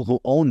the people who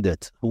owned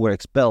it, who were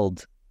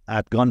expelled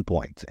at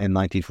gunpoint in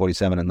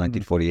 1947 and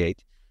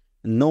 1948.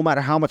 No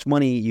matter how much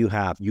money you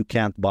have, you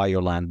can't buy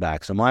your land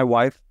back. So my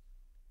wife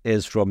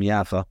is from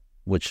Jaffa,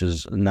 which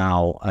is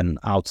now on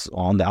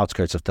the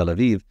outskirts of Tel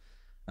Aviv.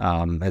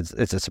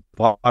 It's a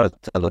part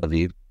of Tel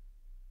Aviv.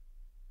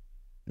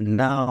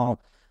 Now,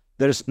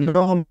 there's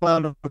no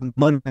amount of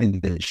money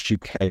that she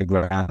can get a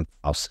grand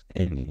house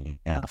in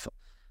Jaffa.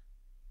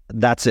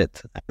 That's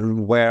it.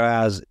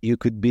 Whereas you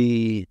could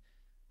be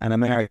an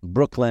American,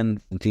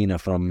 Brooklyn, Argentina,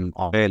 from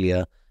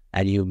Australia,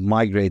 and you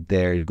migrate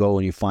there, you go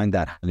and you find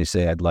that, and you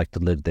say, I'd like to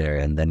live there,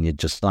 and then you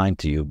just signed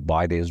to you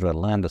by the Israel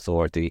Land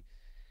Authority.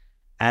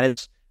 And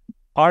it's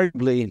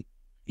arguably,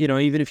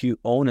 even if you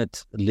own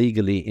it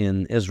legally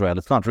in Israel,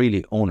 it's not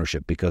really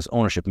ownership, because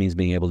ownership means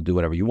being able to do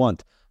whatever you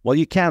want. Well,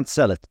 you can't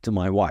sell it to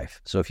my wife.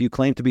 So if you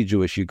claim to be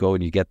Jewish, you go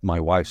and you get my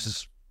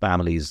wife's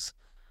family's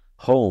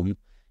home.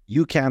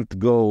 You can't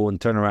go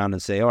and turn around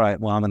and say, all right,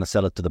 well, I'm going to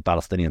sell it to the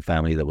Palestinian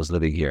family that was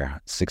living here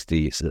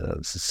 60,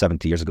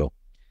 70 years ago.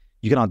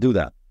 You cannot do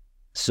that.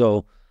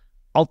 So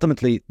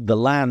ultimately, the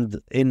land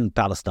in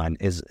Palestine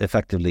is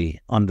effectively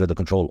under the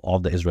control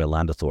of the Israel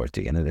Land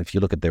Authority. And if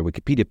you look at their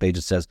Wikipedia page,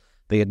 it says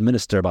they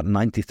administer about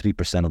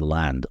 93% of the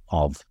land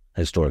of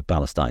historic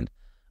Palestine,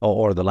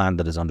 or the land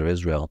that is under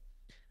Israel.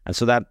 And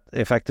so that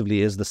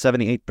effectively is the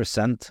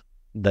 78%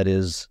 that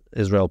is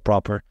Israel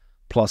proper,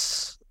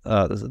 plus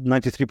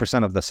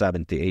 93% of the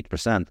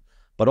 78%.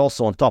 But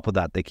also on top of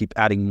that, they keep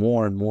adding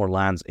more and more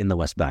lands in the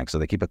West Bank. So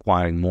they keep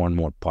acquiring more and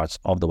more parts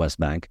of the West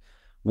Bank,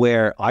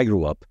 where I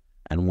grew up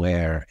and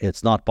where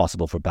it's not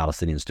possible for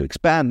Palestinians to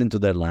expand into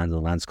their land. The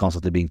land's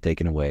constantly being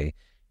taken away.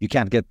 You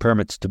can't get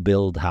permits to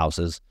build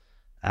houses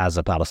as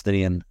a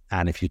Palestinian.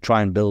 And if you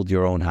try and build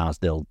your own house,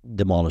 they'll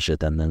demolish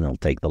it, and then they'll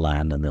take the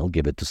land and they'll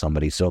give it to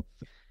somebody. So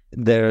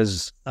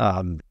there's,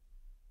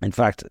 in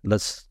fact,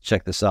 let's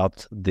check this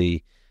out.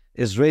 The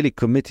Israeli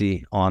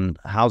Committee on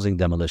Housing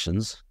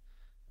Demolitions,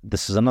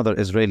 this is another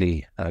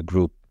Israeli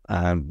group,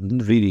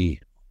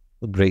 really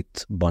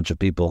great bunch of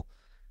people.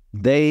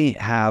 They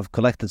have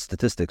collected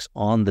statistics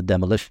on the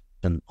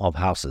demolition of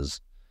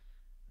houses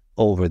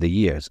over the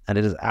years, and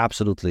it is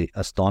absolutely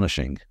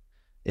astonishing.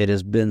 It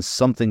has been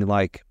something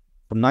like,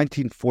 from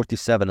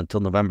 1947 until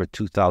November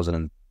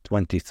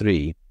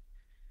 2023,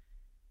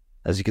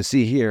 as you can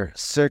see here,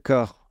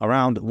 circa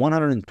around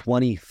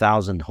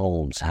 120,000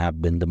 homes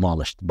have been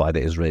demolished by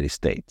the Israeli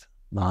state.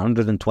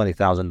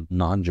 120,000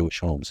 non-Jewish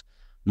homes.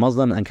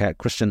 Muslim and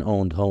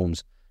Christian-owned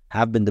homes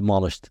have been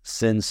demolished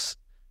since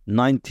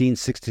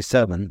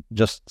 1967,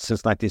 just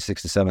since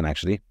 1967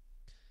 actually.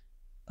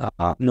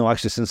 No,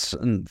 actually,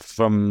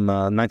 from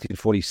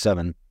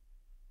 1947,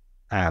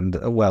 and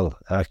well,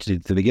 actually,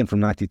 to begin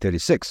from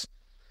 1936.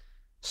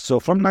 So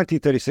from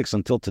 1936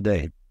 until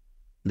today,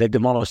 they've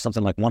demolished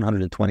something like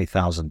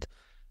 120,000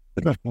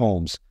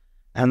 homes.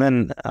 And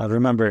then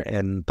remember,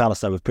 in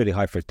Palestine, we have pretty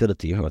high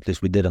fertility, or at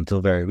least we did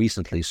until very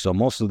recently. So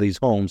most of these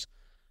homes,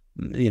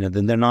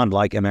 they're not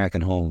like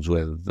American homes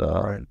with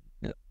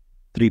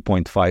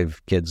 3.5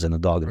 kids and a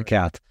dog and a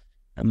cat.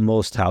 And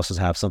most houses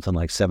have something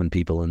like 7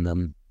 people in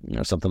them,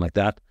 something like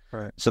that.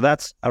 Right. So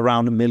that's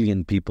around 1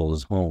 million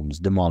people's homes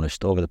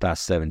demolished over the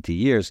past 70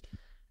 years.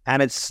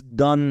 And it's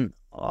done,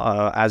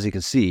 as you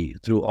can see,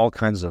 through all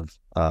kinds of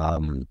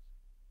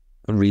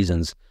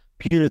reasons.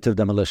 Punitive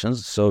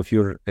demolitions. So if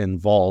you're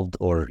involved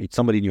or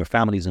somebody in your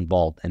family is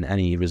involved in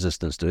any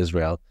resistance to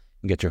Israel,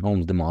 you get your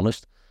homes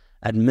demolished.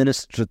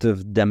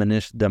 Administrative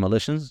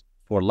demolitions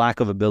for lack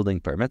of a building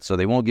permit. So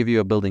they won't give you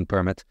a building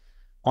permit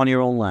on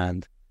your own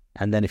land.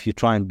 And then if you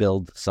try and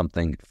build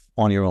something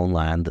on your own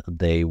land,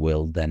 they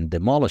will then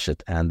demolish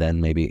it and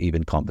then maybe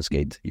even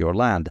confiscate your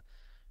land.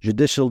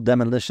 Judicial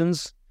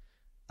demolitions,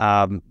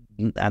 and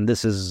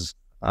this is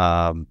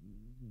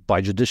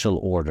by judicial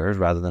order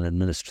rather than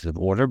administrative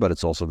order, but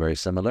it's also very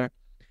similar.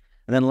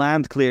 And then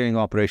land clearing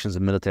operations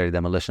and military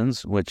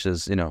demolitions, which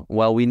is,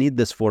 well, we need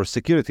this for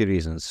security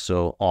reasons.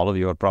 So all of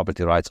your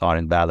property rights are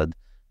invalid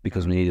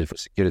because we need it for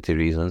security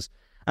reasons.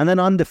 And then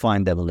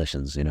undefined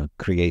demolitions,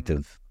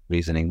 creative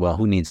reasoning. Well,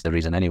 who needs the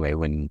reason anyway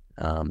when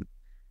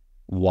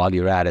while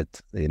you're at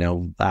it,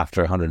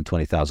 after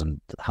 120,000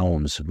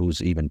 homes,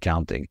 who's even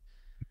counting?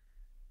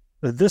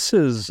 This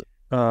is,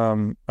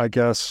 I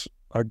guess,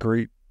 a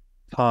great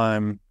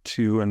time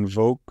to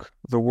invoke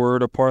the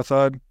word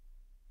apartheid.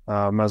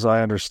 As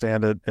I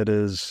understand it, it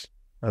is,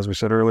 as we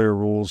said earlier,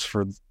 rules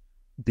for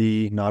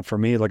thee, not for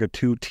me, like a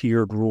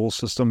 2-tiered rule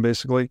system,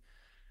 basically.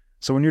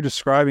 So when you're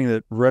describing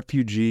that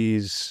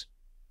refugees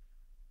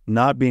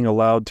not being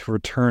allowed to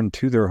return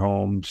to their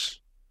homes,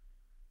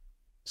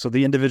 so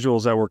the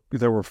individuals that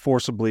were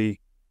forcibly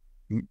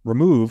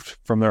removed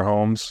from their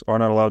homes are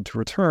not allowed to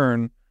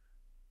return.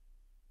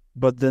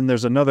 But then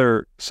there's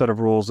another set of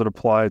rules that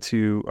apply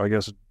to, I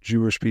guess,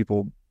 Jewish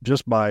people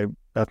just by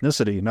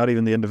ethnicity, not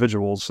even the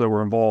individuals that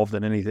were involved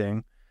in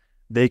anything.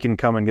 They can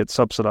come and get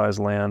subsidized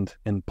land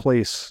in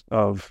place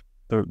of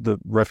the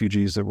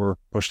refugees that were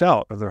pushed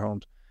out of their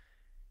homes.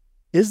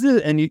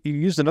 And you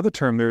used another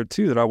term there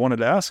too that I wanted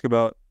to ask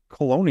about,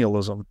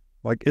 colonialism.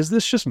 Like, is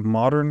this just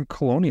modern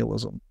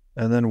colonialism?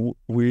 And then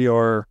we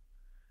are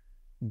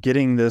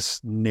getting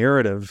this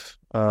narrative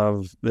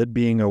of it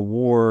being a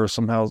war,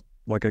 somehow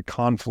like a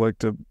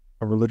conflict, a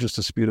religious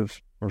dispute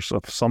of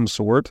some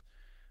sort.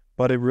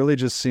 But it really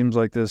just seems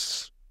like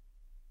this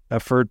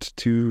effort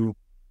to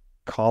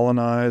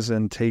colonize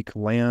and take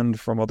land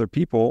from other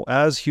people,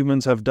 as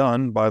humans have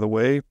done, by the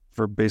way,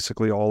 for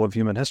basically all of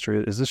human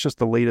history. Is this just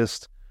the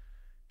latest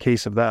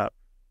case of that?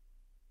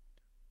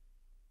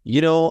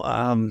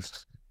 I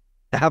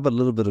have a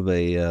little bit of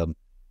a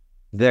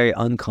very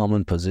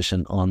uncommon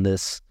position on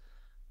this,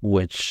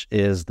 which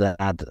is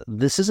that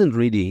this isn't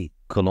really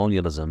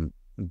colonialism,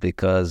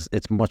 because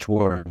it's much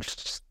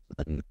worse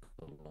than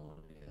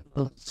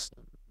colonialism.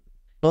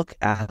 Look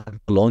at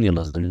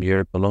colonialism,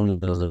 your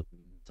colonialism.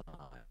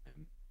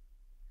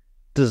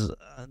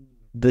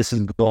 This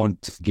is going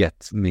to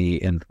get me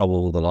in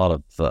trouble with a lot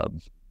of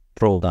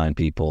pro-Palestine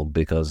people,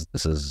 because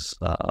this is,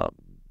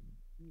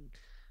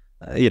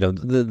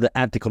 the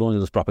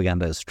anti-colonialist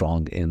propaganda is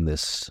strong in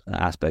this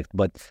aspect.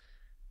 But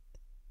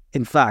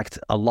in fact,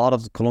 a lot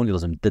of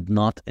colonialism did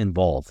not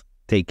involve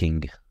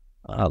taking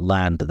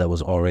land that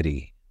was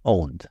already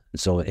owned.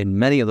 So in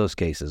many of those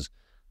cases,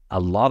 a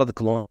lot of the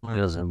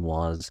colonialism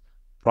was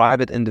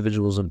private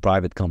individuals and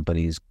private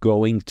companies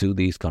going to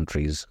these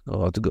countries,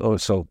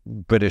 so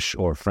British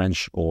or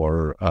French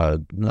or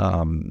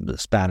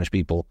Spanish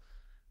people,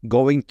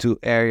 going to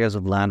areas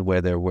of land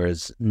where there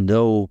was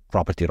no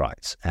property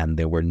rights and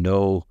there were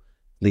no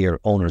clear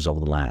owners of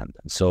the land.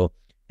 So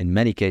in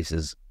many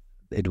cases,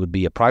 it would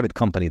be a private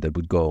company that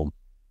would go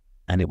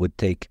and it would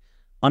take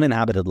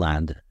uninhabited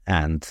land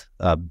and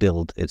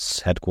build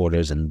its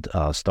headquarters and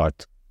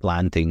start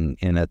planting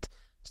in it,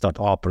 start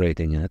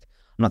operating in it.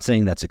 I'm not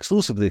saying that's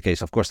exclusively the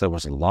case. Of course, there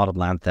was a lot of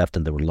land theft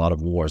and there were a lot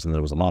of wars and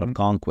there was a lot of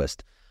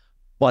conquest.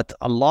 But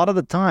a lot of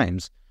the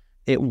times,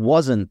 it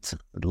wasn't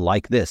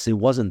like this. It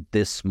wasn't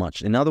this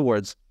much. In other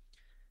words,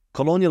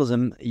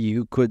 colonialism,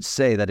 you could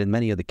say that in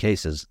many of the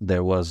cases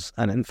there was,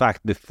 and in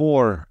fact,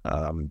 before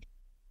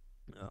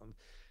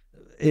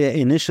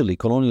initially,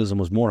 colonialism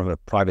was more of a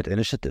private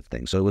initiative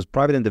thing. So it was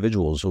private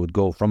individuals who would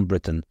go from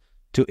Britain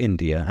to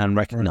India and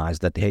recognize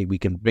that, hey, we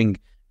can bring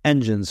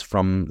engines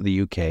from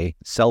the UK,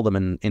 sell them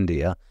in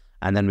India,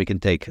 and then we can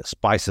take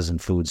spices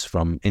and foods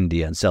from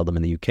India and sell them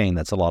in the UK, and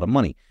that's a lot of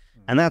money.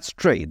 And that's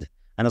trade.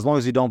 And as long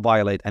as you don't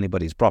violate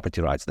anybody's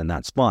property rights, then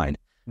that's fine.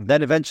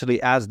 Then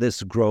eventually, as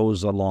this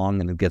grows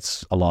along and it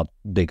gets a lot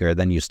bigger,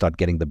 then you start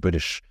getting the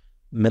British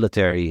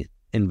military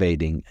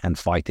invading and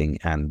fighting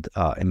and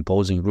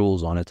imposing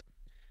rules on it.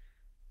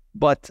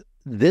 But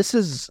this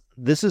is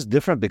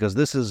different because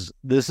this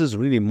is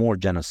really more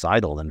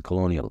genocidal than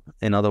colonial.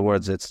 In other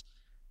words, it's,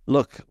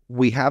 look,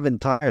 we have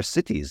entire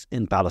cities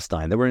in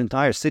Palestine. There were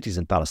entire cities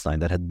in Palestine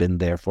that had been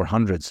there for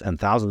hundreds and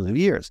thousands of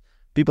years.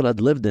 People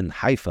had lived in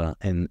Haifa,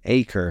 in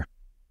Acre,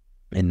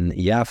 in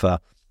Jaffa,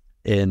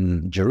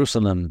 in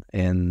Jerusalem,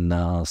 in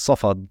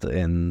Safad,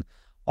 in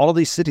all of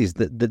these cities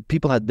that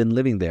people had been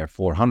living there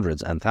for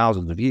hundreds and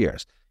thousands of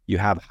years. You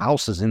have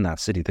houses in that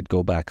city that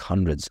go back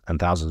hundreds and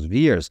thousands of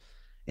years,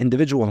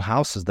 individual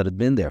houses that had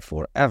been there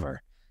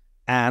forever.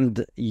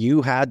 And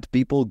you had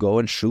people go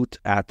and shoot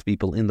at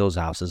people in those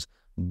houses,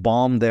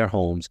 bomb their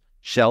homes,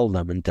 shell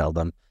them, and tell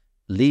them,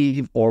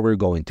 leave or we're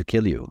going to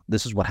kill you.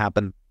 This is what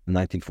happened in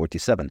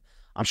 1947.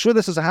 I'm sure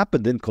this has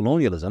happened in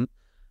colonialism,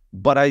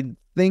 but I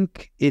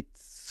think it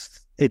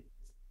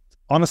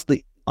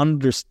honestly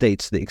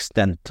understates the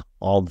extent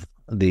of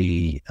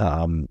the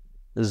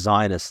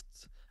Zionist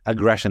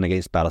aggression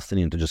against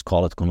Palestinians to just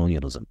call it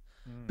colonialism.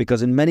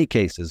 Because in many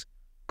cases,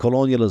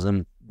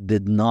 colonialism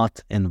did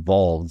not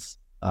involve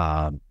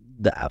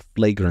the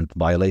flagrant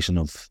violation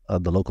of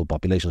the local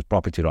population's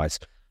property rights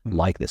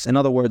like this. In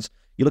other words,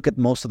 you look at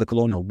most of the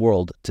colonial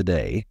world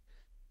today,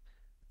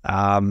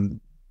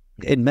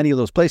 in many of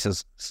those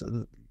places,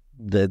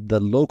 the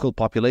local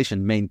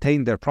population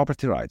maintained their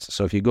property rights.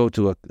 So if you go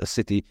to a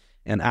city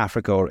in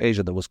Africa or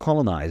Asia that was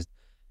colonized,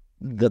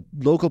 the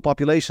local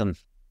population,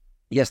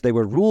 yes, they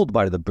were ruled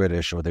by the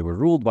British or they were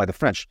ruled by the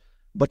French,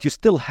 but you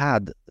still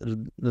had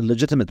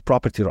legitimate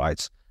property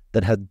rights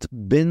that had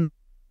been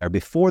there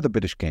before the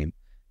British came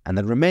and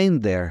that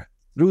remained there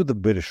through the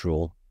British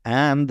rule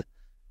and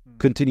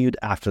continued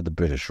after the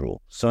British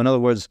rule. So in other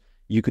words,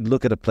 you could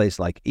look at a place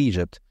like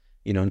Egypt,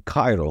 in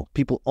Cairo.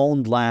 People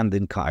owned land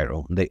in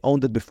Cairo. They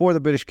owned it before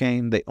the British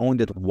came, they owned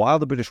it while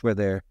the British were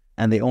there,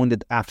 and they owned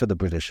it after the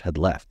British had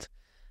left.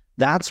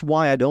 That's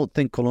why I don't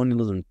think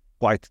colonialism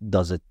quite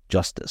does it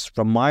justice.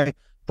 From my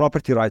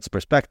property rights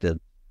perspective,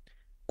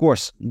 of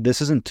course,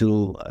 this isn't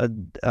to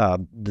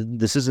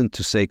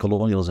say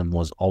colonialism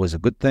was always a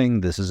good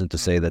thing. This isn't to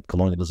say that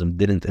colonialism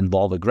didn't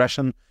involve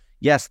aggression.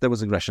 Yes, there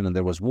was aggression and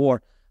there was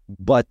war,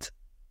 but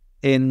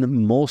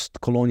in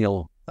most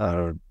colonial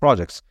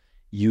projects,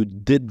 you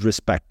did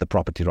respect the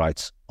property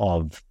rights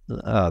of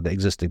the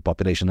existing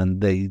population,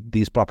 and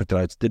these property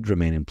rights did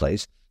remain in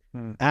place.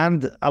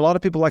 And a lot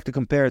of people like to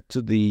compare it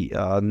to the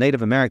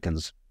Native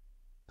Americans.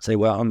 Say,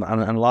 well, and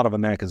a lot of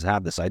Americans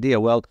have this idea,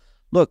 well,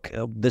 look,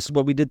 this is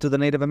what we did to the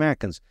Native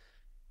Americans.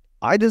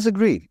 I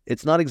disagree.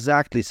 It's not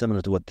exactly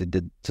similar to what they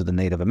did to the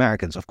Native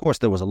Americans. Of course,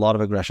 there was a lot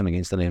of aggression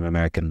against the Native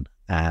American,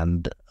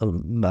 and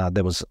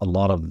there was a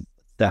lot of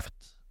theft,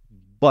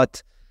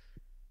 but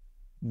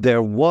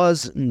there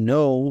was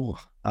no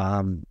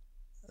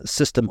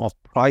system of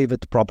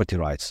private property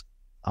rights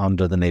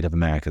under the Native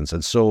Americans.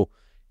 And so,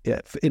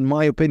 in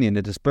my opinion,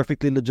 it is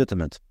perfectly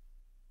legitimate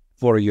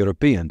for a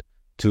European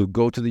to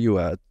go to the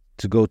U.S.,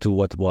 to go to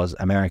what was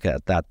America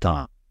at that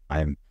time,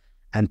 and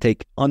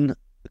take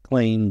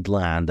unclaimed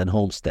land and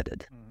homestead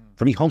it.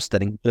 For me,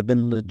 homesteading would have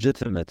been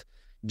legitimate.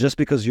 Just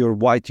because you're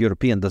white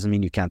European doesn't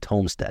mean you can't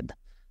homestead.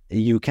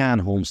 You can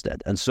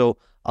homestead. And so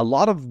a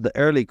lot of the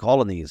early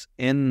colonies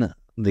in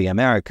the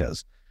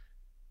Americas,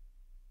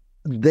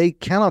 they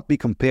cannot be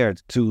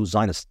compared to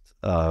Zionist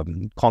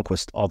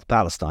conquest of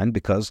Palestine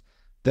because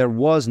there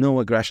was no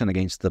aggression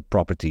against the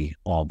property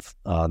of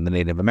the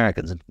Native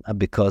Americans,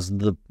 because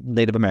the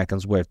Native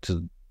Americans were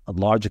to a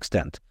large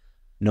extent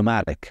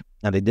nomadic,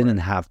 and they didn't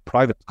have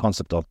private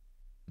concept of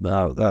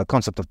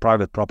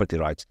private property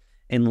rights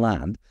in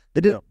land.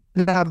 They didn't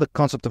have the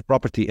concept of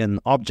property in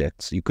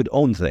objects. You could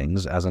own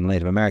things as a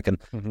Native American,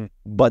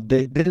 but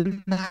they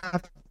didn't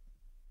have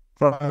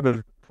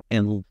private.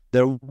 And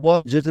there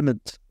was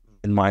legitimate,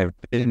 in my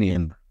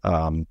opinion,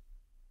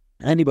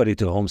 anybody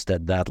to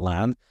homestead that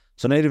land.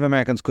 So Native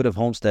Americans could have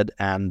homestead,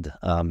 and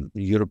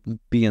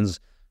Europeans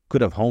could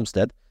have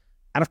homestead.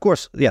 And of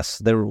course, yes,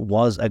 there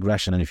was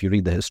aggression. And if you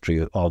read the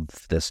history of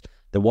this,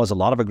 there was a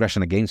lot of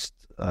aggression against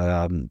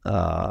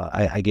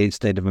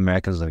Native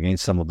Americans and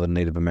against some of the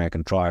Native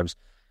American tribes,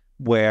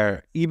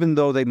 where even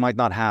though they might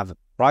not have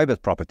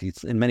private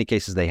properties, in many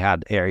cases they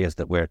had areas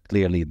that were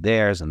clearly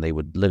theirs, and they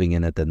were living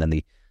in it. And then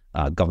the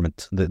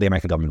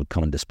American government would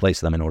come and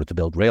displace them in order to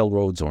build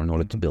railroads or in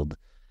order to build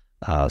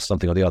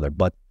something or the other.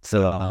 But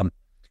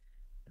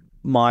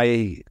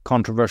my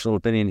controversial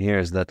opinion here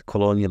is that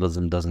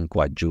colonialism doesn't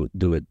quite do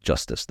it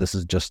justice. This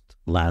is just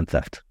land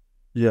theft.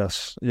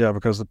 Yes. Yeah,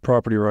 because the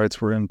property rights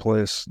were in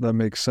place. That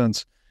makes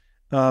sense.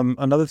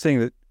 Another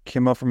thing that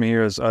came up for me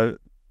here is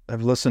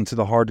I've listened to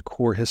the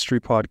Hardcore History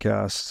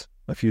podcast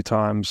a few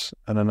times,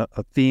 and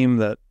a theme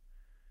that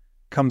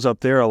comes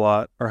up there a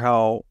lot are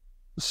how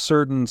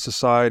certain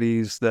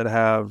societies that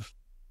have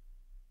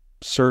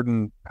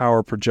certain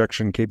power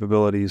projection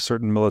capabilities,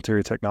 certain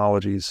military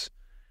technologies,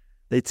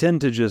 they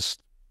tend to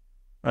just,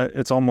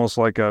 it's almost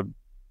like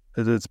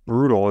it's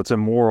brutal, it's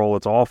immoral,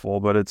 it's awful,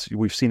 but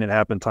we've seen it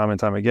happen time and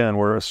time again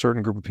where a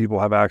certain group of people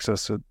have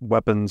access to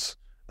weapons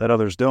that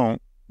others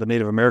don't. The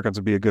Native Americans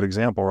would be a good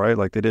example, right?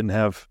 Like, they didn't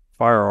have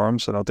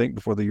firearms, I don't think,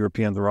 before the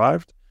Europeans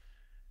arrived.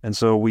 And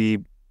so we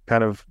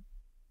kind of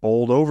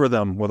bowled over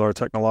them with our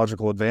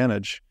technological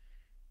advantage.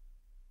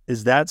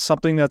 Is that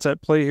something that's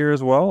at play here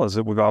as well? Is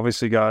it we've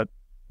obviously got,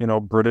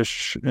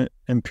 British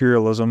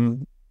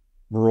imperialism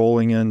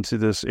rolling into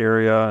this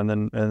area and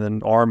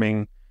then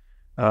arming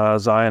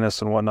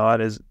Zionists and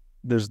whatnot?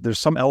 There's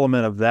some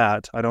element of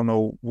that. I don't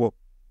know what,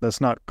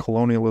 that's not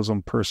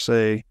colonialism per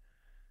se,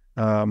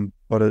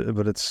 but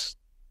it's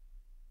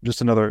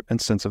just another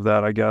instance of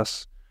that, I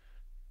guess.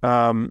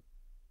 And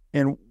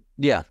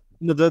yeah,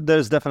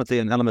 there's definitely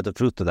an element of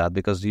truth to that,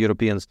 because the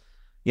Europeans,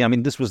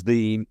 this was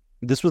the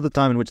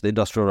time in which the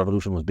Industrial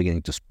Revolution was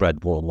beginning to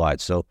spread worldwide.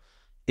 So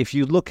if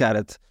you look at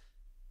it,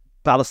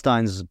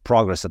 Palestine's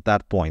progress at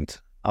that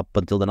point, up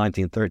until the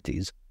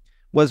 1930s,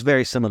 was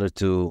very similar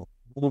to,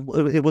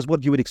 it was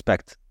what you would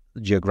expect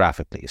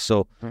geographically.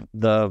 So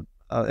the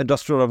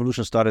Industrial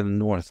Revolution started in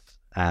North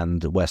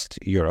and West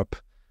Europe,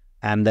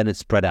 and then it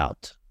spread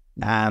out.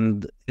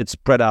 And it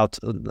spread out,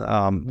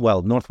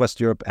 Northwest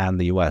Europe and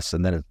the US,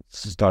 and then it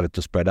started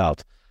to spread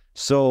out.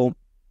 So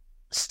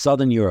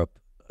Southern Europe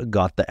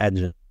got the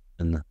edge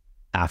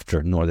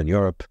after Northern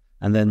Europe,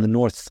 and then the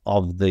north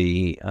of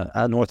the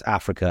North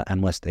Africa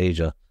and West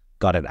Asia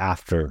got it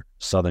after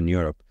Southern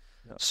Europe.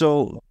 Yeah.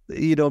 So,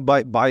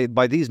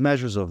 by these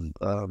measures of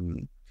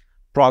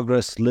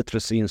progress,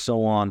 literacy, and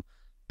so on,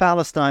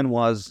 Palestine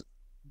was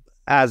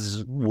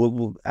as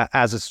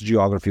its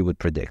geography would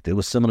predict. It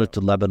was similar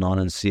to Lebanon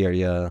and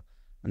Syria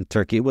and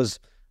Turkey. It was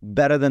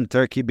better than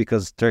Turkey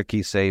because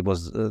Turkey,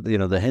 was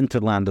the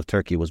hinterland of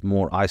Turkey was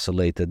more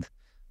isolated,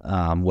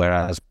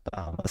 whereas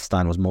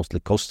Palestine was mostly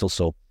coastal.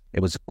 So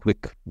it was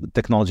quick.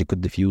 Technology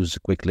could diffuse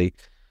quickly.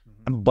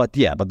 But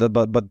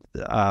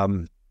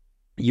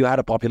you had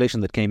a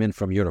population that came in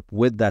from Europe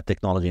with that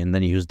technology, and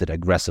then used it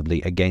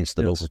aggressively against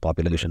the local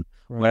population.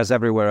 Right. Whereas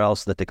everywhere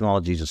else, the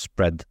technology just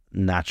spread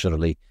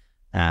naturally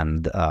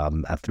and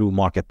through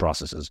market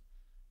processes.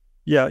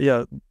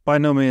 Yeah. By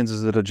no means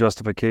is it a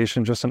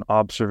justification, just an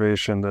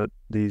observation that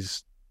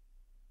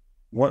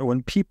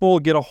when people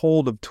get a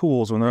hold of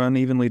tools, when they're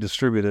unevenly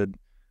distributed,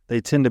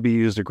 they tend to be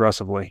used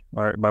aggressively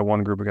by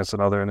one group against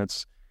another. And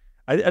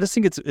I just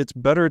think it's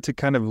better to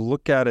kind of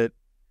look at it.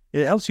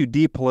 It helps you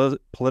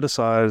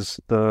depoliticize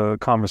the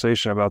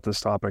conversation about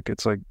this topic.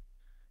 It's like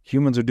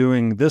humans are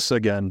doing this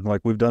again,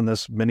 like we've done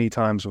this many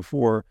times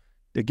before.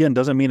 Again,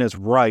 doesn't mean it's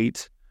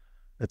right.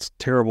 It's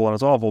terrible and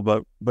it's awful,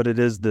 but it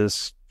is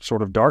this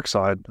sort of dark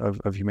side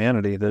of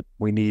humanity that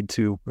we need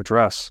to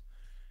address.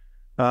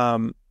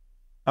 So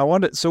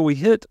we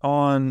hit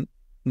on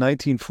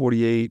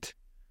 1948,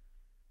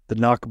 the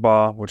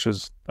Nakba, which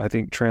is, I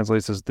think,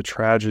 translates as the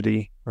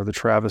tragedy or the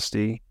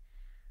travesty,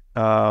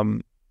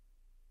 and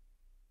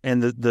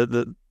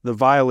the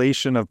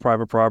violation of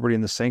private property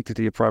and the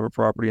sanctity of private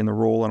property and the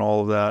role and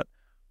all of that.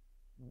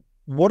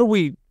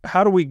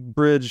 How do we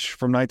bridge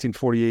from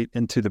 1948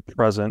 into the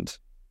present?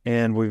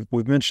 And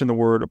we've mentioned the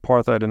word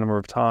apartheid a number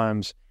of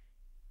times.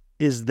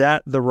 Is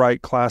that the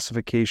right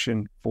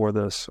classification for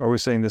this? Are we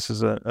saying this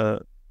is an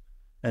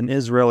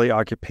Israeli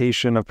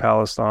occupation of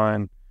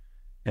Palestine?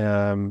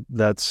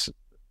 That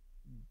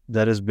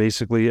is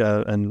basically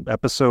an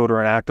episode or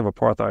an act of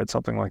apartheid,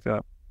 something like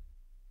that.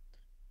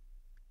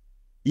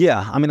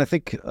 Yeah, I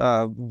think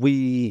after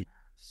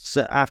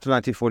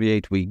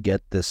 1948, we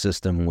get this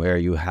system where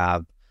you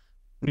have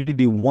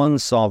really one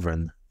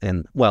sovereign,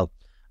 and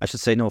I should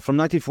say no. From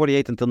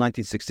 1948 until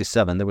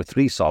 1967, there were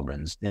three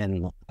sovereigns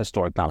in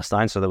historic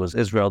Palestine. So there was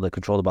Israel that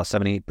controlled about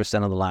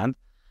 78% of the land.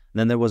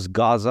 Then there was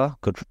Gaza,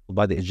 controlled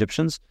by the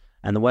Egyptians,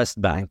 and the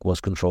West Bank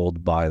was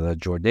controlled by the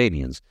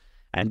Jordanians.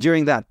 And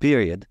during that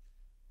period,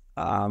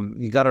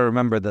 you got to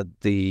remember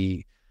that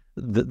the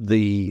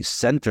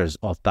centers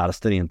of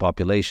Palestinian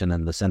population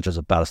and the centers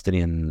of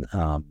Palestinian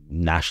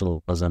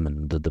nationalism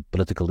and the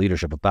political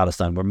leadership of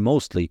Palestine were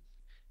mostly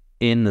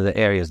in the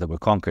areas that were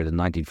conquered in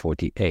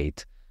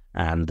 1948.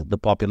 And the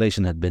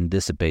population had been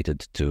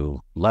dissipated to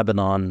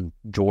Lebanon,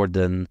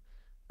 Jordan,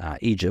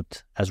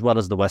 Egypt, as well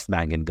as the West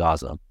Bank and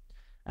Gaza.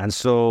 And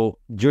so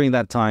during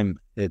that time,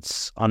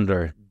 it's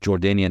under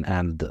Jordanian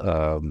and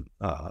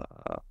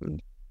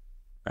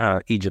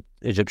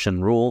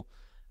Egyptian rule,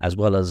 as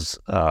well as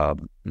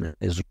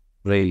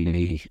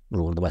Israeli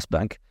rule in the West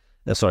Bank.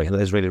 The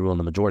Israeli rule in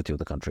the majority of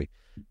the country.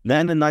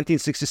 Then in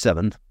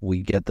 1967,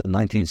 we get the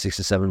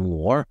 1967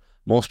 war.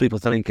 Most people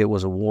think it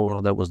was a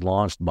war that was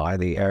launched by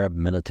the Arab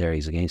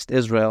militaries against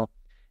Israel.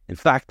 In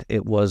fact,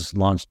 it was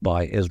launched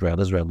by Israel.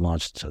 Israel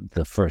launched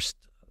the first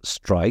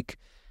strike,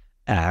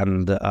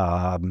 and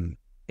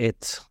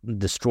it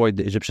destroyed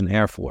the Egyptian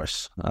Air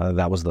Force.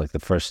 That was like the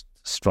first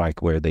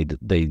strike where they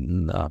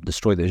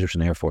destroyed the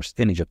Egyptian Air Force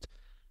in Egypt,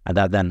 and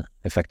that then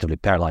effectively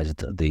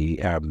paralyzed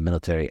the Arab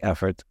military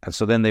effort. And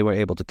so then they were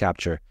able to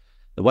capture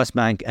the West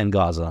Bank and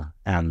Gaza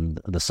and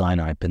the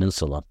Sinai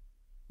Peninsula,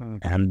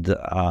 and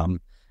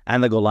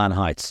the Golan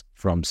Heights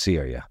from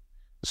Syria.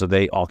 So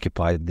they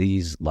occupied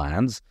these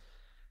lands,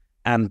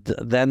 and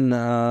then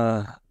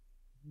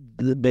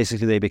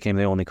basically they became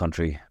the only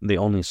country, the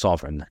only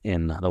sovereign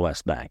in the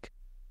West Bank.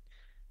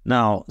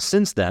 Now,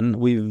 since then,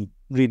 we've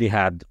really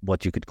had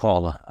what you could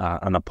call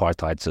an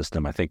apartheid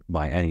system, I think,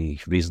 by any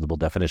reasonable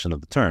definition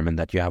of the term, in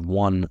that you have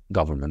one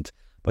government,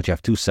 but you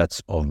have two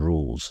sets of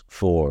rules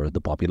for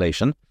the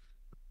population.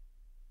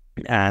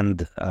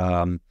 And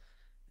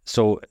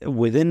so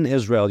within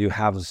Israel, you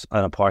have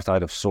an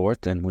apartheid of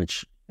sort in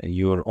which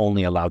you're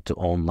only allowed to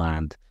own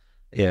land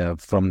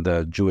from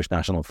the Jewish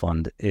National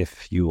Fund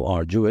if you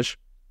are Jewish.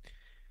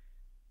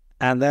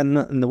 And then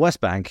in the West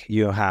Bank,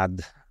 you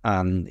had,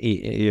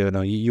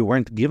 you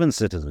weren't given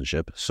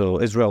citizenship.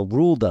 So Israel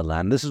ruled that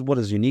land. This is what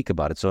is unique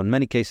about it. So in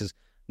many cases,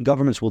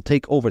 governments will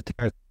take over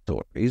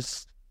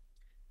territories.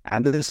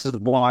 And this is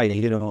why,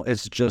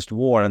 it's just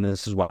war, and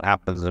this is what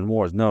happens in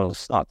wars. No,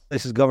 it's not.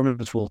 This is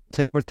governments will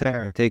take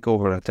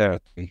over a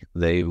territory.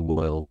 They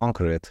will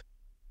conquer it,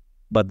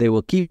 but they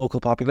will keep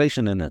local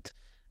population in it,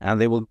 and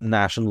they will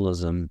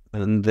nationalism,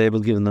 and they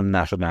will give them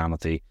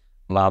nationality,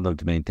 allow them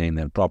to maintain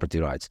their property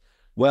rights.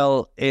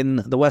 Well,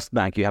 in the West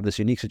Bank, you have this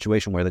unique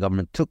situation where the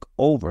government took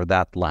over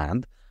that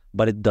land,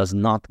 but it does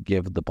not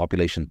give the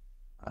population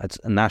its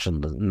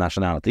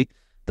nationality,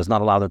 does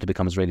not allow them to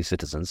become Israeli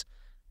citizens.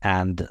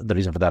 And the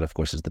reason for that, of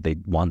course, is that they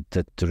want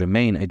it to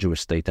remain a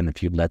Jewish state. And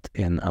if you let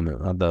in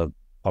the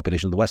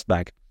population of the West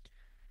Bank,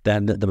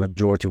 then the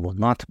majority will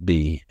not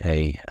be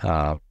a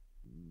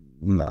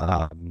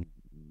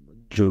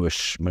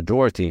Jewish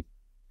majority.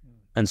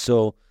 And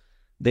so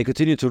they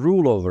continue to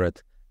rule over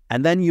it.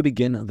 And then you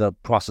begin the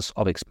process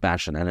of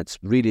expansion. And it's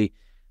really,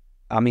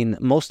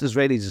 most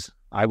Israelis,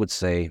 I would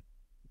say,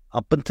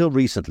 up until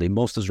recently,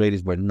 most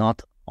Israelis were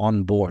not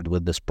on board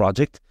with this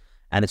project.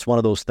 And it's one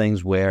of those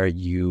things where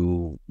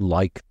you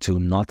like to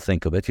not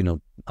think of it.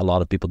 A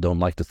lot of people don't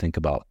like to think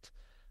about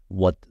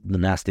what the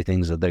nasty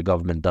things that their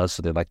government does.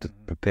 So they like to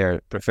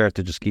prefer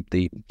to just keep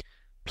the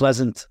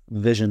pleasant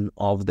vision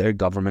of their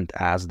government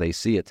as they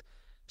see it.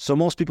 So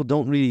most people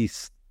don't really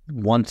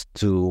want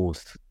to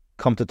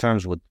come to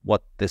terms with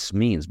what this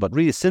means. But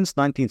really, since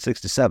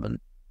 1967,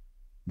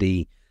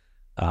 the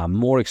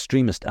more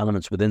extremist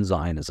elements within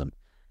Zionism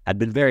had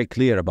been very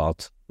clear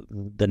about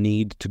the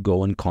need to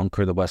go and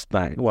conquer the West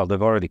Bank. Well,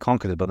 they've already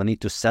conquered it, but they need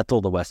to settle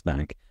the West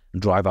Bank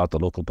and drive out the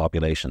local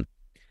population.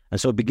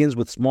 And so it begins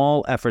with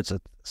small efforts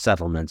at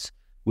settlements,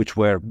 which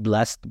were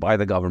blessed by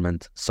the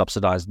government,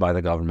 subsidized by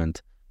the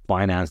government,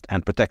 financed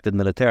and protected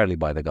militarily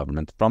by the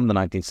government from the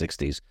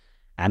 1960s,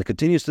 and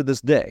continues to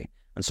this day.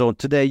 And so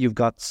today you've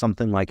got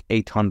something like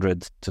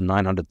 800 to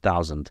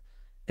 900,000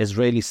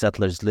 Israeli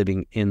settlers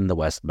living in the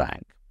West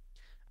Bank.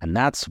 And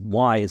that's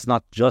why it's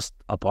not just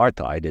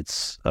apartheid.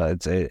 It's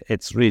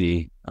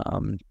really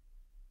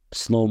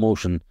slow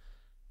motion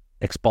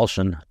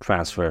expulsion,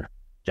 transfer,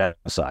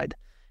 genocide.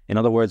 In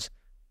other words,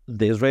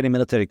 the Israeli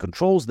military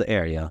controls the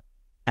area,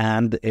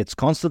 and it's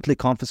constantly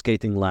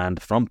confiscating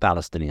land from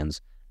Palestinians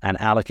and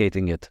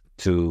allocating it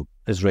to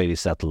Israeli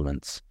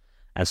settlements.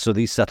 And so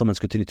these settlements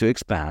continue to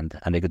expand,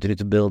 and they continue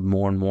to build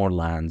more and more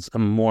lands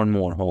and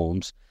more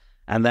homes.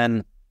 And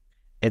then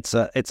it's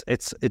a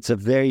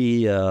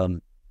very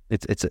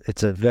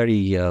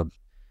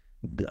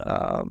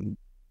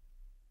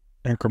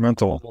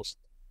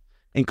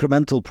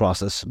incremental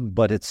process,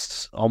 but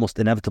it's almost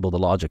inevitable, the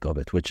logic of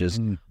it, which is,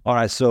 all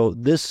right, so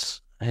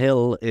this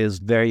hill is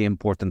very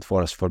important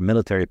for us for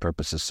military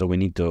purposes, so we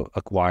need to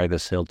acquire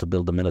this hill to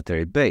build a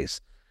military base.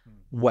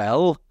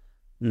 Well,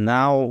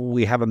 now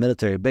we have a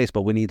military base,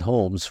 but we need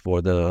homes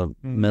for the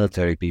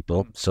military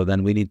people, so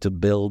then we need to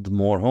build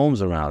more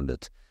homes around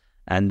it.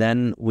 And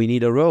then we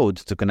need a road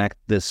to connect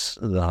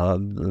the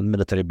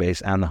military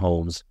base and the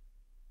homes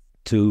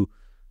to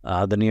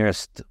the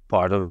nearest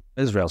part of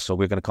Israel. So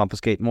we're going to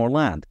confiscate more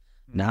land.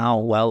 Now,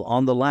 well,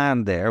 on the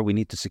land there, we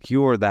need to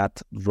secure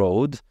that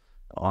road.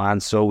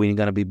 And so we're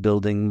going to be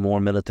building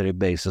more military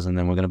bases, and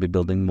then we're going to be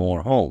building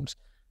more homes.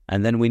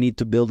 And then we need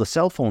to build a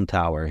cell phone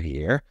tower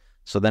here.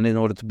 So then in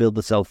order to build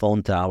the cell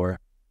phone tower,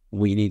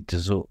 we need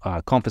to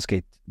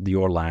confiscate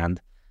your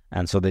land.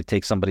 And so they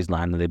take somebody's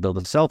land and they build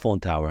a cell phone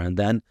tower. And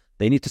then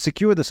they need to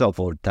secure the cell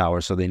phone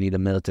tower, so they need a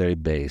military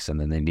base, and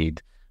then they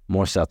need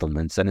more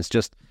settlements. And it's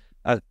just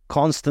a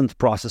constant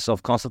process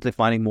of constantly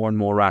finding more and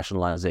more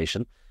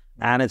rationalization.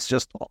 And it's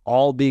just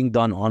all being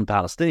done on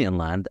Palestinian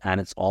land, and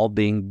it's all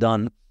being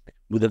done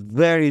with a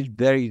very,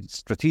 very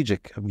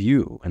strategic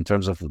view in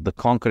terms of the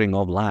conquering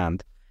of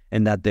land,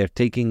 in that they're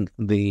taking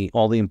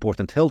all the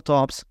important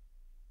hilltops,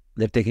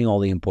 they're taking all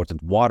the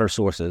important water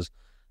sources,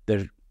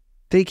 they're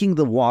taking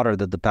the water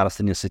that the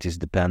Palestinian cities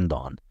depend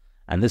on.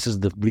 And this is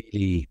the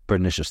really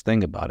pernicious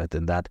thing about it,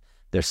 in that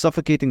they're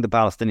suffocating the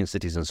Palestinian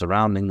cities and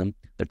surrounding them.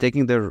 They're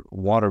taking their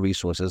water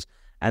resources,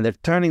 and they're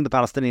turning the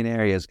Palestinian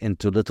areas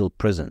into little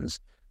prisons,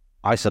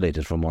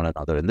 isolated from one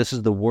another. And this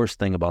is the worst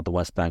thing about the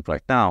West Bank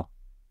right now.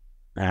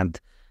 And,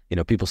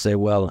 people say,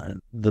 well,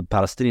 the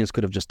Palestinians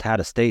could have just had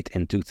a state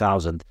in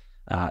 2000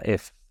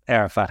 if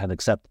Arafat had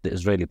accepted the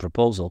Israeli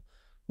proposal.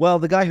 Well,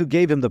 the guy who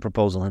gave him the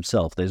proposal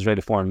himself, the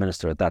Israeli foreign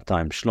minister at that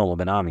time, Shlomo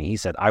Ben Ami, he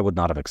said, I would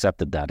not have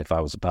accepted that if I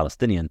was a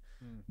Palestinian,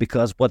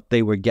 because what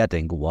they were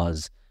getting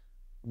was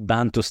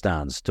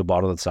Bantustans, to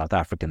borrow the South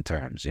African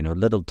terms,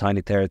 little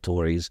tiny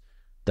territories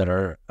that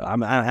are,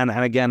 and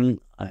again,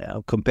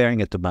 comparing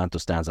it to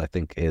Bantustans, I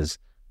think is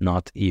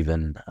not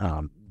even,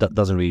 that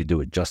doesn't really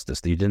do it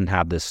justice. You didn't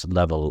have this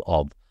level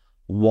of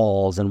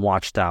walls and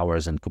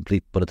watchtowers and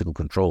complete political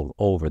control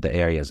over the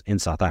areas in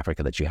South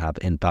Africa that you have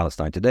in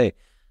Palestine today.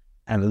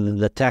 And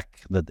the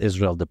tech that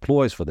Israel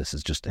deploys for this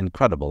is just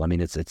incredible. I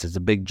mean, it's a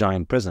big,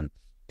 giant prison.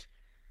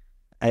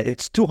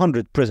 It's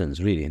 200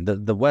 prisons, really.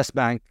 The West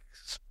Bank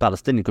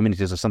Palestinian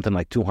communities are something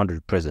like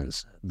 200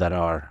 prisons that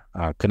are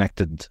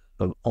connected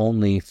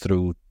only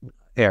through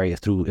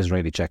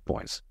Israeli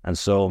checkpoints. And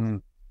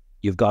so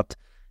you've got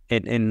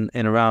in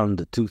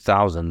around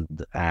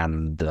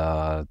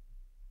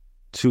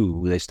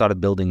 2002, they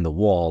started building the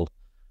wall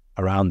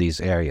around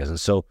these areas. And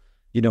so,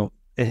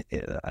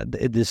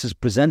 this is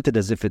presented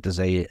as if it is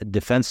a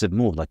defensive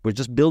move. Like, we're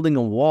just building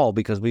a wall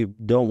because we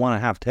don't want to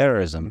have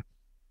terrorism.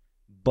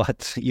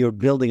 But you're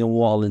building a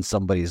wall in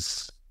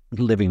somebody's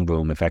living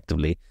room,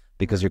 effectively,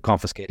 because you're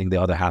confiscating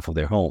the other half of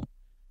their home.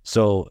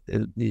 So,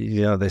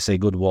 they say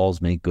good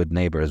walls make good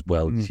neighbors.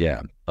 Well,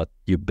 yeah, but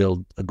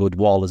a good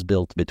wall is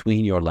built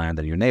between your land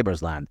and your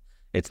neighbor's land.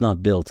 It's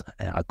not built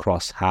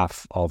across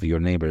half of your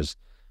neighbor's,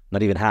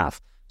 not even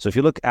half. So if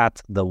you look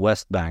at the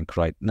West Bank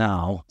right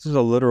now, this is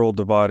a literal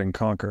divide and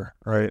conquer,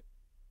 right?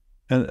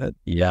 And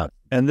yeah.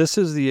 And this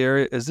is the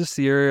area, is this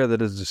the area that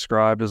is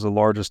described as the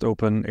largest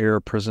open air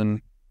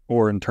prison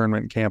or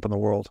internment camp in the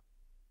world?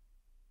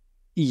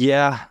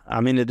 Yeah,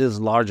 I mean, it is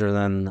larger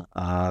than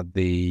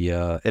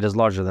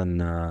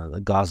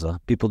Gaza.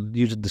 People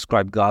usually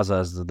describe Gaza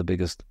as the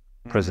biggest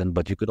prison,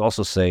 but you could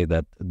also say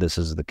that this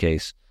is the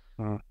case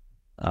in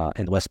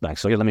the West Bank.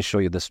 So let me show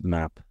you this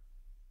map.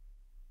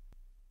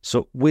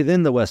 So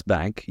within the West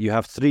Bank, you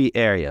have three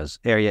areas: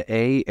 Area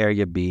A,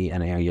 Area B,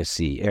 and Area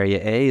C.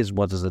 Area A is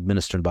what is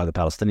administered by the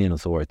Palestinian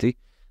Authority.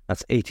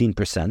 That's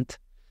 18%.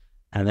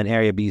 And then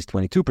Area B is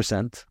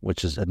 22%,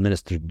 which is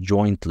administered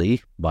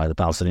jointly by the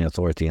Palestinian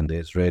Authority and the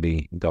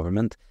Israeli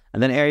government.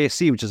 And then Area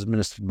C, which is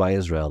administered by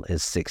Israel,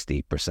 is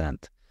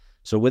 60%.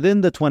 So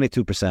within the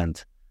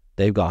 22%,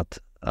 they've got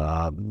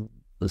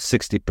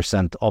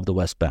 60% of the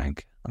West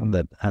Bank.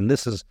 And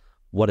this is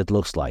what it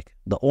looks like.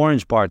 The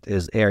orange part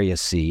is Area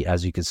C.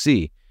 As you can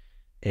see,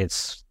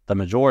 it's the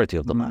majority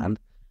of the land.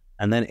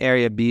 And then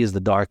Area B is the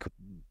dark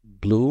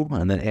blue,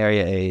 and then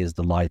Area A is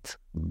the light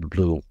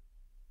blue.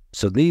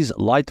 So these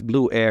light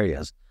blue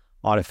areas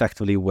are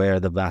effectively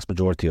where the vast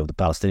majority of the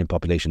Palestinian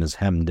population is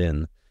hemmed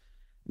in,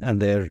 and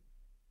they're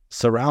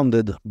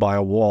surrounded by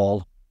a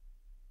wall,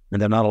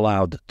 and they're not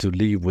allowed to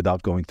leave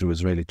without going through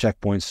Israeli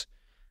checkpoints.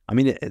 I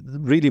mean,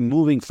 really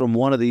moving from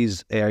one of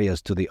these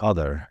areas to the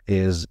other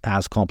is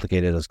as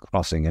complicated as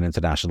crossing an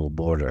international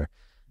border.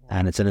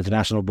 And it's an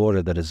international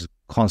border that is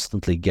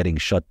constantly getting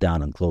shut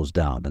down and closed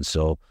down. And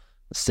so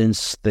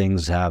since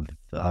things have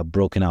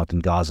broken out in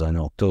Gaza in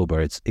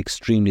October, it's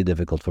extremely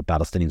difficult for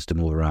Palestinians to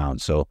move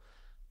around. So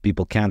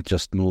people can't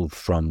just move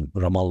from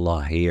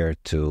Ramallah here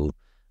to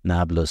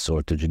Nablus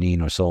or to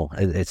Jenin or so.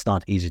 It's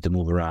not easy to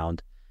move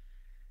around.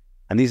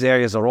 And these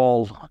areas are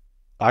all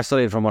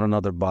isolated from one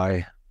another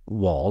by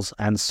walls.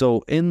 And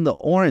so in the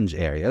orange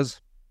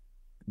areas,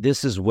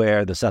 this is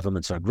where the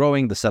settlements are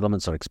growing, the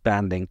settlements are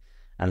expanding,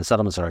 and the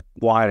settlements are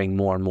acquiring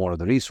more and more of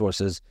the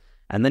resources.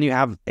 And then you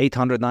have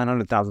 800,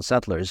 900,000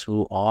 settlers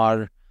who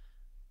are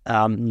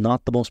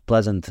not the most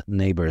pleasant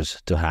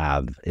neighbors to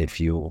have, if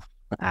you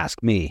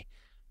ask me,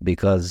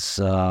 because,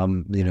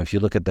 if you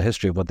look at the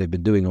history of what they've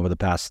been doing over the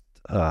past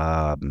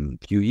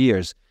few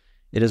years,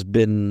 it has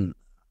been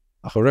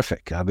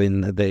horrific. I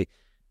mean,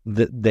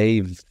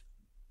 they've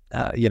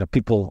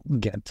people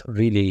get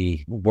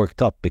really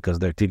worked up because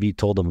their TV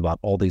told them about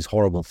all these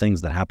horrible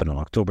things that happened on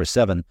October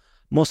 7,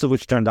 most of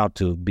which turned out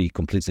to be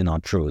completely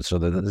not true. So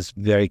that it's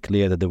very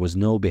clear that there was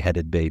no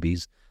beheaded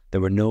babies. There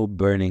were no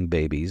burning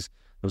babies.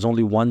 There was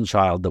only one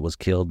child that was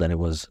killed, and it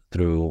was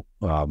through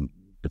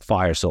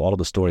fire. So all of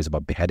the stories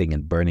about beheading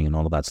and burning and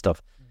all of that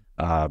stuff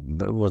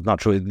was not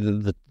true.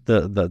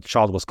 The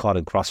child was caught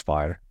in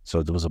crossfire,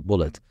 so there was a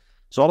bullet.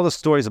 So all of the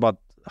stories about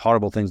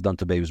horrible things done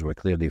to babies were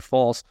clearly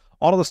false.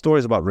 All of the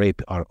stories about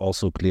rape are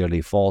also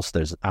clearly false.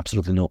 There's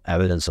absolutely no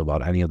evidence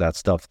about any of that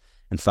stuff.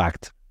 In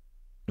fact,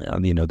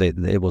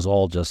 it was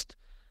all just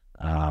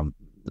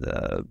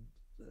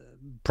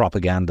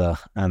propaganda.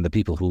 And the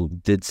people who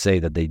did say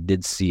that they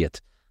did see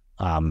it,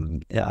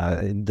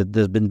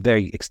 there's been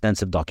very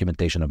extensive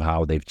documentation of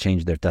how they've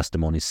changed their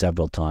testimony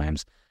several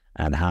times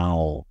and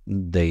how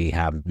they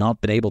have not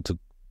been able to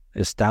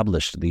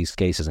establish these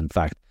cases. In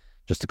fact,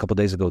 just a couple of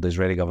days ago, the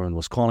Israeli government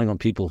was calling on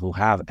people who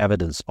have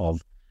evidence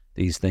of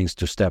these things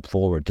to step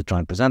forward to try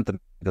and present them,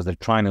 because they're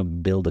trying to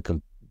build a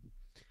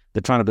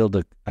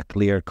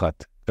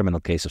clear-cut criminal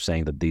case of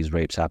saying that these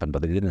rapes happened,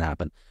 but they didn't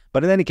happen.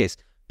 But in any case,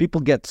 people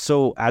get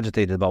so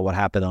agitated about what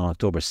happened on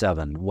October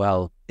 7.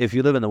 Well, if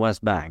you live in the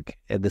West Bank,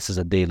 this is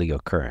a daily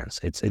occurrence.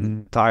 It's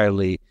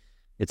entirely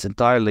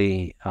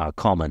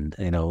common.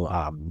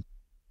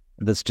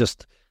 That's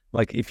just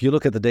like, if you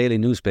look at the daily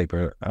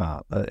newspaper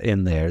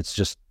in there, it's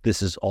just,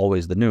 this is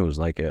always the news.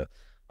 Like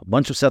A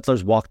bunch of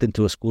settlers walked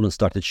into a school and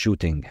started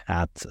shooting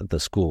at the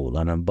school,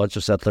 and a bunch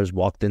of settlers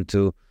walked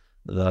into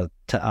the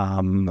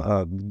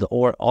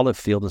olive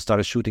field and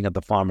started shooting at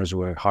the farmers who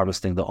were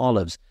harvesting the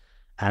olives.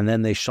 And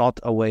then they shot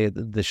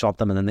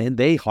them, and then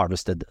they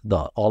harvested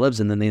the olives,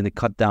 and then they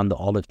cut down the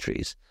olive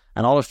trees.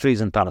 And olive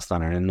trees in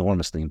Palestine are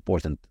enormously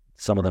important.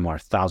 Some of them are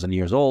 1,000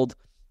 years old,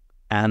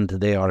 and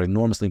they are an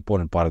enormously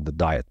important part of the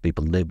diet.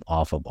 People live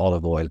off of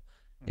olive oil.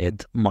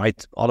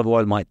 Olive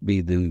oil might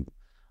be the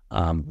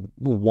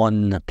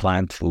one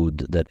plant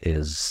food that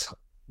is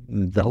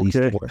the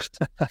least worst.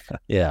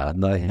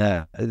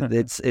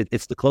 It's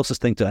the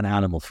closest thing to an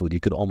animal food. You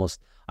could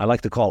almost, I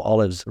like to call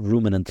olives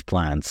ruminant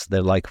plants.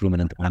 They're like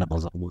ruminant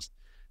animals almost.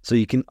 So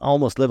you can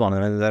almost live on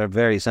them, and they're a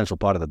very essential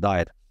part of the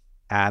diet.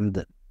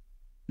 And,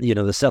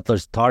 the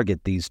settlers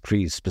target these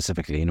trees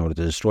specifically in order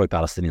to destroy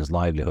Palestinians'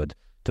 livelihood,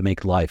 to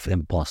make life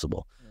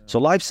impossible. So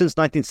life since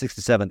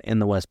 1967 in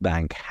the West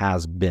Bank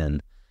has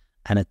been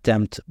an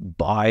attempt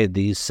by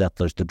these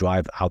settlers to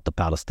drive out the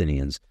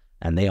Palestinians,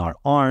 and they are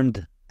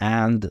armed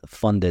and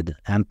funded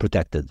and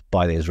protected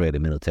by the Israeli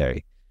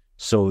military.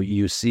 So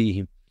you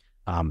see,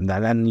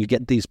 then you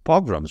get these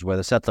pogroms where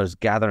the settlers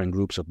gather in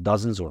groups of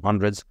dozens or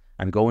hundreds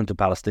and go into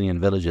Palestinian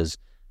villages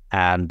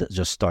and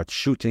just start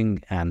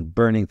shooting and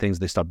burning things.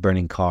 They start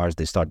burning cars,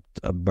 they start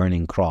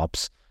burning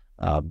crops,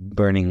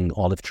 burning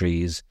olive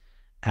trees.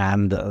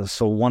 And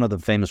so one of the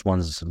famous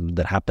ones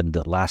that happened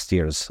last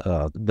year is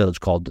a village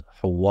called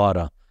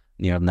Huwara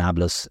near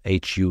Nablus,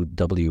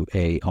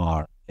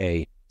 Huwara.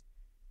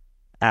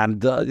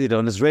 And,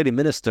 an Israeli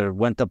minister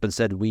went up and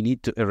said, we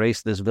need to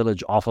erase this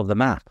village off of the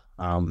map.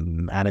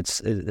 And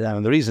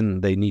the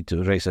reason they need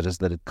to erase it is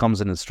that it comes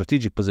in a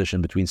strategic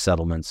position between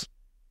settlements.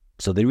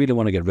 So they really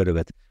want to get rid of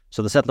it.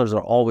 So the settlers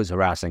are always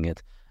harassing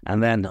it.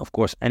 And then, of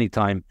course,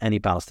 anytime any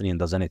Palestinian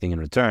does anything in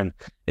return,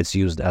 it's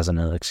used as an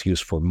excuse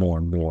for more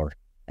and more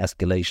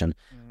escalation.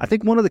 I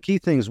think one of the key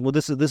things,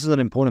 this is an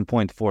important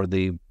point for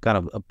the kind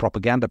of a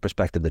propaganda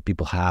perspective that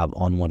people have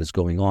on what is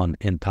going on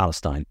in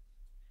Palestine.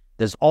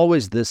 There's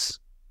always this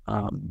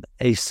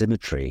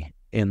asymmetry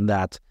in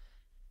that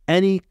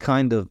any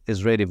kind of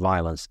Israeli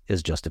violence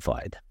is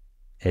justified.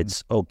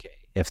 It's okay.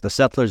 If the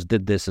settlers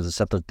did this, if the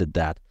settlers did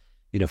that,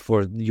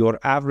 for your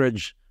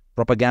average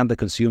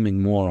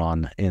propaganda-consuming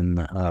moron in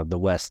the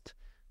West,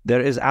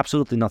 there is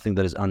absolutely nothing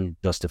that is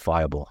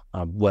unjustifiable.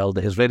 Well,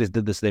 the Israelis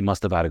did this, they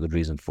must have had a good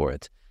reason for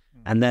it.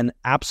 And then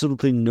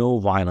absolutely no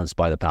violence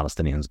by the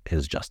Palestinians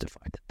is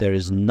justified. There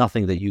is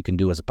nothing that you can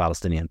do as a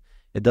Palestinian.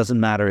 It doesn't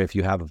matter if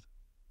you have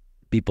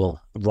people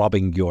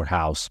robbing your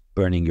house,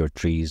 burning your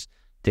trees,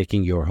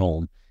 taking your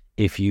home.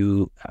 If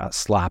you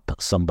slap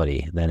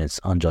somebody, then it's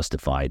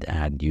unjustified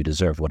and you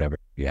deserve whatever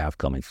you have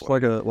coming for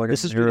you. It's like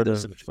this is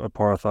narrative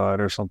apartheid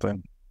or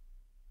something.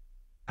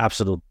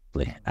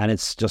 Absolutely. And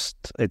it's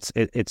just,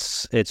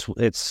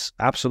 it's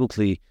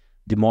absolutely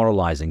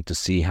demoralizing to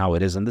see how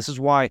it is. And this is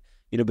why,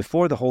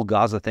 before the whole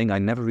Gaza thing, I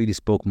never really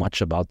spoke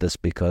much about this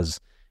because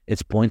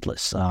it's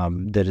pointless.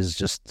 There is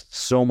just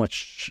so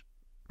much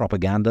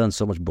propaganda and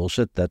so much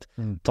bullshit that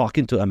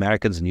talking to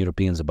Americans and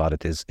Europeans about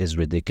it is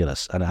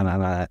ridiculous.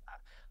 And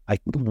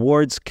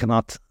words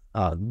cannot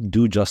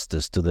do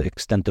justice to the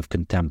extent of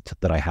contempt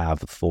that I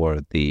have for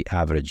the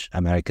average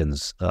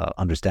American's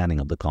understanding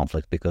of the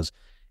conflict, because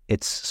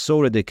it's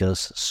so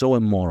ridiculous, so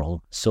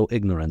immoral, so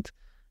ignorant,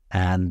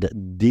 and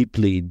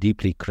deeply,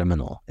 deeply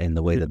criminal in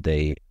the way that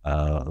they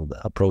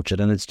approach it.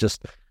 And it's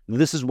just,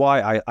 this is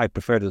why I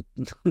prefer to,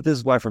 this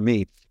is why for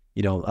me,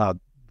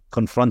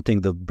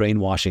 confronting the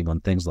brainwashing on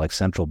things like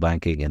central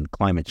banking and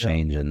climate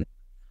change and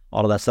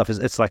all of that stuff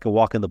it's like a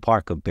walk in the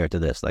park compared to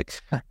this. Like,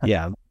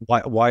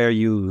 why are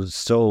you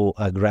so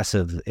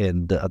aggressive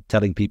in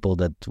telling people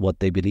that what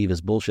they believe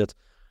is bullshit?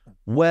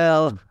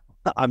 Well,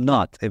 I'm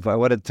not. If I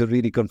wanted to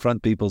really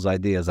confront people's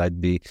ideas,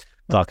 I'd be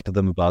talking to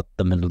them about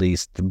the Middle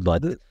East.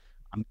 But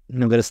I'm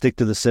going to stick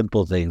to the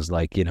simple things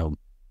like,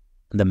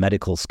 the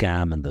medical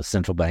scam and the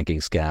central banking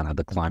scam and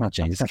the climate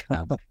change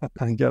scam.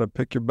 You got to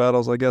pick your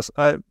battles, I guess.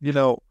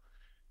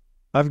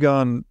 I've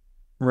gone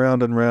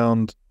round and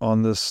round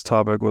on this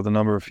topic with a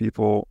number of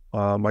people,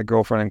 my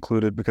girlfriend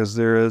included, because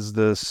there is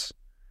this,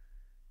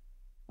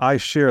 I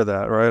share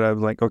that, right?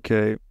 I'm like,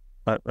 okay,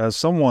 as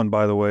someone,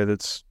 by the way,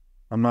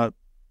 I'm not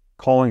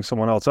calling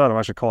someone else out. I'm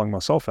actually calling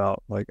myself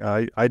out. Like,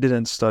 I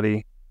didn't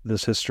study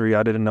this history.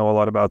 I didn't know a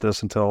lot about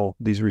this until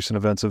these recent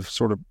events have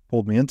sort of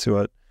pulled me into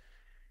it.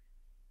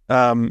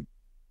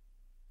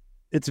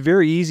 It's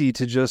very easy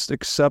to just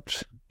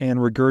accept and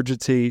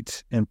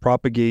regurgitate and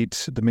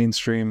propagate the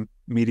mainstream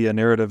media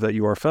narrative that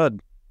you are fed,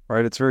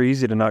 right? It's very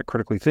easy to not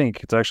critically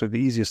think. It's actually the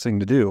easiest thing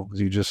to do, is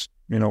you just,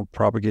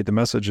 propagate the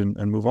message and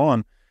move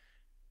on.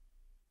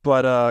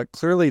 But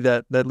clearly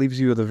that leaves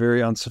you with a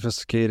very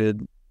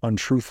unsophisticated,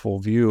 untruthful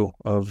view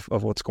of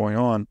what's going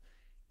on.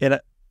 And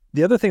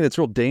the other thing that's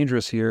real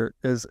dangerous here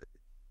is,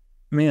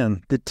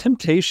 man, the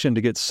temptation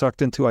to get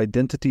sucked into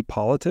identity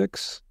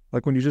politics.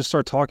 Like when you just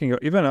start talking,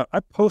 even I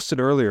posted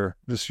earlier,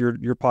 just your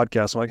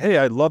podcast. I'm like, hey,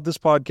 I love this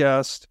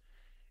podcast.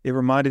 It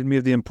reminded me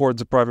of the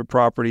importance of private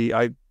property.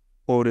 I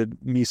quoted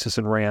Mises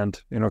and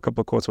Rand, a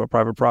couple of quotes about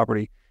private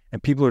property,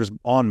 and people are just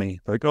on me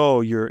like, oh,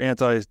 you're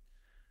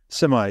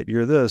anti-Semite,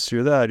 you're this,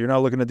 you're that, you're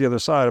not looking at the other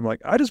side. I'm like,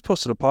 I just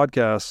posted a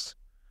podcast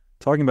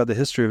talking about the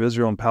history of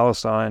Israel and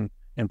Palestine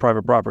and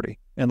private property.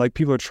 And like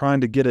people are trying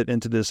to get it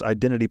into this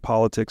identity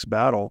politics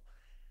battle.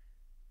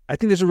 I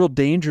think there's a real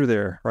danger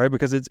there, right?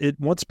 Because it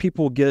once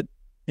people get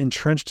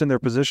entrenched in their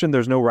position,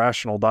 there's no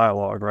rational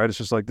dialogue, right? It's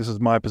just like, this is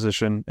my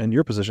position and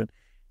your position.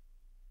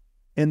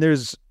 And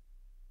there's,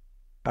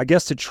 I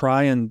guess, to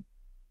try and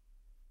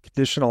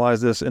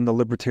conditionalize this in the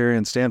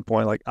libertarian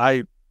standpoint, like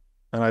I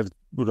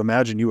would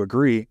imagine you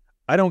agree,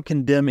 I don't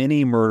condemn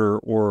any murder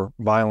or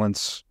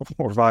violence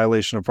or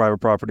violation of private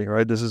property,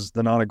 right? This is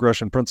the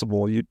non-aggression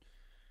principle. You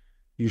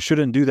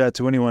shouldn't do that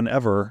to anyone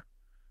ever.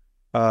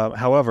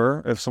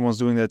 However, if someone's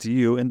doing that to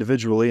you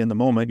individually in the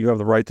moment, you have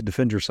the right to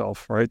defend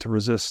yourself, right? To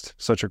resist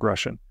such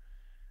aggression.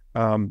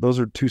 Those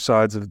are two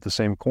sides of the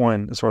same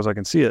coin as far as I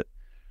can see it.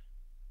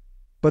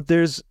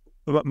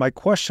 But my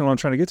question I'm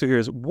trying to get to here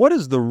is, what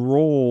is the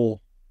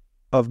role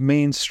of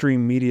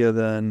mainstream media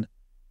then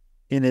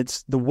in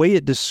the way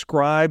it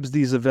describes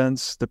these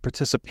events, the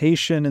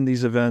participation in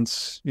these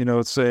events?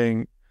 It's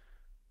saying,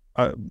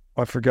 I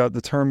forgot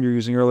the term you're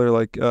using earlier,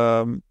 like,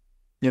 the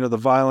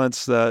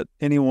violence that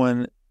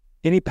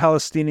any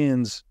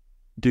Palestinians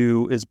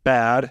do is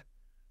bad,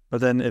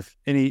 but then if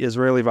any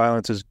Israeli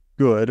violence is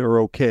good or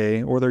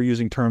okay, or they're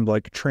using terms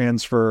like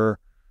transfer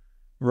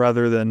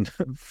rather than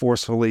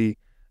forcefully,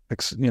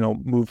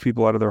 move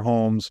people out of their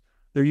homes.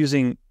 They're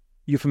using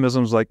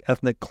euphemisms like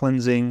ethnic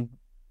cleansing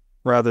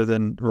rather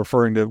than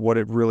referring to what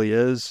it really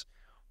is.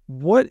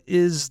 What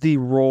is the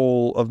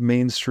role of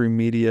mainstream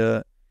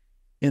media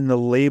in the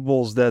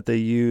labels that they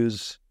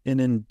use in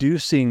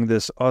inducing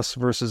this us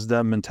versus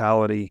them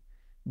mentality,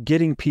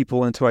 getting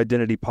people into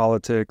identity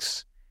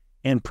politics,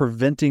 and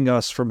preventing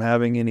us from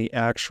having any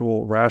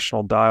actual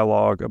rational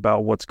dialogue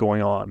about what's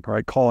going on,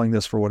 right? Calling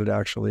this for what it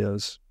actually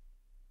is.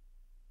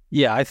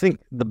 Yeah, I think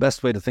the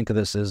best way to think of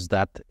this is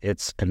that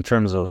it's in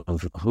terms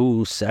of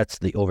who sets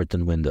the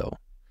Overton window.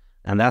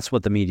 And that's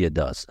what the media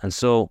does. And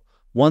so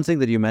one thing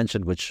that you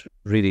mentioned, which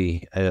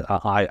really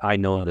I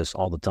notice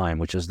all the time,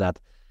 which is that,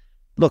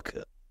 look,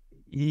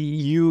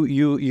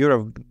 you're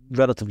a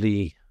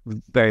relatively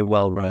very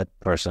well-read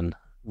person.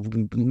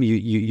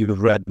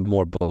 You've read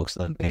more books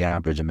than the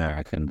average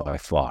American by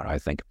far, I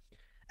think.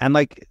 And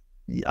like,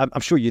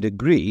 I'm sure you'd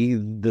agree,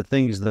 the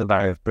things that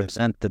I've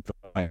presented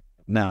right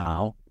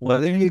now,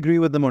 whether you agree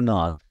with them or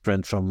not,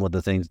 different from what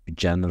the things you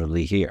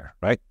generally hear,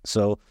 right?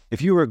 So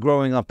if you were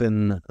growing up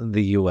in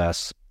the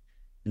US,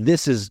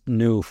 this is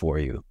new for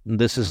you.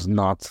 This is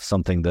not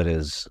something that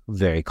is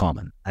very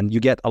common. And you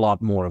get a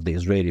lot more of the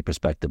Israeli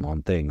perspective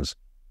on things.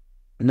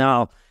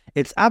 Now,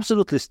 it's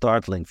absolutely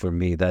startling for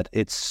me that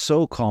it's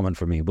so common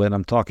for me when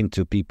I'm talking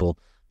to people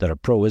that are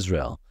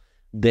pro-Israel.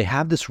 They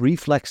have this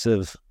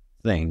reflexive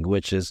thing,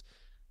 which is,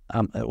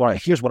 well,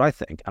 here's what I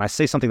think. And I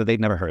say something that they've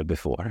never heard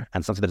before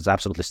and something that is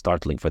absolutely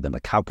startling for them.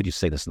 Like, how could you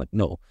say this? Like,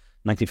 no,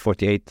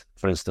 1948,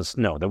 for instance,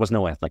 no, there was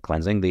no ethnic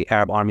cleansing. The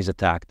Arab armies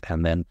attacked,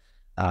 and then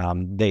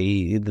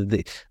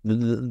the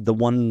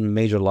one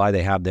major lie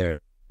they have there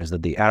is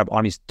that the Arab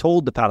armies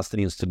told the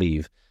Palestinians to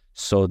leave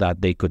so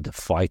that they could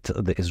fight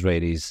the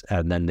Israelis,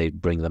 and then they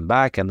bring them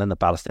back, and then the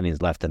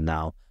Palestinians left, and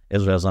now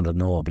Israel's under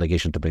no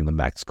obligation to bring them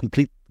back. It's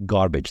complete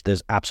garbage.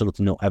 There's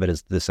absolutely no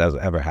evidence this has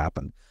ever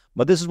happened.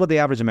 But this is what the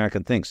average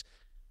American thinks.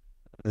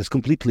 It's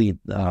completely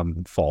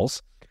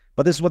false,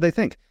 but this is what they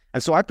think.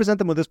 And so I present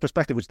them with this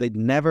perspective, which they'd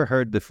never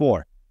heard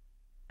before.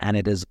 And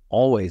it is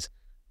always,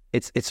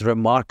 it's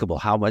remarkable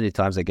how many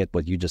times I get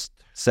what you just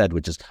said,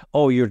 which is,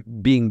 oh, you're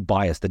being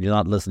biased and you're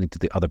not listening to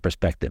the other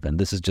perspective. And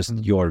this is just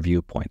your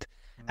viewpoint.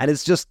 And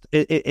it's just,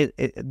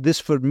 this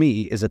for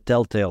me is a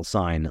telltale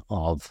sign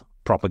of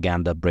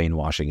propaganda,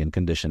 brainwashing, and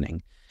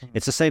conditioning.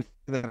 It's the same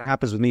thing that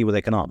happens with me with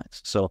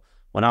economics. So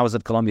when I was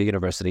at Columbia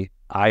University,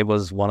 I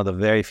was one of the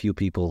very few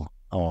people,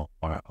 or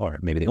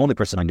maybe the only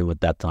person I knew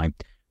at that time,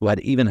 who had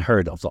even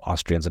heard of the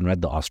Austrians and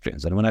read the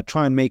Austrians. And when I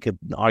try and make an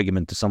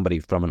argument to somebody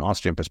from an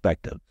Austrian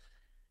perspective,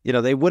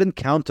 they wouldn't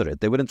counter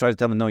it. They wouldn't try to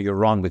tell me, no, you're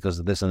wrong because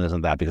of this and this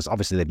and that, because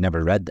obviously they've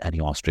never read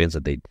any Austrians,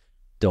 that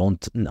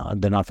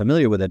they're not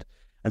familiar with it.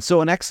 And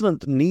so an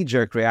excellent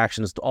knee-jerk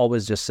reaction is to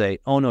always just say,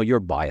 oh, no, you're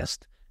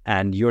biased,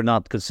 and you're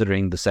not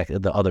considering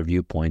the other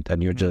viewpoint,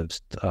 and you're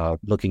just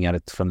looking at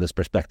it from this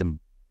perspective.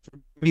 For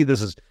me,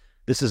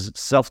 this is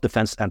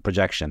self-defense and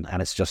projection,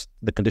 and it's just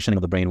the conditioning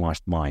of the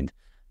brainwashed mind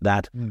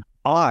that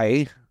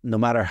no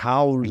matter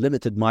how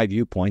limited my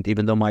viewpoint,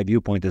 even though my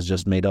viewpoint is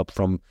just made up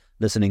from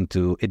listening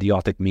to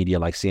idiotic media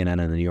like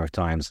CNN and the New York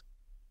Times,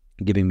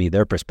 giving me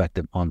their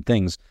perspective on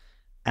things.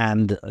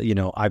 And,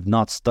 I've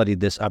not studied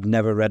this. I've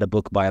never read a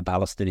book by a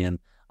Palestinian.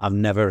 I've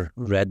never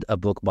read a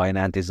book by an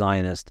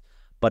anti-Zionist.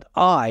 But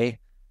I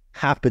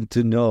happen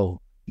to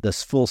know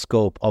this full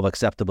scope of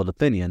acceptable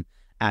opinion.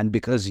 And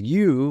because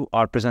you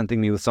are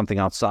presenting me with something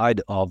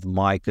outside of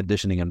my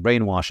conditioning and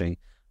brainwashing,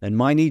 then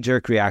my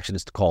knee-jerk reaction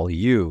is to call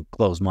you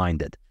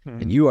close-minded.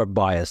 And you are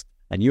biased,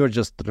 and you're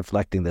just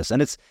reflecting this.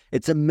 And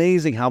it's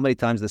amazing how many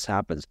times this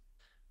happens.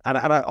 And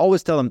I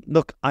always tell them,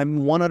 look,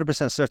 I'm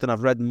 100% certain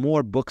I've read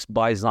more books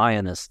by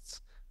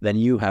Zionists than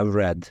you have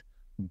read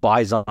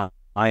by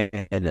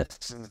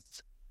Zionists,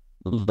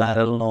 let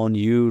alone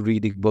you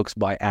reading books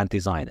by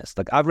anti-Zionists.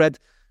 Like, I've read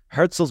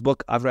Herzl's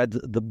book, I've read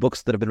the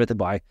books that have been written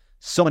by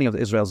so many of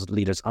Israel's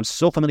leaders. I'm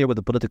so familiar with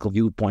the political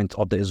viewpoint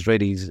of the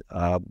Israeli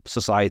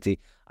society,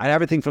 and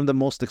everything from the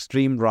most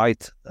extreme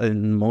right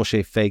in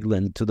Moshe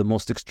Feiglin to the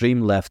most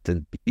extreme left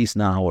in Peace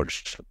Now or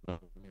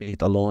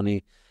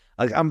Aloni.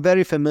 Like, I'm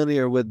very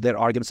familiar with their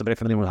arguments. I'm very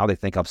familiar with how they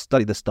think. I've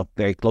studied this stuff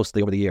very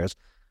closely over the years.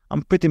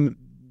 I'm pretty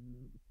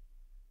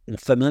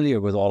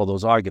familiar with all of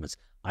those arguments.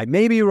 I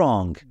may be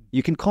wrong.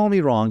 You can call me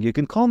wrong. You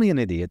can call me an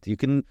idiot. You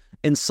can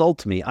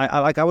insult me.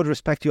 I would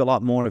respect you a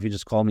lot more if you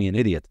just call me an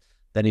idiot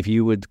than if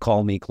you would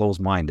call me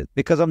closed-minded,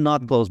 because I'm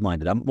not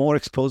closed-minded. I'm more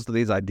exposed to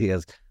these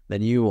ideas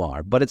than you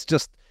are. But it's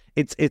just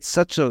it's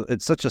such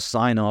a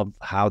sign of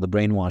how the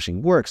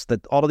brainwashing works,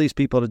 that all of these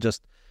people are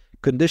just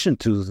conditioned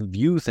to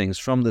view things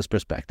from this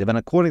perspective. And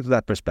according to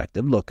that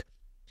perspective, look,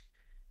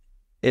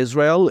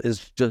 Israel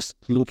is just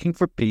looking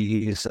for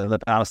peace, and the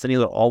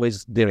Palestinians are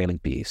always derailing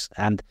peace.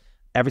 And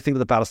everything that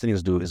the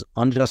Palestinians do is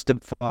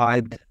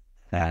unjustified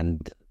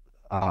and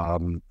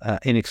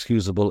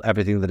inexcusable.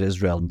 Everything that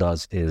Israel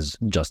does is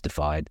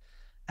justified.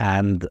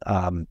 And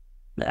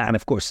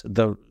of course,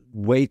 the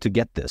way to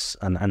get this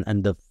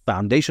and the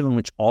foundation on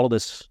which all of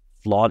this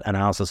flawed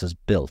analysis is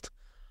built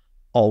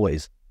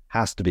always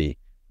has to be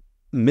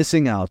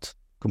missing out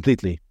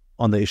completely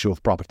on the issue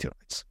of property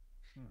rights.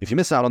 If you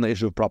miss out on the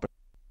issue of property,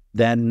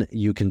 then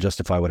you can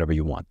justify whatever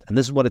you want. And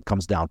this is what it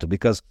comes down to,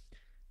 because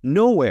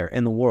nowhere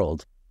in the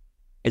world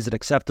is it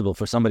acceptable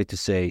for somebody to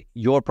say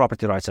your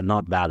property rights are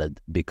not valid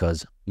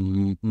because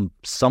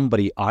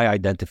somebody I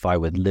identify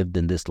with lived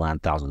in this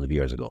land thousands of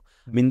years ago.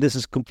 I mean, this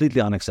is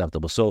completely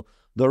unacceptable. So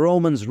the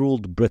Romans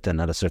ruled Britain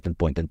at a certain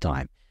point in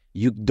time.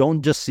 You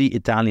don't just see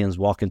Italians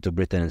walk into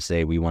Britain and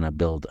say, we want to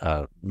build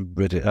a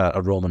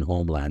Roman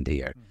homeland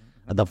here.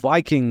 The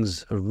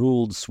Vikings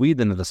ruled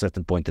Sweden at a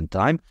certain point in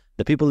time.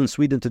 The people in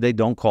Sweden today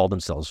don't call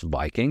themselves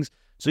Vikings.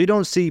 So you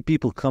don't see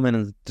people come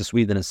in to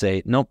Sweden and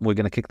say, nope, we're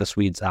going to kick the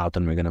Swedes out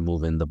and we're going to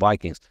move in the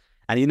Vikings.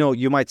 And,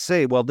 you might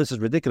say, well, this is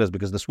ridiculous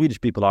because the Swedish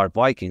people are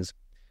Vikings.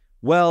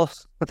 Well,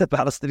 but the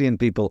Palestinian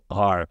people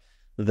are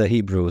the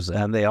Hebrews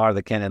and they are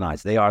the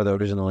Canaanites. They are the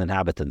original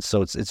inhabitants.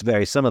 So it's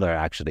very similar,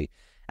 actually.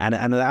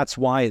 And that's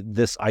why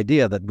this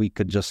idea that we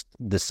could just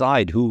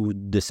decide who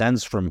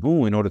descends from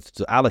who in order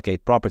to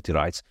allocate property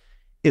rights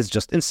is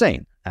just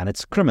insane, and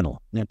it's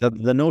criminal.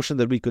 The notion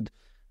that we could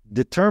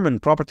determine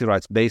property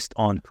rights based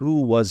on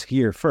who was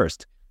here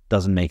first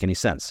doesn't make any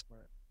sense.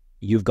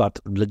 You've got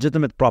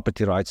legitimate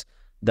property rights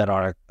that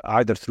are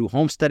either through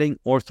homesteading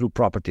or through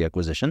property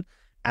acquisition.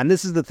 And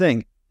this is the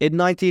thing. In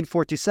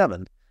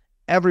 1947,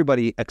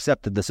 everybody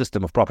accepted the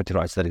system of property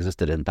rights that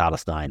existed in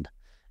Palestine.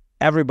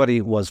 Everybody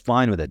was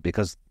fine with it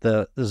because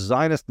the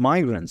Zionist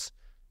migrants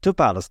to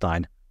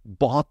Palestine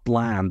bought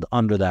land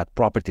under that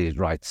property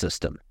rights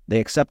system. They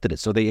accepted it.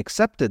 So they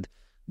accepted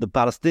the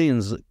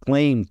Palestinians'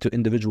 claim to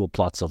individual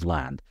plots of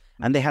land.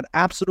 And they had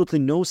absolutely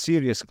no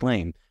serious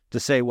claim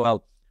to say,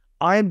 well,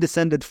 I am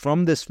descended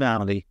from this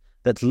family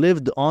that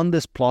lived on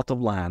this plot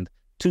of land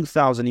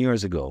 2,000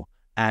 years ago,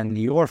 and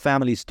your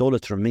family stole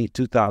it from me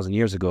 2,000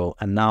 years ago,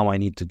 and now I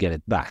need to get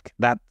it back.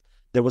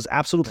 There was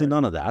absolutely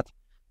none of that,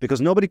 because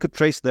nobody could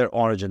trace their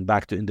origin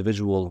back to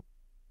individual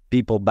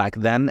people back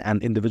then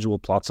and individual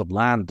plots of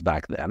land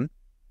back then.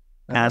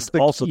 That's the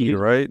also key,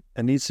 right?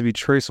 It needs to be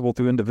traceable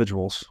through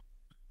individuals.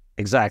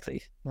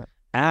 Exactly. Yeah.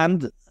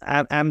 And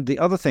the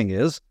other thing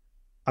is,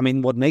 I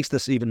mean, what makes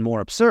this even more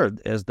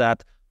absurd is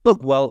that,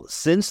 look, well,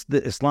 since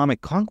the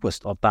Islamic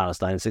conquest of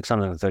Palestine in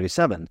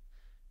 637,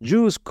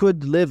 Jews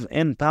could live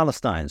in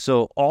Palestine.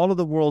 So all of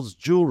the world's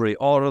Jewry,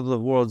 all of the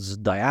world's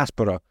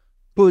diaspora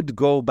could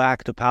go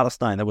back to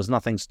Palestine. There was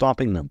nothing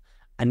stopping them.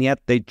 And yet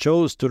they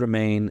chose to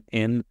remain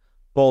in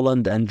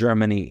Poland and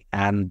Germany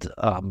and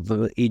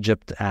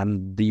Egypt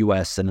and the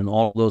US and in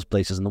all those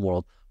places in the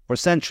world for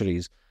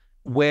centuries,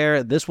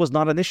 where this was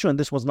not an issue and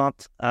this was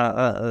not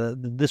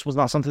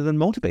something that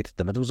motivated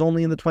them. It was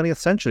only in the 20th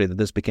century that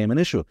this became an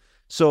issue.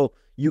 So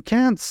you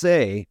can't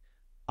say,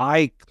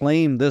 I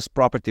claim this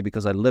property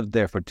because I lived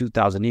there for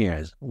 2,000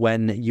 years,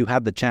 when you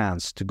had the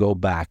chance to go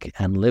back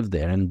and live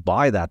there and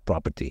buy that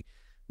property.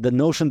 The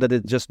notion that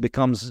it just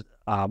becomes,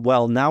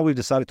 well, now we've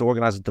decided to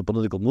organize it into a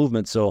political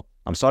movement, so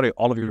I'm sorry,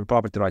 all of your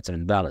property rights are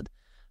invalid.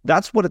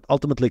 That's what it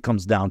ultimately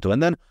comes down to.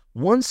 And then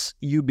once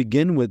you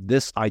begin with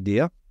this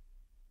idea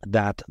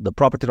that the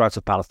property rights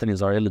of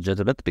Palestinians are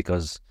illegitimate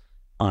because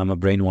I'm a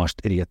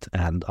brainwashed idiot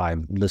and I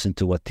listen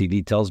to what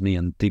TV tells me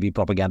and TV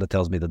propaganda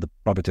tells me that the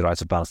property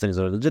rights of Palestinians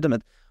are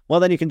illegitimate, well,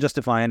 then you can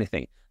justify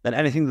anything. Then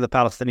anything that the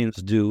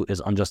Palestinians do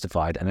is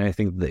unjustified and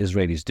anything that the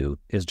Israelis do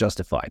is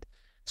justified.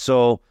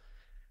 So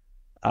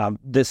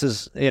this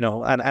is,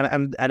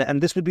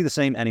 and this would be the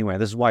same anywhere.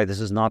 This is why this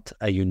is not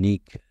a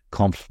unique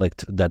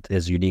conflict that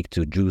is unique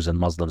to Jews and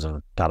Muslims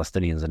or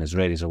Palestinians and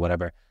Israelis or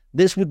whatever.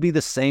 This would be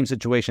the same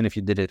situation if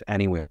you did it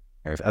anywhere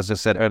As I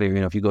said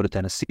earlier, if you go to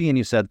Tennessee and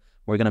you said,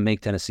 we're going to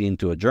make Tennessee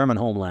into a German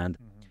homeland,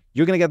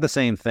 you're going to get the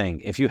same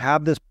thing. If you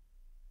have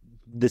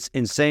this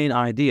insane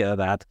idea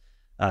that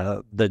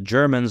the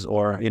Germans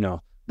or,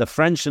 the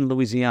French in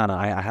Louisiana,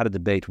 I had a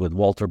debate with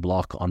Walter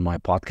Block on my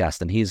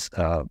podcast, and he's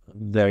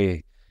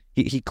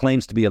he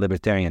claims to be a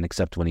libertarian,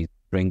 except when he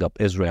bring up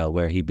Israel,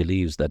 where he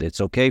believes that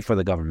it's okay for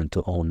the government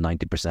to own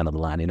 90% of the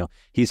land.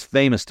 He's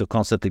famous to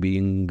constantly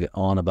being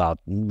on about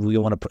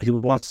he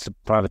wants to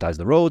privatize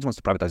the roads, wants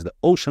to privatize the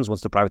oceans,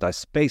 wants to privatize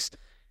space,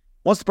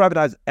 wants to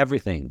privatize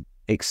everything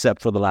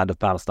except for the land of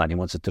Palestine. He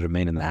wants it to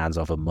remain in the hands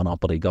of a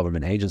monopoly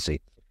government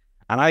agency.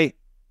 And I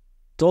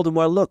told him,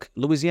 well, look,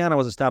 Louisiana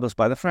was established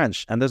by the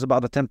French, and there's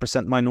about a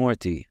 10%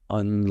 minority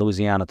in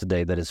Louisiana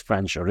today that is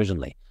French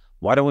originally.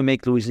 Why don't we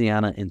make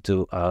Louisiana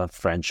into a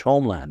French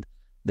homeland?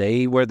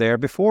 They were there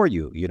before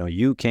you.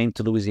 You came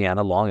to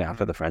Louisiana long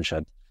after the French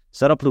had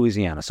set up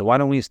Louisiana. So why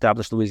don't we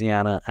establish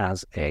Louisiana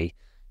as a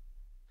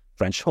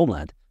French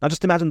homeland? Now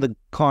just imagine the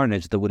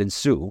carnage that would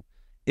ensue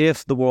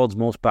if the world's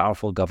most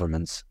powerful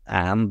governments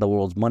and the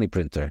world's money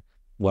printer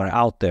were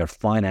out there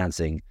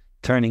financing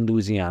turning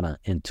Louisiana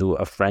into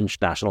a French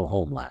national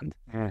homeland.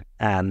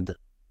 And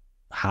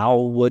how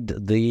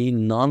would the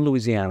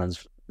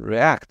non-Louisianans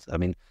react? I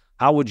mean,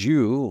 how would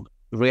you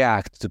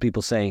react to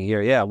people saying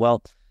here, yeah,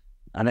 well,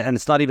 and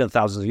it's not even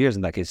thousands of years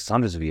in that case, it's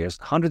hundreds of years.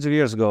 Hundreds of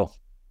years ago,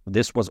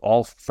 this was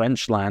all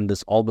French land.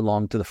 This all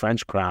belonged to the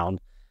French crown.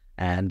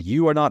 And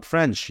you are not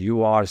French.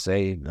 You are,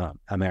 say,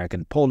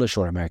 American Polish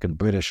or American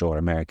British or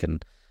American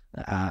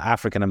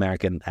African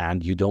American,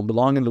 and you don't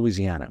belong in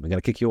Louisiana. We're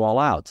going to kick you all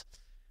out.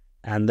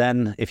 And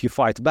then if you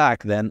fight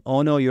back, then,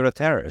 oh no, you're a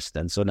terrorist.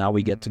 And so now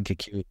we get to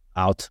kick you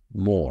out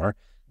more,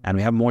 and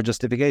we have more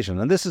justification.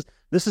 And this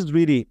is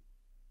really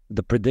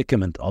the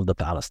predicament of the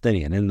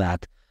Palestinian, in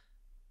that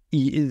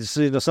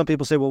some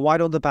people say, well, why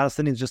don't the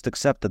Palestinians just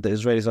accept that the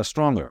Israelis are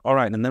stronger? All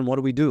right, and then what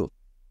do we do?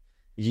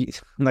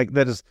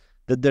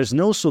 There's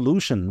no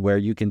solution where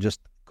you can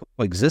just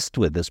coexist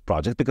with this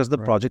project, because the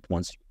project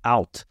wants you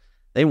out.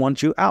 They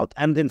want you out.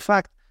 And in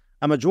fact,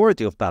 a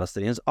majority of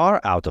Palestinians are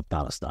out of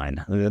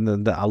Palestine.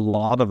 A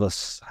lot of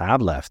us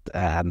have left,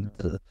 and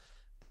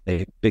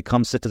they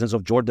become citizens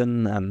of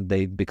Jordan, and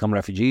they become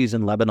refugees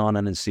in Lebanon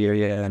and in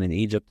Syria and in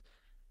Egypt.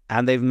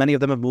 And many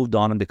of them have moved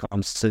on and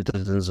become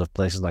citizens of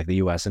places like the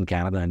US and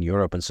Canada and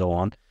Europe and so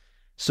on.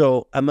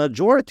 So a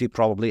majority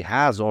probably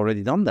has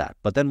already done that.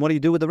 But then what do you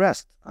do with the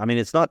rest? I mean,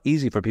 it's not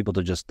easy for people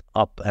to just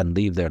up and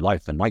leave their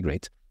life and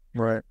migrate.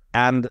 Right.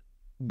 And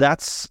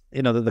that's,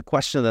 the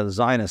question that the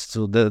Zionists,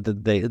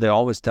 they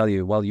always tell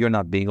you, well, you're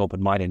not being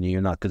open-minded and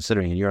you're not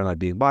considering and you're not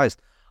being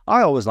biased.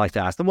 I always like to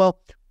ask them, well,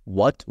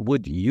 what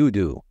would you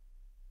do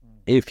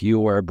if you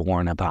were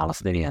born a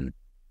Palestinian?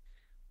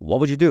 What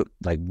would you do?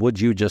 Like,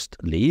 would you just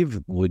leave?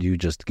 Would you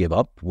just give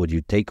up? Would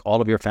you take all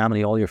of your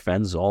family, all your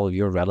friends, all of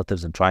your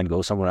relatives and try and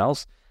go somewhere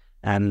else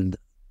and,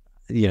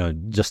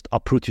 just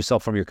uproot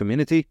yourself from your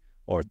community,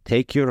 or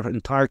take your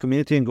entire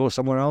community and go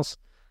somewhere else?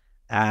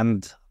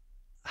 And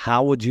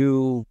how would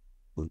you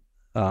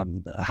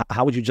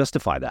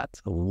justify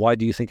that? Why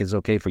do you think it's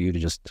okay for you to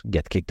just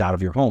get kicked out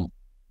of your home?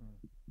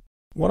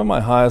 One of my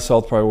highest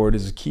health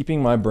priorities is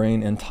keeping my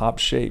brain in top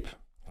shape.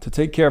 To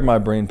take care of my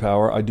brain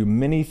power, I do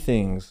many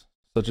things,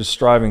 such as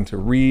striving to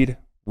read,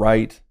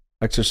 write,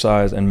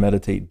 exercise, and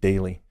meditate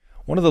daily.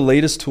 One of the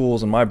latest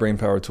tools in my brain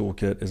power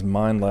toolkit is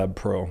MindLab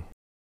Pro.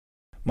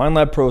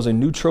 MindLab Pro is a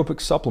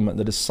nootropic supplement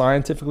that is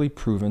scientifically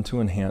proven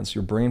to enhance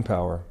your brain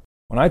power.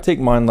 When I take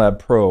MindLab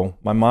Pro,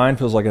 my mind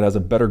feels like it has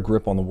a better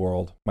grip on the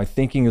world. My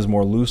thinking is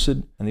more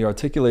lucid, and the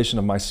articulation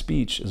of my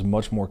speech is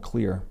much more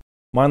clear.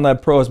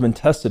 MindLab Pro has been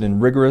tested in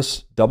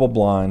rigorous,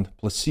 double-blind,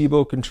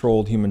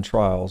 placebo-controlled human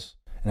trials,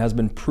 and has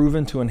been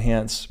proven to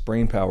enhance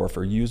brain power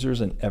for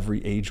users in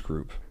every age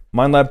group.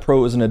 MindLab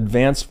Pro is an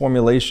advanced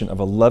formulation of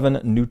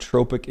 11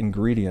 nootropic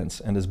ingredients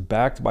and is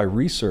backed by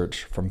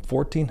research from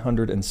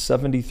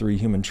 1,473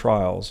 human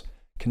trials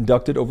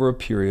conducted over a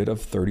period of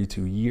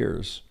 32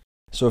 years.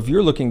 So if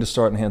you're looking to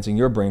start enhancing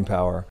your brain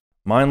power,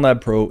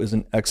 MindLab Pro is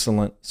an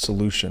excellent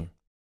solution.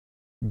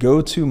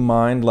 Go to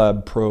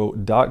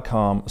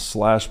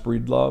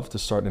mindlabpro.com/breedlove to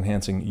start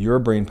enhancing your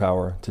brain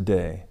power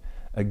today.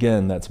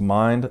 Again, that's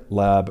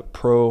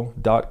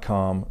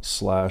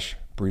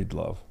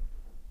mindlabpro.com/breedlove.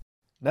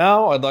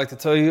 Now I'd like to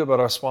tell you about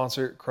our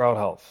sponsor,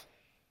 CrowdHealth.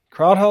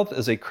 CrowdHealth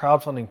is a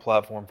crowdfunding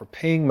platform for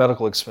paying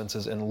medical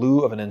expenses in lieu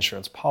of an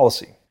insurance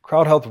policy.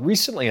 CrowdHealth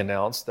recently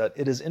announced that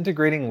it is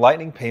integrating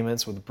Lightning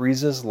payments with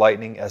Breeze's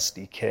Lightning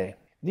SDK.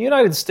 In the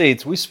United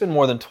States, we spend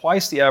more than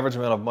twice the average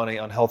amount of money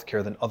on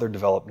healthcare than other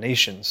developed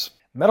nations.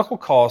 Medical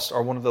costs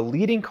are one of the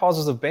leading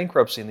causes of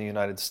bankruptcy in the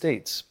United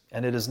States,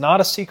 and it is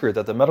not a secret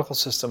that the medical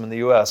system in the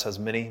U.S. has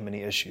many,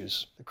 many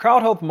issues. The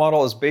CrowdHealth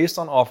model is based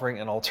on offering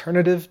an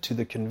alternative to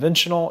the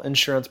conventional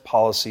insurance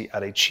policy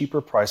at a cheaper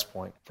price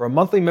point. For a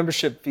monthly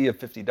membership fee of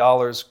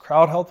 $50,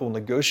 CrowdHealth will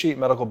negotiate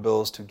medical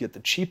bills to get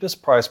the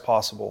cheapest price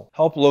possible,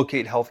 help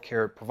locate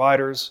healthcare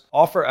providers,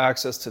 offer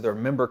access to their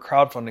member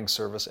crowdfunding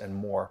service, and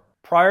more.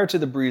 Prior to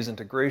the Breeze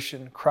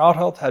integration,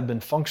 CrowdHealth had been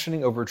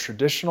functioning over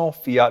traditional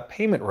fiat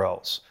payment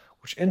rails,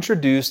 which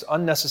introduced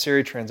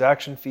unnecessary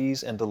transaction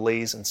fees and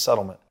delays in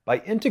settlement. By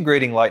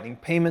integrating Lightning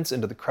payments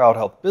into the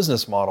CrowdHealth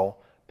business model,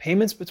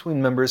 payments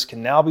between members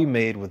can now be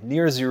made with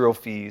near zero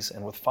fees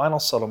and with final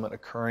settlement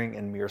occurring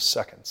in mere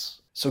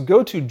seconds. So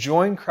go to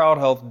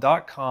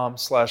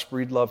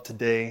joincrowdhealth.com/breedlove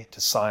today to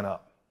sign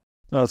up.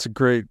 No, that's a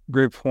great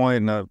point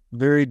and a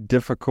very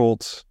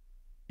difficult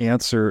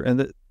answer.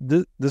 And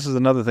this is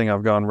another thing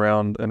I've gone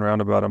round and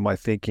round about in my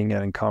thinking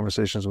and in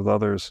conversations with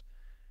others.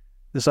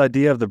 This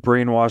idea of the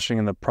brainwashing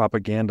and the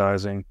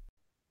propagandizing.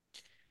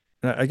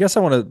 And I guess I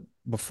want to,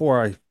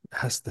 before I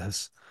ask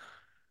this,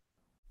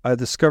 I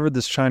discovered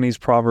this Chinese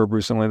proverb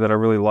recently that I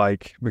really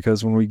like,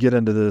 because when we get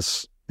into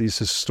these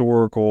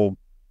historical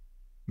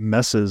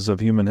messes of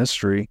human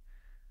history,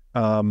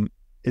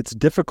 it's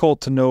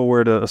difficult to know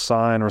where to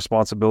assign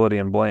responsibility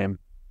and blame,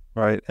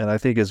 right? And I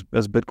think as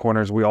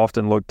Bitcoiners, we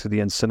often look to the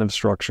incentive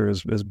structure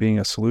as being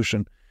a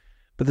solution.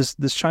 But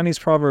this Chinese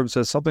proverb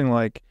says something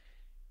like,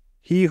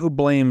 "He who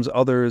blames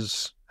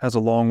others has a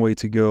long way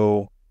to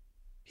go.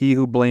 He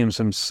who blames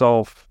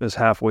himself is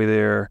halfway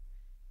there.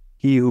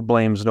 He who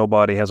blames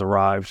nobody has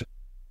arrived."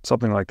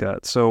 Something like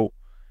that. So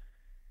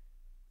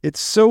it's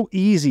so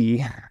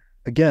easy,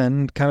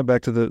 again, kind of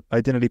back to the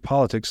identity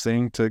politics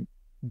thing, to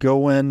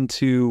go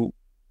into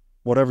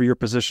whatever your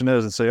position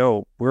is and say,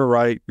 oh, we're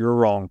right, you're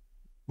wrong,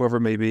 whoever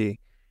it may be.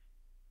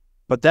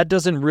 But that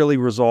doesn't really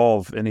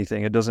resolve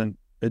anything. It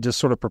just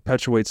sort of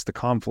perpetuates the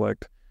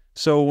conflict.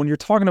 So when you're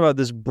talking about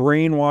this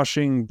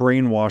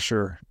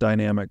brainwasher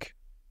dynamic,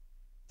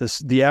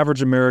 the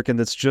average American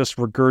that's just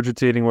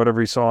regurgitating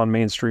whatever he saw on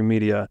mainstream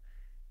media,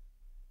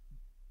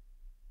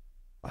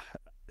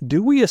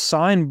 do we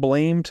assign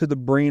blame to the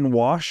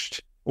brainwashed,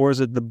 or is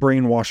it the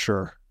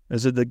brainwasher?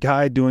 Is it the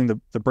guy doing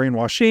the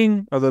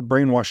brainwashing or the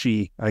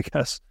brainwashee, I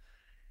guess?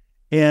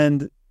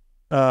 And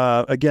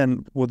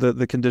again, with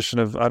the condition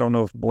of, I don't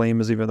know if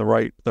blame is even the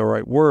right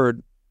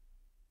word.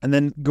 And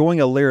then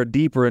going a layer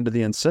deeper into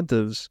the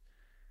incentives,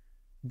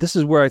 this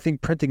is where I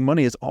think printing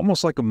money is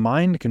almost like a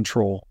mind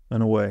control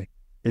in a way.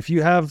 If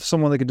you have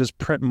someone that can just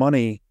print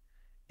money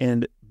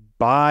and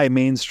buy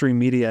mainstream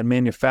media and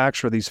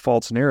manufacture these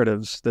false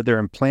narratives that they're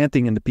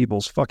implanting into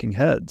people's fucking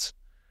heads,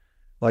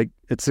 like,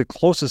 it's the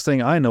closest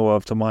thing I know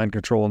of to mind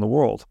control in the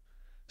world.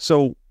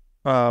 So,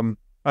 I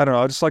don't know.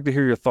 I'd just like to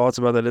hear your thoughts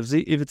about that. If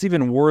it's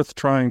even worth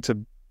trying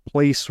to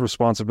place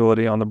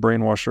responsibility on the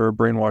brainwasher or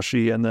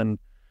brainwashee, and then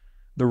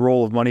the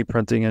role of money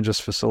printing and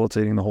just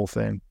facilitating the whole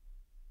thing.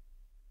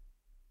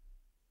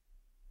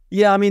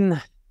 Yeah, I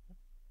mean,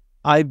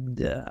 I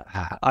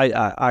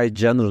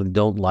generally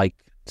don't like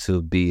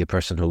to be a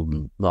person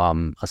who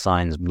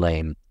assigns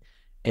blame.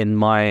 In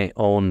my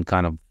own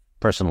kind of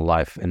personal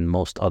life, in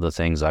most other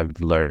things, I've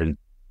learned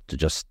to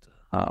just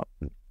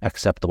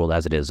accept the world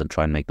as it is and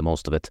try and make the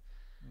most of it.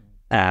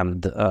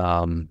 And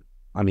I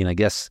mean, I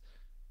guess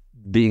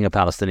being a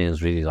Palestinian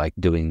is really like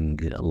doing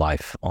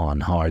life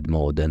on hard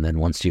mode. And then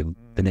once you've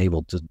been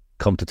able to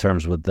come to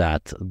terms with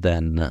that,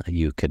 then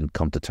you can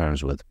come to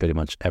terms with pretty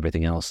much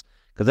everything else,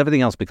 because everything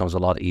else becomes a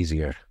lot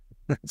easier.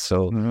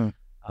 So,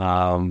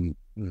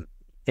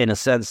 in a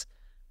sense,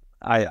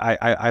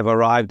 I've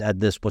arrived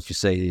at this, what you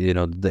say,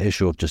 the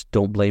issue of just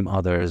don't blame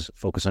others,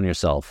 focus on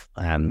yourself.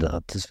 And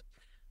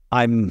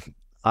I'm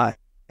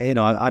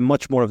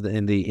much more of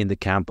in the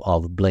camp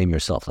of blame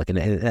yourself. Like in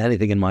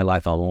anything in my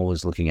life, I'm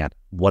always looking at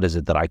what is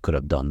it that I could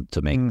have done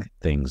to make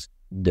things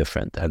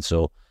different. And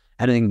so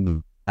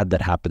anything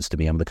that happens to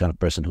me, I'm the kind of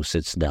person who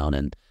sits down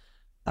and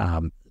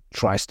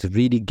tries to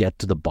really get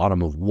to the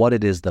bottom of what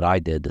it is that I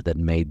did that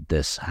made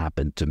this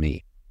happen to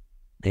me.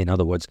 In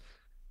other words,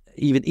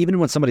 even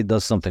when somebody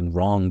does something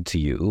wrong to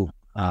you,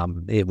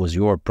 it was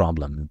your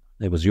problem.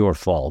 It was your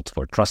fault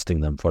for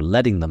trusting them, for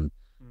letting them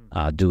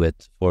do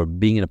it, for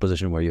being in a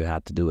position where you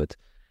had to do it.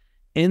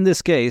 In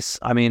this case,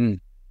 I mean,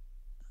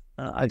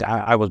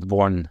 I was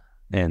born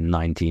in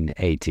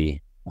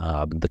 1980.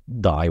 The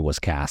die was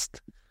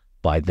cast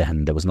by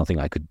then. There was nothing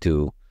I could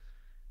do.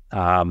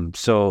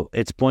 So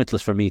it's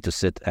pointless for me to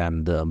sit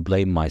and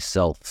blame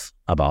myself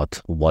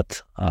about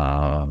where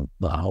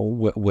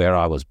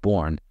I was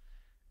born.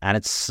 And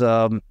it's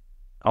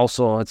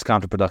also, it's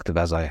counterproductive,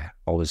 as I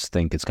always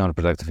think. It's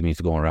counterproductive for me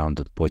to go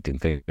around pointing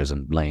fingers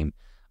and blame.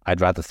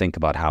 I'd rather think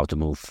about how to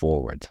move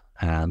forward.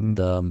 And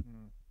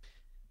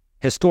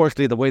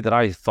historically, the way that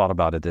I thought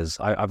about it is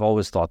I've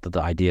always thought that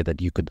the idea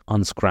that you could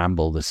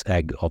unscramble this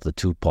egg of the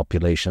two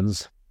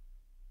populations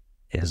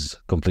is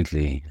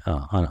completely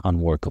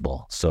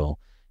unworkable. So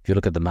if you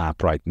look at the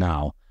map right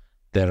now,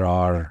 there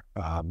are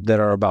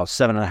about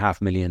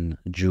 7.5 million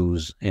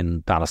Jews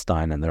in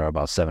Palestine, and there are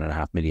about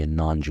 7.5 million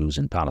non-Jews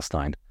in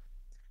Palestine.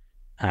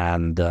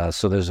 And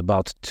so there's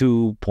about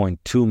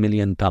 2.2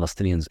 million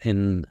Palestinians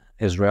in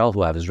Israel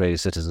who have Israeli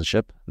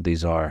citizenship.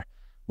 These are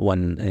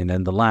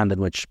in the land in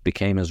which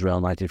became Israel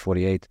in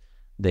 1948,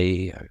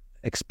 they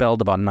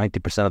expelled about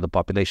 90% of the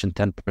population,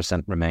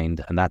 10%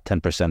 remained, and that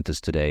 10% is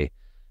today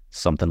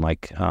something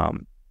like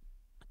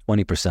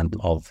 20%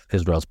 of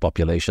Israel's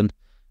population,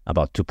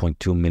 about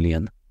 2.2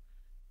 million.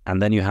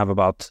 And then you have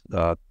about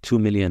 2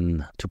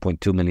 million,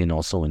 2.2 million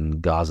also in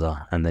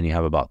Gaza. And then you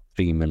have about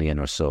 3 million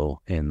or so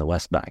in the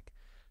West Bank.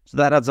 So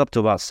that adds up to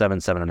about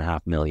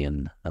 7.5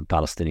 million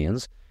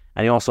Palestinians.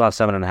 And you also have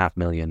 7.5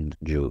 million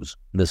Jews.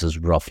 This is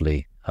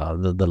roughly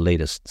the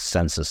latest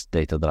census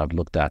data that I've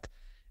looked at.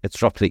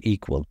 It's roughly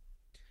equal.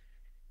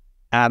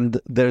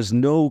 And there's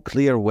no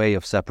clear way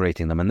of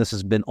separating them. And this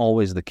has been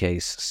always the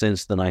case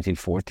since the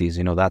 1940s.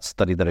 You know, that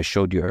study that I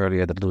showed you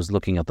earlier that was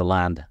looking at the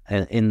land.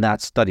 And in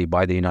that study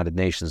by the United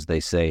Nations, they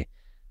say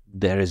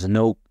there is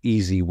no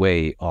easy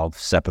way of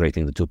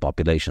separating the two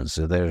populations.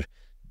 So there,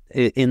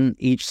 in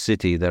each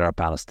city, there are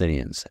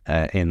Palestinians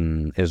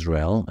in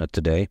Israel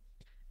today.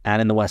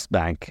 And in the West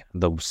Bank,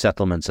 the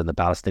settlements and the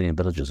Palestinian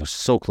villages are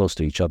so close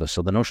to each other.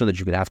 So the notion that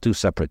you could have two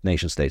separate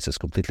nation states is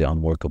completely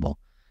unworkable.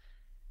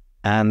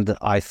 And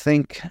I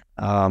think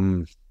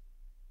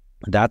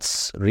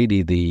that's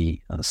really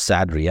the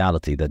sad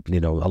reality that, you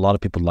know, a lot of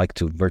people like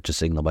to virtue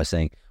signal by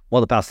saying, well,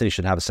 the Palestinians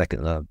should have a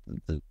second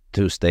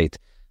two-state,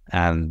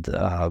 and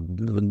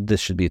this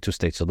should be a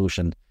two-state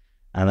solution.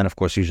 And then, of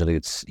course, usually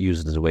it's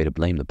used as a way to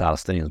blame the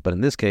Palestinians. But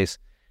in this case,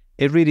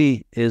 it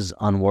really is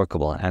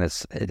unworkable, and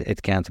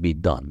it can't be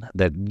done.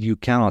 That you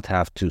cannot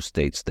have two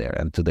states there.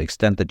 And to the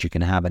extent that you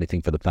can have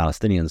anything for the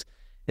Palestinians,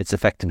 it's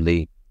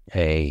effectively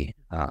a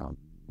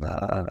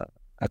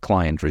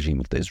client regime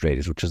of the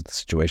Israelis, which is the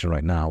situation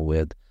right now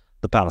with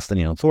the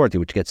Palestinian Authority,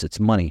 which gets its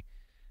money.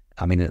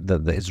 I mean, the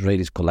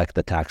Israelis collect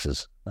the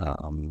taxes,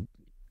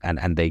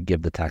 and they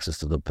give the taxes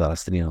to the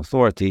Palestinian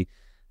Authority.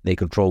 They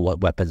control what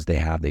weapons they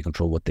have. They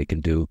control what they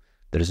can do.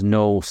 There is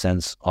no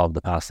sense of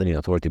the Palestinian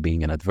Authority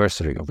being an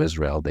adversary of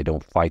Israel. They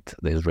don't fight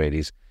the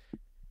Israelis.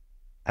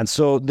 And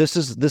so this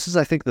is,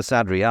 I think, the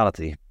sad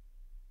reality.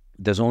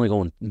 There's only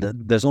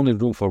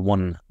room for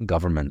one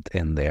government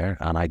in there,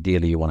 and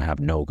ideally you want to have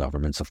no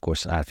governments. Of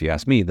course, if you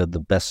ask me, the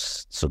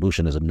best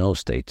solution is a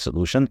no-state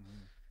solution.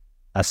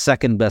 A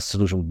second best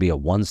solution would be a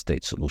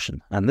one-state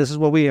solution, and this is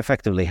what we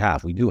effectively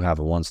have. We do have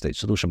a one-state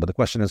solution, but the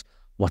question is,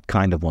 what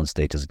kind of one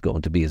state is it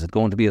going to be? Is it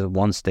going to be a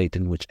one state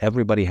in which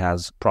everybody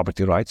has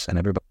property rights and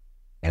everybody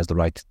has the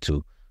right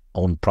to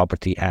own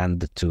property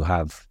and to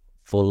have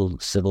full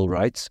civil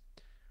rights?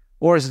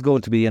 Or is it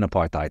going to be an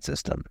apartheid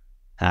system?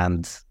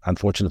 And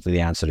unfortunately,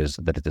 the answer is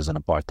that it is an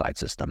apartheid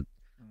system.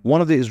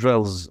 One of the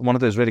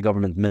Israeli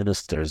government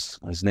ministers,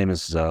 his name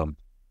is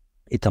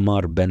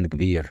Itamar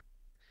Ben-Gvir,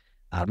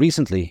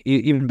 recently,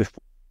 even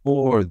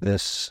before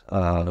this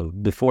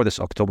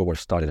October war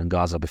started in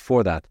Gaza,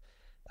 before that,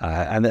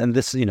 and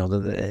this, you know,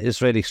 the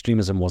Israeli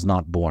extremism was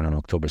not born on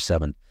October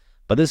 7th.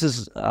 But this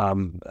is,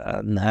 and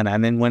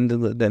then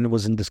then it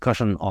was in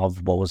discussion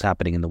of what was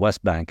happening in the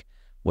West Bank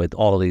with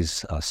all of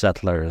these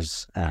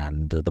settlers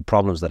and the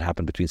problems that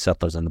happened between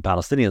settlers and the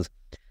Palestinians.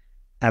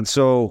 And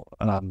so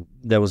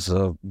there was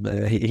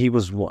he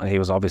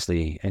was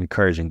obviously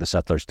encouraging the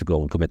settlers to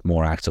go and commit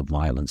more acts of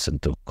violence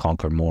and to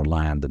conquer more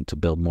land and to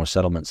build more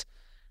settlements.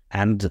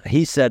 And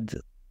he said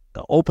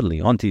openly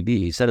on TV,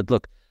 he said,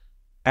 look,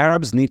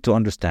 Arabs need to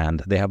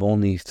understand they have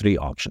only three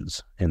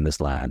options in this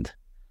land.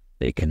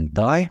 They can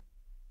die,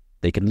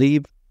 they can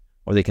leave,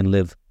 or they can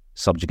live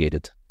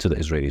subjugated to the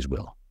Israelis'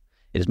 will.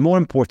 It is more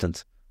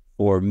important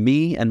for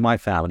me and my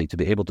family to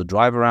be able to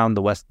drive around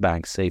the West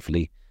Bank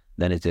safely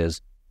than it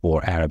is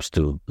for Arabs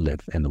to live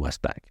in the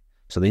West Bank.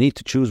 So they need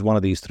to choose one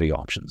of these three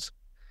options.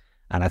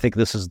 And I think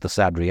this is the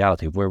sad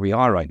reality of where we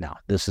are right now.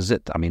 This is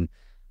it. I mean,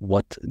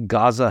 what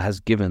Gaza has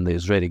given the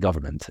Israeli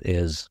government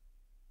is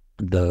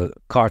the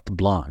carte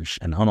blanche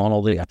and on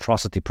all the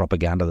atrocity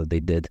propaganda that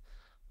they did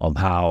of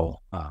how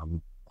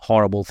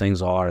horrible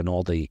things are and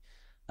all the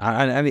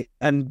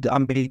and I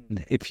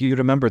mean, if you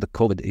remember the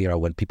COVID era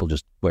when people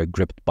just were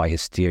gripped by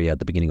hysteria at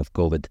the beginning of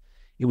COVID,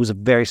 it was a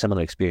very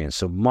similar experience.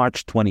 So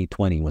March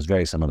 2020 was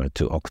very similar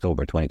to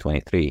October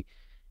 2023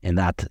 in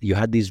that you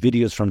had these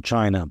videos from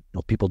China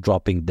of people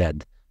dropping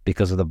dead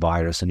because of the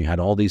virus, and you had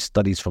all these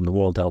studies from the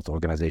World Health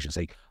Organization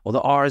saying, well,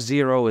 the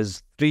R0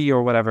 is 3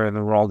 or whatever,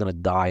 and we're all going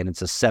to die, and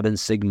it's a 7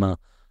 sigma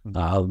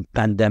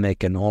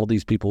pandemic, and all of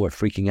these people were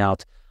freaking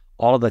out.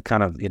 All of the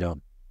kind of, you know,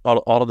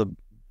 all of the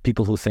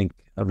people who think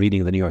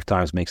reading the New York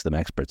Times makes them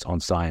experts on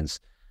science,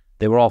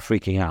 they were all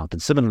freaking out.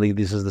 And similarly,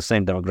 this is the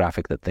same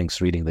demographic that thinks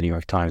reading the New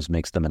York Times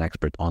makes them an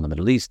expert on the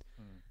Middle East.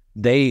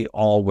 They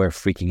all were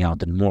freaking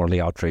out and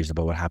morally outraged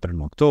about what happened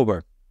in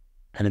October.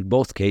 And in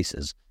both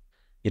cases,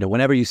 you know,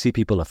 whenever you see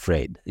people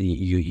afraid,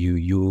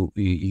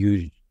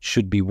 you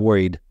should be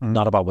worried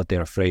not about what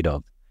they're afraid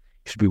of.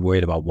 You should be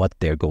worried about what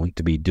they're going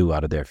to be doing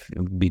out of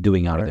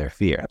their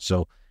fear.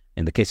 So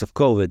in the case of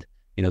COVID,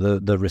 you know,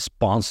 the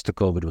response to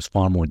COVID was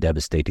far more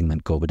devastating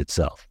than COVID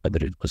itself,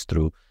 whether it was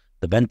through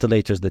the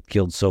ventilators that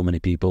killed so many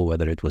people,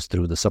 whether it was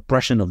through the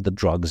suppression of the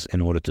drugs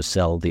in order to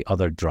sell the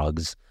other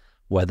drugs,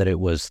 whether it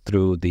was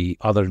through the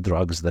other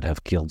drugs that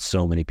have killed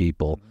so many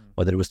people,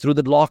 whether it was through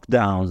the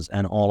lockdowns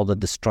and all of the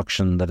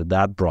destruction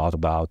that brought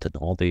about and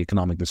all the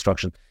economic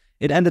destruction.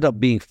 It ended up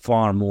being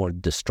far more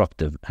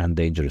destructive and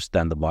dangerous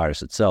than the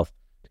virus itself.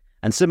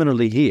 And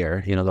similarly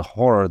here, you know, the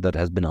horror that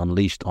has been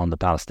unleashed on the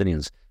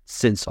Palestinians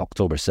since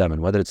October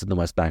 7, whether it's in the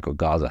West Bank or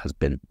Gaza, has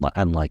been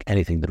unlike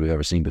anything that we've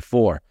ever seen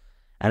before.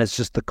 And it's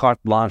just the carte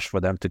blanche for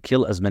them to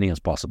kill as many as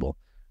possible,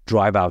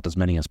 drive out as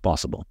many as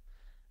possible.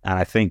 And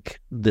I think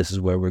this is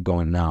where we're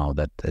going now,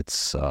 that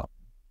it's,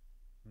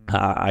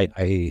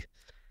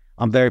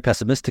 I'm very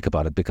pessimistic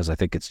about it, because I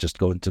think it's just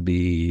going to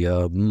be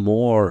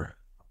more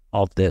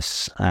of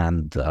this,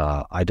 and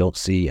I don't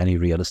see any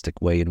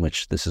realistic way in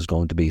which this is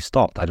going to be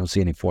stopped. I don't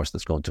see any force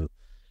that's going to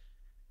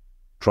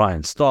try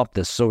and stop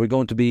this. So we're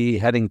going to be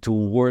heading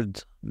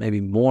toward maybe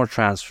more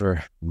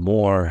transfer,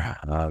 more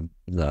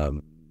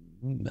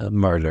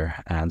murder,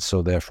 and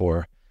so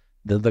therefore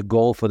the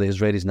goal for the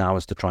Israelis now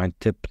is to try and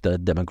tip the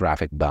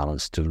demographic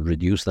balance, to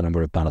reduce the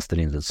number of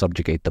Palestinians and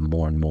subjugate them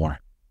more and more.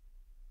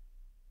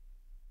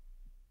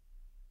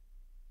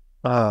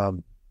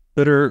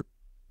 Bitter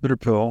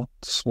pill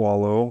to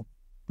swallow,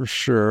 for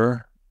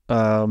sure.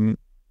 And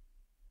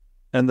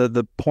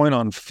the point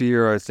on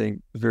fear, I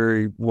think,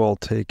 very well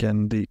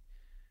taken.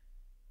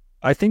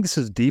 I think this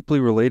is deeply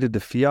related to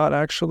fiat,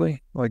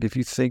 actually. Like, if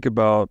you think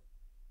about,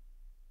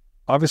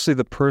 obviously,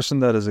 the person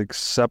that is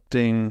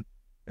accepting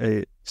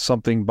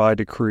something by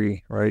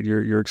decree, right?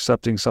 You're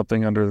accepting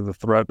something under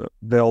the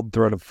veiled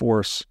threat of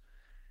force.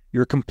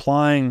 You're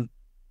complying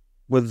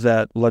with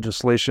that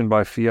legislation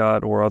by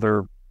fiat, or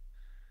other,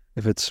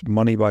 if it's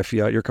money by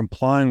fiat, you're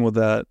complying with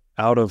that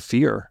out of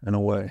fear, in a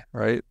way,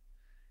 right?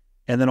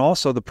 And then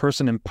also the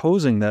person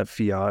imposing that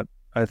fiat,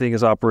 I think,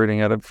 is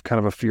operating out of kind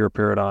of a fear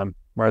paradigm,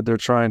 right? They're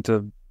trying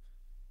to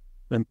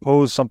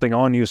impose something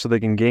on you so they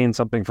can gain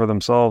something for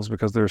themselves,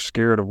 because they're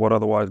scared of what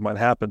otherwise might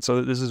happen.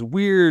 So there's this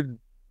weird,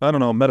 I don't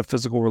know,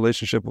 metaphysical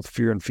relationship with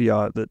fear and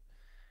fiat that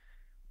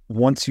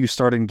once you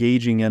start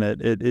engaging in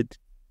it,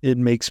 it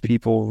makes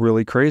people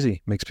really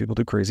crazy, makes people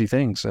do crazy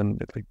things.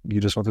 And like you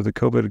just went through the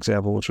COVID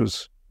example, which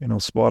was,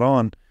 spot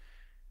on.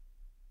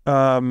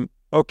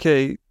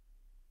 Okay.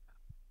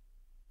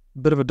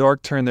 Bit of a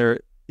dark turn there.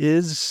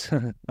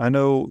 I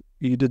know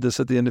you did this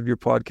at the end of your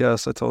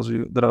podcast. I told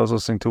you that I was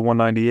listening to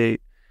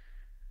 198.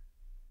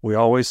 We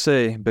always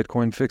say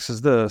Bitcoin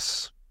fixes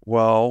this.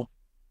 Well,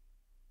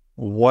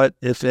 what,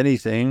 if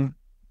anything,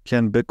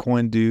 can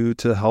Bitcoin do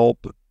to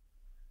help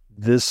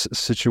this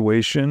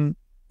situation?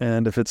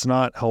 And if it's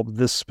not help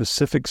this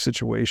specific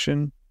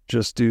situation,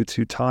 just due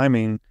to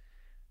timing,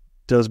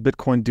 does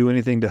Bitcoin do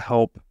anything to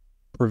help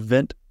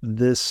prevent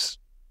this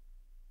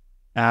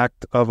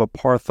act of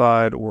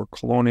apartheid or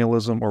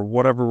colonialism or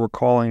whatever we're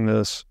calling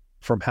this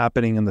from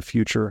happening in the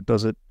future?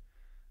 Does it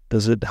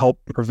help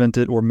prevent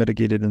it or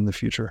mitigate it in the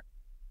future?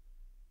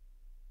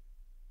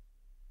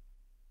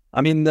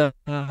 I mean,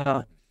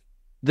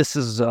 this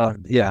is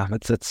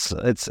it's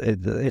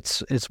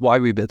why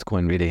we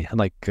Bitcoin, really,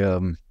 like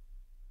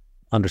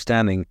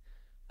understanding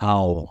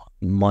how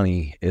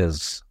money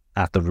is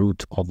at the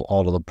root of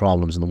all of the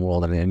problems in the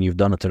world, and you've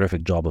done a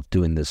terrific job of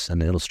doing this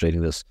and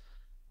illustrating this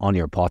on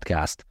your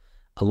podcast.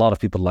 A lot of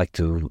people like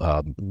to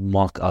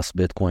mock us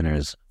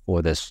Bitcoiners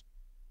for this,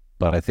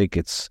 but I think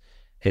it's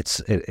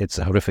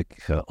a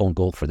horrific own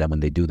goal for them when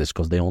they do this,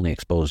 because they only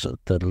expose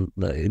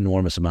the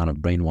enormous amount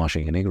of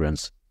brainwashing and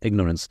ignorance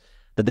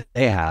that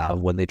they have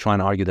when they try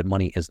and argue that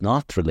money is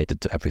not related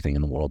to everything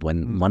in the world,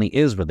 when money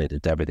is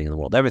related to everything in the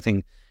world.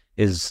 Everything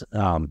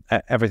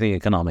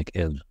economic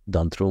is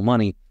done through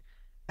money,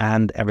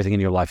 and everything in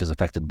your life is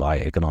affected by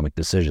economic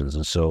decisions.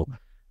 And so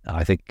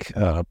I think,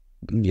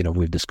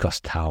 we've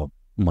discussed how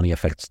money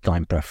affects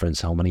time preference,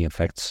 how money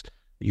affects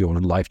your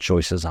life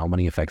choices, how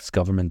money affects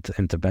government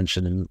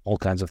intervention and all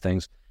kinds of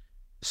things.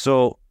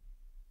 So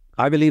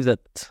I believe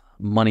that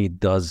money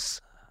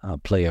does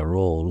play a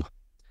role.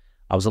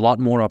 I was a lot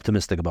more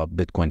optimistic about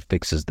Bitcoin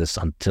fixes this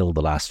until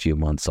the last few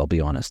months, I'll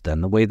be honest.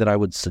 And the way that I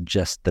would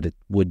suggest that it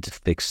would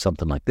fix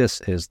something like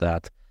this is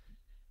that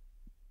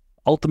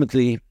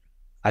ultimately,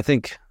 I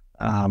think,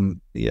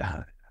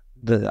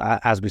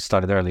 as we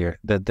started earlier,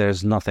 that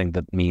there's nothing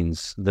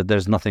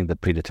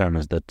that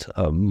predetermines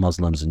that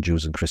Muslims and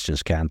Jews and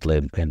Christians can't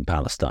live in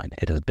Palestine.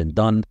 It has been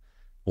done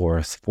for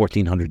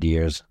 1,400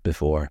 years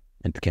before.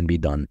 It can be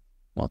done,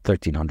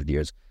 1,300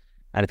 years,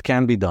 and it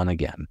can be done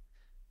again.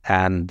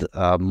 And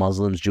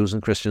Muslims, Jews,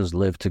 and Christians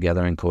live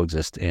together and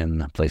coexist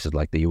in places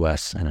like the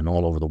U.S. and in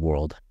all over the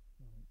world,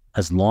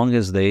 as long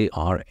as they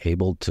are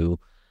able to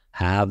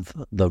have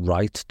the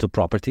right to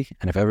property.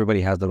 And if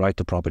everybody has the right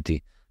to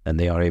property, then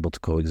they are able to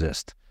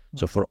coexist.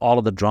 So for all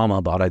of the drama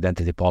about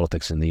identity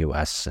politics in the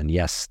U.S., and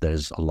yes,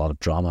 there's a lot of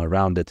drama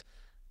around it,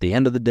 at the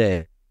end of the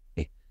day,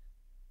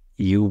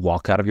 you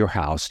walk out of your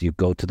house, you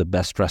go to the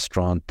best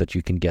restaurant that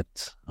you can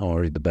get,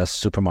 or the best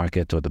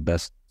supermarket, or the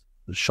best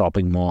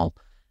shopping mall,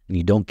 and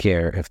you don't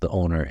care if the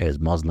owner is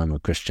Muslim or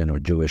Christian or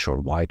Jewish or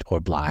white or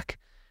black.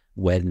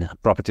 When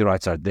property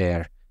rights are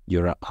there,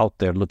 you're out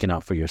there looking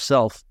out for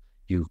yourself.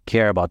 You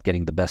care about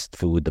getting the best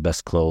food, the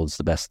best clothes,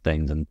 the best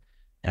things,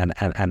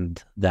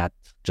 and that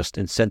just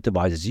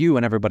incentivizes you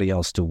and everybody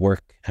else to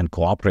work and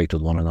cooperate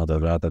with one another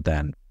rather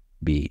than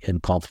be in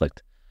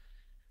conflict.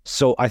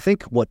 So I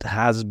think what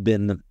has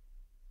been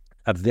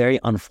a very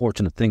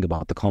unfortunate thing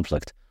about the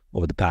conflict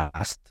over the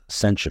past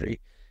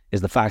century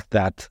is the fact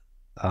that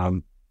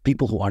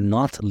people who are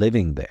not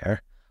living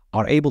there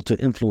are able to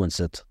influence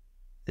it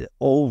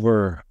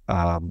over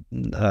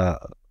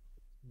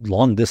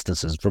long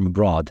distances from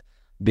abroad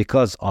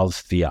because of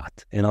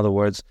fiat. In other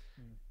words,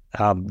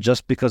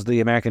 just because the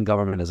American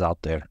government is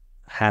out there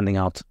handing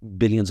out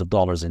billions of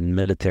dollars in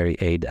military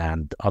aid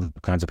and other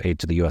kinds of aid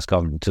to the U.S.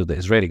 government, to the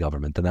Israeli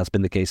government, and that's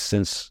been the case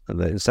since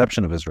the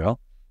inception of Israel.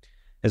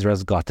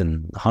 Israel's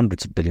gotten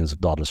hundreds of billions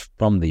of dollars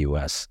from the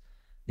U.S.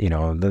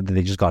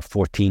 They just got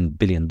 $14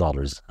 billion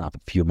a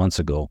few months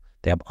ago.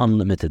 They have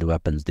unlimited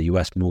weapons. The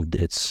U.S. moved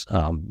its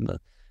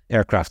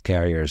aircraft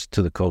carriers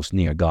to the coast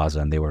near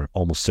Gaza, and they were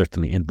almost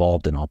certainly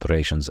involved in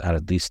operations,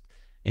 at least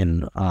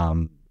in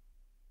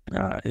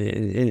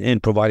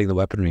providing the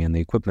weaponry and the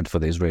equipment for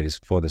the Israelis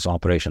for this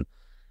operation.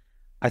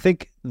 I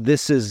think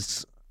this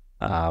is,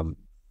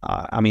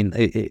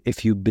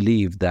 if you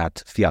believe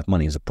that fiat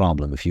money is a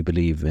problem, if you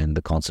believe in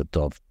the concept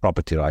of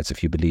property rights,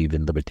 if you believe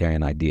in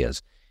libertarian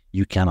ideas,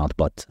 you cannot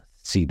but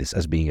see this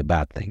as being a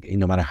bad thing.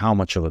 No matter how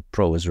much of a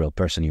pro-Israel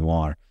person you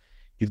are,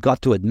 you've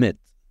got to admit,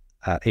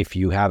 if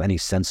you have any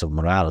sense of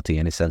morality,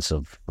 any sense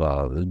of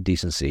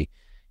decency,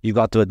 you've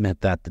got to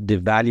admit that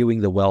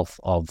devaluing the wealth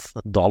of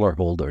dollar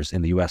holders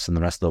in the U.S. and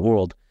the rest of the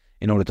world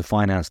in order to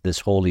finance this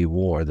holy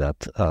war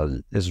that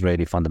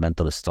Israeli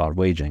fundamentalists are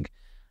waging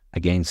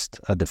against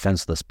a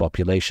defenseless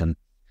population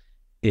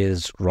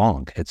is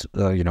wrong. It's,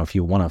 if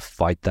you want to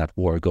fight that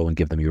war, go and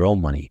give them your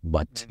own money,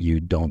 but you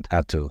don't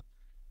have to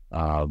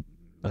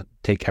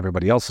take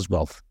everybody else's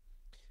wealth.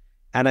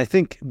 And I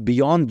think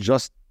beyond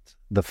just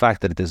the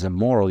fact that it is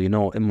immoral,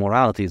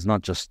 immorality is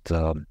not just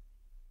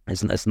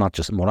it's not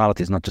just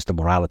morality. It's not just a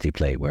morality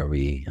play where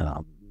we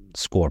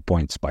score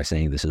points by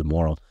saying this is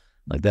moral.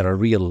 Like, there are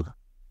real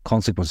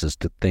consequences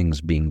to things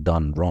being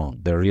done wrong.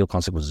 There are real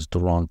consequences to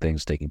wrong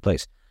things taking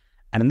place.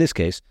 And in this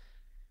case,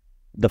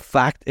 the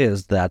fact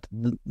is that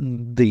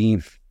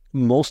the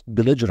most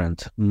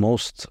belligerent,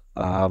 most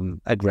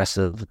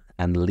aggressive,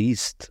 and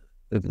least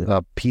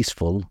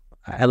peaceful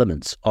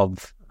elements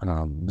of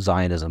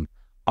Zionism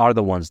are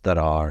the ones that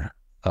are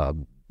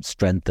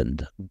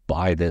strengthened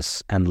by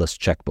this endless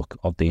checkbook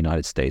of the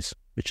United States,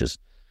 which is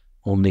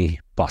only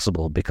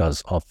possible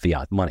because of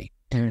fiat money.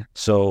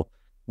 So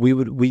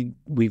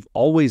we've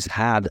always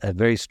had a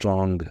very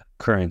strong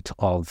current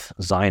of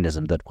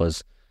Zionism that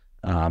was,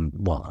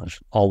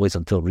 always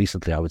until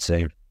recently, I would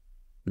say,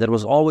 that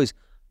was always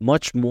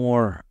much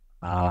more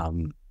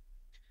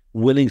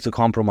willing to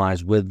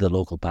compromise with the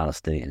local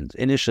Palestinians.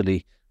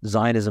 Initially,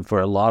 Zionism, for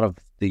a lot of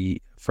the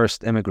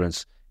first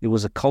immigrants, it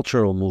was a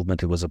cultural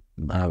movement. It was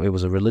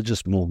a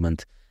religious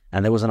movement,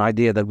 and there was an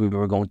idea that we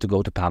were going to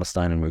go to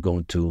Palestine and we're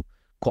going to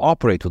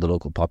cooperate with the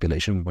local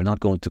population. We're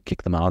not going to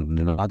kick them out, and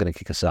they're not going to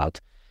kick us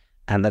out,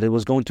 and that it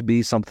was going to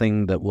be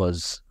something that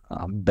was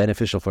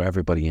beneficial for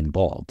everybody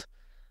involved.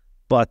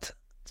 But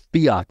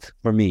fiat,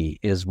 for me,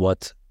 is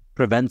what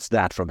prevents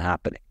that from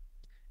happening.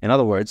 In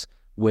other words,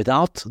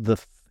 without the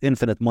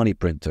infinite money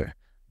printer,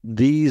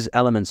 these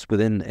elements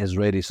within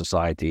Israeli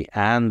society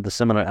and the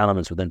similar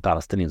elements within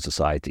Palestinian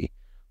society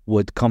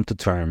would come to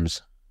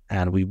terms,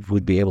 and we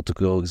would be able to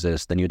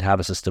coexist, and you'd have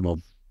a system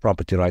of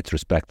property rights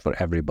respect for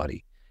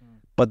everybody.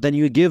 But then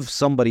you give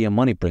somebody a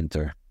money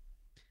printer,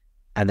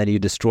 and then you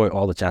destroy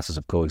all the chances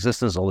of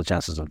coexistence, all the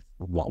chances of,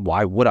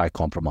 why would I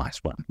compromise?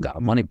 Well, I've got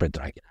a money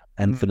printer, I can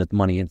have infinite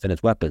money,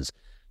 infinite weapons.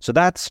 So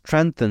that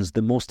strengthens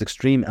the most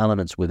extreme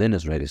elements within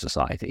Israeli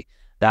society.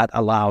 That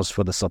allows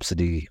for the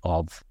subsidy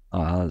of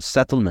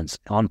settlements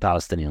on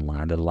Palestinian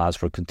land. It allows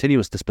for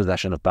continuous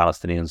dispossession of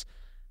Palestinians,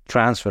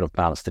 transfer of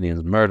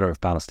Palestinians, murder of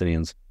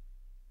Palestinians.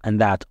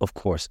 And that, of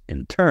course,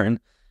 in turn,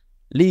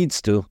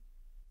 leads to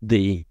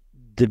the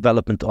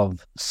development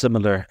of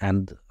similar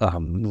and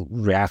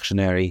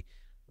reactionary,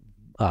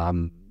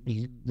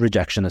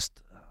 rejectionist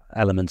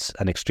elements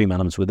and extreme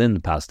elements within the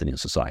Palestinian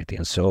society.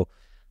 And so,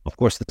 of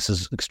course, this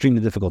is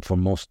extremely difficult for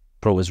most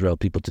pro-Israel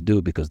people to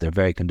do because they're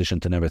very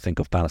conditioned to never think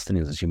of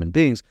Palestinians as human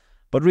beings.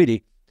 But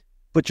really,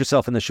 put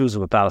yourself in the shoes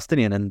of a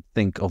Palestinian and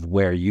think of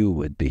where you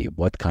would be,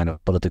 what kind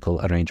of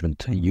political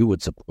arrangement you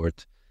would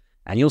support.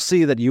 And you'll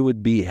see that you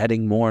would be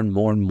heading more and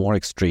more and more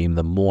extreme,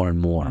 the more and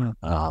more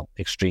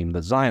extreme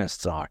the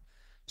Zionists are.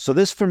 So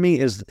this, for me,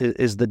 is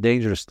the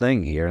dangerous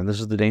thing here, and this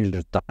is the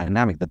dangerous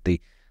dynamic, that the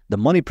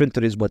money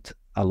printer is what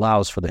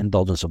allows for the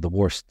indulgence of the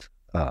worst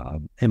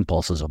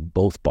impulses of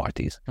both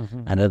parties,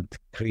 and it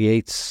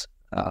creates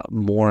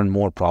more and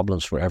more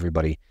problems for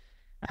everybody,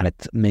 and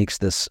it makes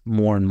this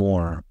more and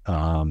more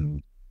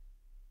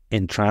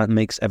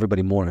makes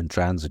everybody more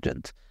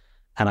intransigent.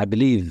 And I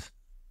believe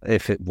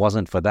if it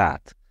wasn't for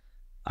that,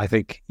 I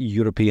think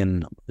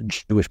European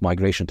Jewish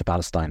migration to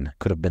Palestine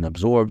could have been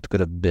absorbed,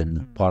 could have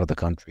been part of the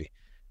country,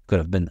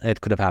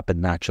 it could have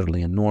happened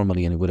naturally and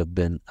normally, and it would have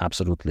been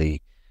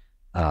absolutely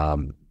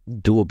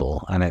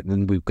doable,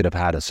 and we could have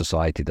had a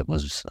society that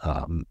was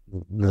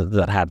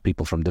that had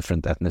people from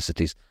different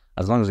ethnicities,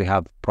 as long as they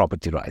have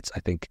property rights. I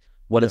think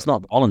it's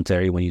not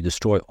voluntary when you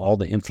destroy all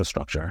the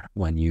infrastructure,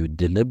 when you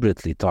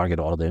deliberately target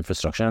all of the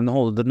infrastructure, and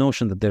the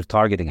notion that they're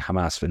targeting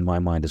Hamas, in my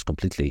mind, is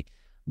completely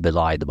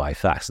belied by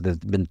facts. They've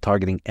been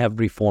targeting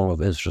every form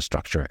of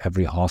infrastructure,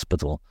 every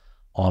hospital,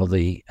 all of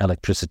the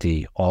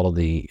electricity, all of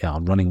the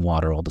running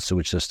water, all the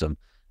sewage system.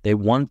 They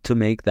want to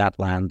make that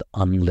land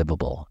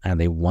unlivable, and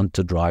they want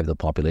to drive the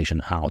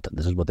population out. And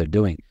this is what they're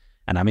doing.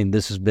 And I mean,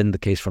 this has been the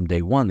case from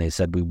day one. They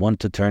said, we want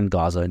to turn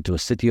Gaza into a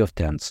city of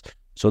tents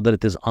so that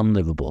it is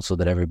unlivable, so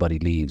that everybody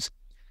leaves.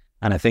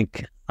 And I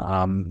think,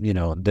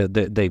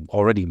 they've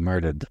already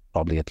murdered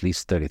probably at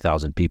least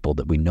 30,000 people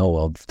that we know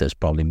of. There's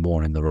probably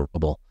more in the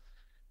rubble.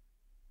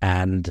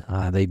 And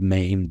they've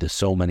maimed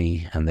so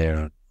many, and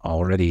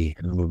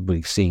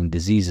we're seeing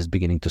diseases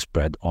beginning to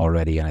spread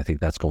already. And I think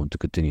that's going to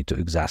continue to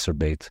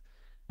exacerbate.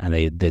 And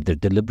they're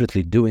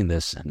deliberately doing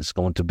this, and it's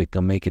going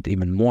to make it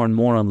even more and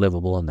more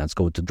unlivable, and that's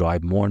going to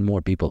drive more and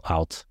more people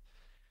out.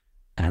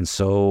 And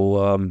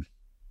so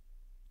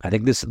I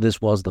think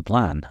this was the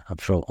plan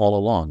all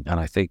along. And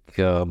I think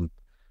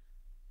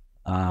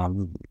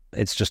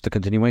it's just a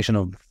continuation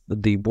of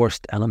the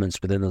worst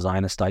elements within the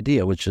Zionist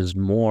idea, which is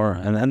more,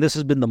 and this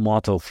has been the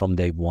motto from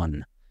day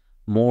one: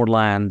 more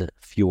land,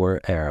 fewer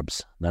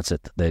Arabs. That's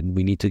it. Then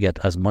we need to get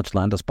as much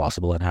land as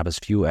possible and have as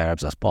few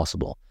Arabs as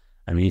possible.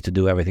 And we need to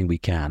do everything we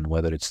can,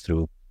 whether it's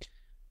through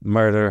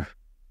murder,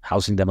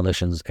 housing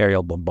demolitions,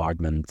 aerial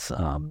bombardment,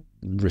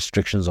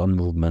 restrictions on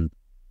movement,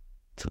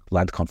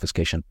 land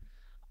confiscation,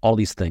 all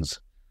these things.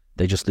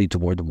 They just lead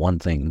toward one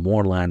thing: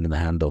 more land in the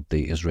hand of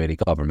the Israeli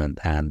government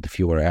and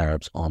fewer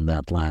Arabs on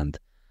that land.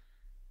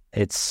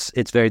 It's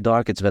very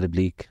dark. It's very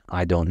bleak.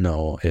 I don't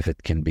know if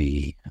it can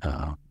be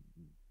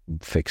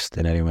fixed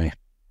in any way.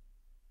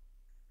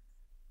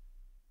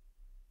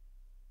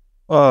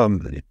 I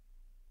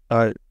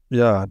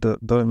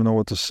don't even know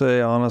what to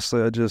say,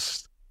 honestly.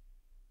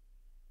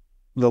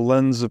 The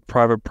lens of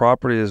private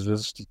property is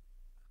just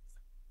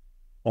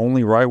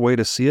only right way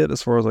to see it,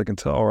 as far as I can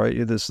tell,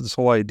 right? This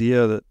whole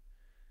idea that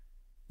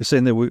you're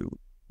saying that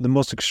the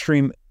most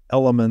extreme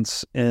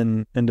elements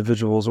in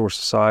individuals or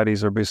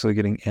societies are basically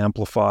getting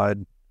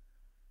amplified,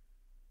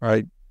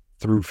 right,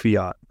 through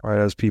fiat, right?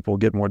 As people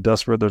get more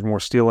desperate, there's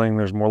more stealing,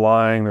 there's more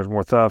lying, there's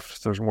more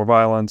theft, there's more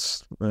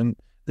violence. And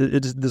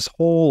it's this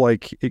whole,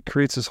 it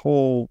creates this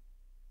whole,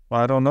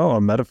 I don't know,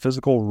 a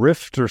metaphysical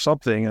rift or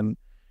something. And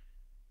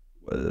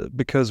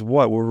because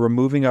we're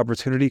removing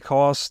opportunity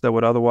costs that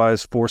would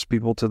otherwise force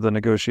people to the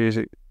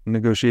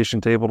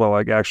negotiation table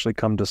to actually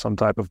come to some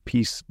type of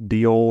peace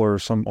deal or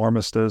some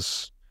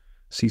armistice,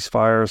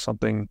 ceasefire or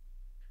something,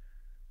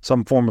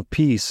 some form of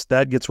peace.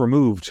 That gets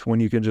removed when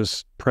you can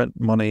just print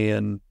money.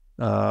 And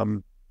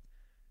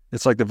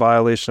it's like the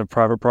violation of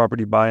private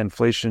property by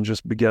inflation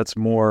just begets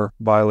more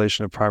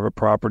violation of private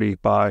property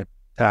by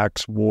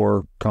tax,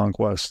 war,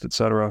 conquest,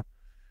 etc.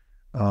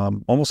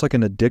 Almost like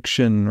an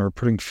addiction or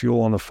putting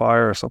fuel on the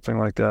fire or something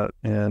like that.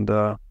 And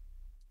I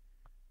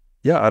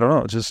don't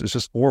know. It's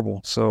just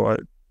horrible. So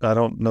I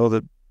don't know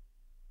that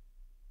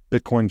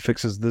Bitcoin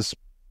fixes this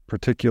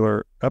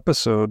particular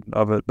episode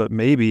of it, but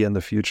maybe in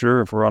the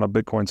future, if we're on a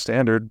Bitcoin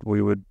standard,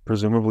 we would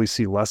presumably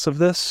see less of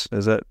this.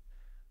 Is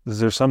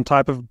there some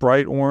type of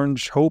bright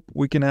orange hope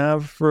we can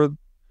have for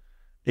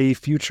a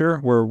future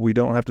where we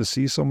don't have to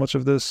see so much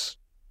of this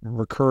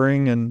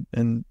recurring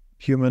in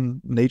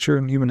human nature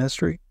and human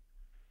history?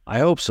 I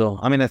hope so.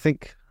 I mean, I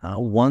think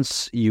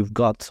once you've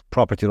got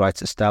property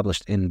rights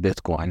established in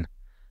Bitcoin,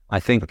 I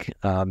think,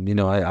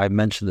 I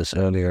mentioned this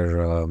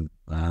earlier,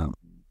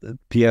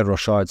 Pierre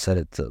Rochard said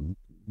it,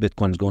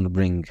 Bitcoin is going to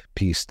bring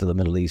peace to the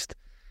Middle East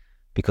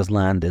because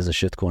land is a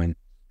shitcoin.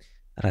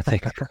 And I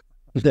think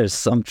there's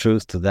some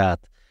truth to that.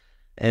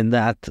 And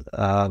that,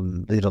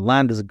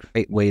 land is a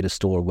great way to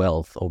store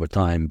wealth over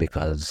time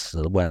because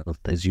wealth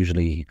is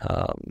usually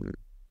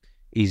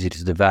easy to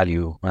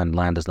devalue, and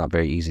land is not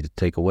very easy to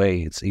take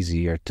away. It's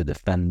easier to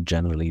defend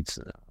generally.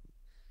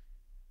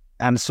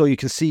 And so you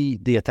can see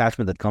the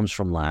attachment that comes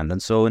from land.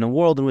 And so in a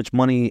world in which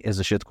money is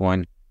a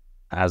shitcoin,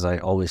 as I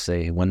always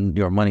say, when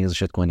your money is a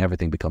shitcoin,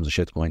 everything becomes a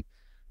shitcoin.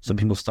 So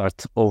people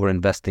start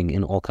over-investing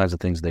in all kinds of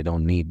things they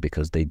don't need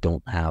because they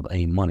don't have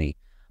any money.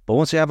 But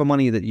once you have a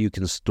money that you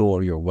can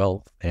store your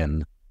wealth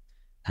in,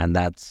 and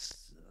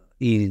that's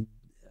easy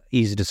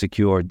to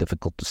secure,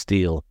 difficult to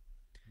steal,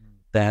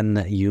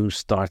 then you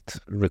start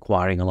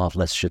requiring a lot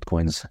less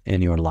shitcoins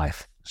in your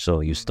life.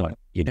 So you start,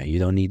 you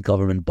don't need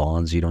government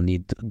bonds, you don't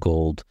need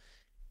gold,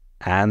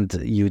 and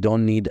you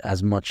don't need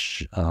as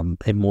much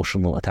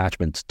emotional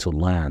attachment to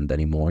land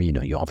anymore.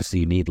 You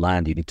obviously need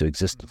land, you need to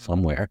exist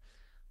somewhere.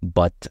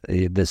 But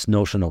this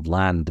notion of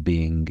land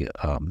being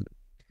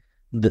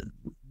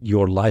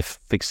your life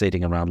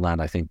fixating around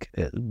land, I think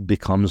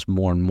becomes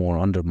more and more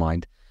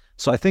undermined.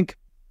 So I think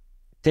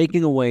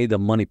taking away the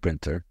money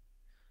printer,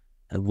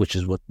 which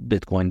is what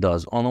Bitcoin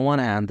does, on the one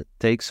hand,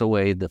 takes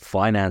away the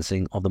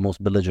financing of the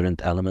most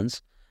belligerent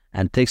elements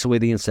and takes away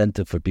the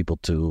incentive for people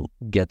to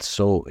get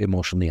so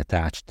emotionally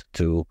attached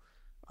to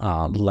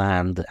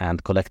land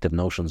and collective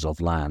notions of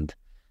land.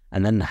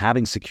 And then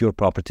having secure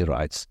property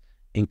rights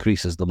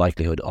increases the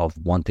likelihood of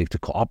wanting to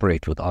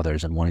cooperate with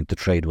others and wanting to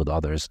trade with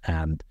others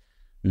and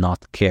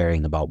not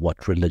caring about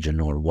what religion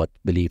or what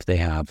belief they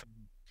have.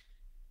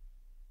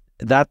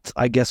 that,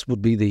 I guess,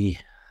 would be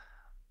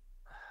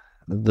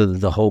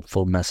the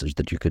hopeful message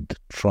that you could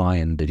try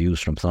and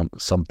deduce from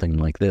something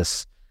like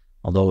this.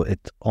 Although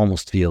it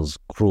almost feels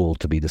cruel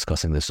to be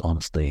discussing this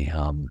honestly.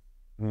 I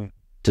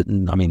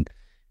mean,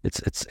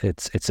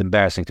 it's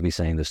embarrassing to be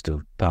saying this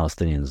to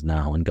Palestinians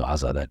now in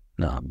Gaza that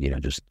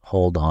just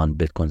hold on,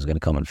 Bitcoin's going to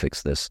come and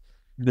fix this.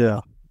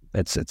 Yeah,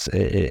 it's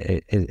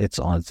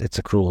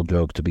a cruel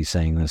joke to be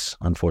saying this,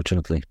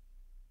 unfortunately.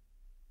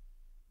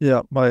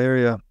 Yeah, my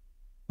area.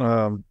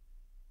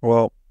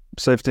 Well,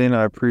 Saifedean,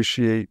 I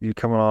appreciate you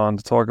coming on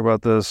to talk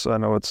about this. I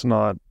know it's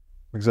not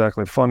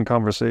exactly a fun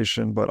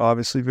conversation, but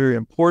obviously very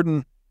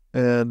important.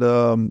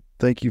 And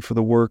thank you for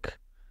the work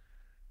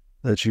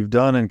that you've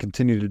done and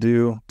continue to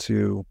do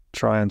to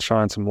try and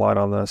shine some light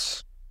on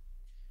this.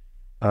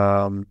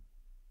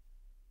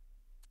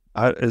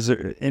 Is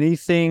there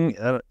anything,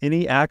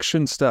 any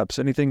action steps,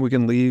 anything we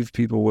can leave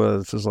people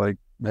with is like,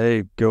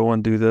 hey, go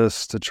and do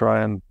this to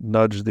try and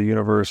nudge the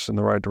universe in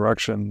the right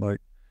direction? Like,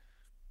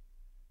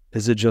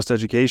 is it just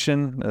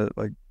education?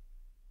 Like,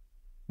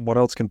 what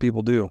else can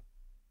people do?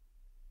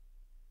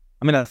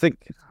 I mean, I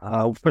think,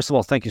 first of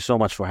all, thank you so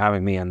much for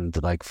having me and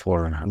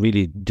for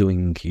really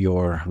doing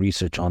your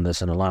research on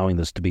this and allowing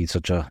this to be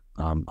such a,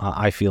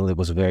 I feel it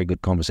was a very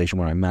good conversation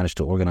where I managed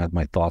to organize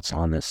my thoughts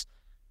on this.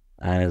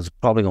 And it's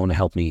probably going to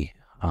help me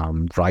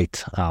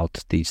write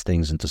out these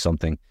things into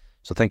something.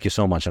 So thank you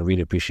so much. I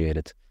really appreciate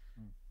it.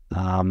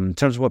 In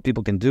terms of what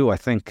people can do, I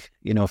think,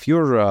 if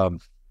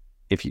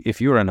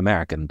you're an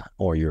American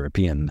or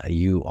European,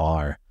 you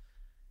are,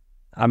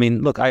 I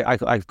mean, look,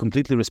 I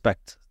completely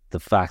respect the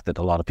fact that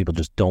a lot of people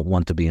just don't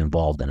want to be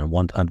involved and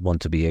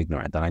want to be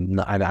ignorant. And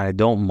I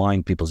don't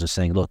mind people just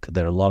saying, look,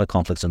 there are a lot of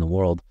conflicts in the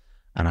world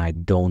and I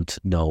don't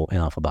know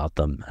enough about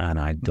them and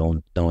I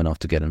don't know enough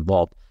to get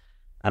involved.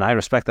 And I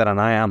respect that,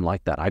 and I am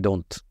like that. I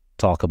don't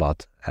talk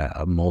about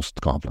most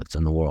conflicts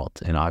in the world.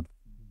 And I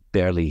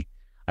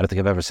don't think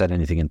I've ever said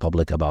anything in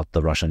public about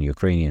the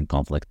Russian-Ukrainian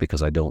conflict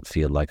because I don't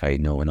feel like I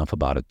know enough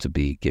about it to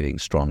be giving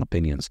strong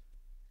opinions.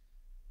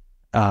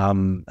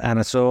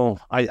 And so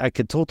I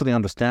could totally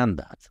understand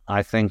that.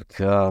 I think,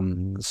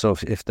 so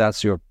if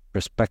that's your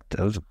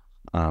perspective,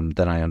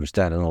 then I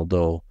understand. And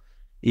although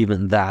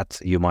even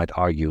that, you might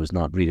argue, is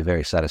not really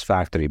very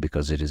satisfactory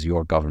because it is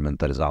your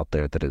government that is out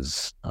there that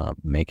is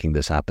making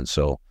this happen.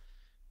 So,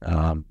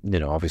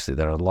 obviously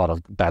there are a lot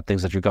of bad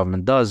things that your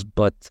government does,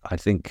 but I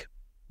think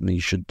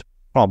you should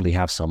probably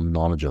have some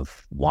knowledge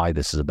of why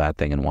this is a bad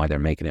thing and why they're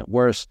making it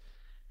worse.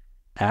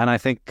 And I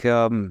think,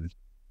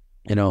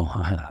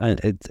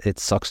 it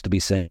sucks to be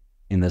saying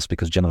this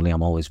because generally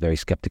I'm always very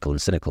skeptical and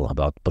cynical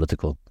about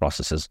political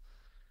processes.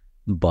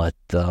 But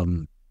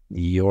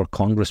your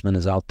congressman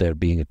is out there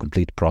being a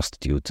complete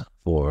prostitute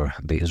for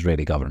the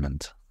Israeli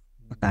government.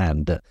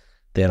 And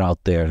they're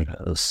out there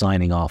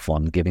signing off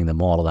on giving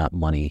them all of that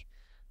money.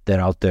 They're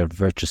out there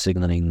virtue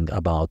signaling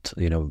about,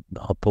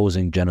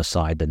 opposing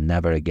genocide and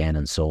never again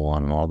and so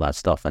on and all that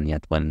stuff. And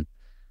yet when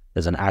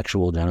there's an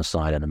actual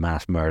genocide and a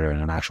mass murder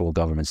and an actual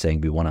government saying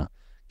we want to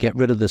get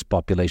rid of this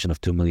population of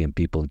 2 million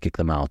people and kick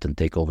them out and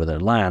take over their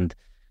land,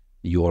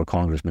 your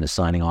congressman is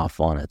signing off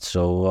on it.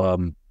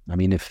 So, I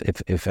mean,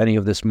 if any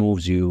of this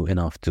moves you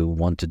enough to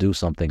want to do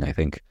something, I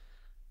think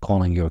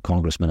calling your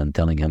congressman and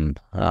telling him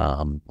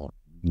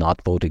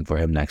not voting for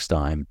him next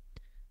time,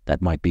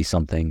 that might be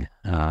something,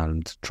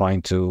 and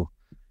trying to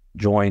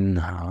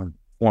join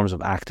forms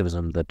of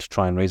activism that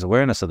try and raise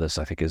awareness of this,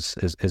 I think is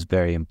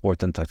very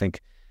important. I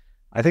think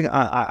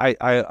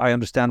I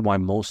understand why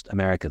most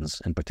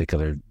Americans in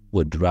particular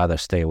would rather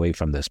stay away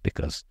from this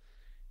because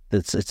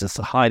it's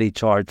a highly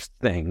charged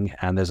thing,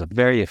 and there's a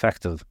very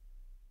effective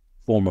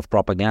form of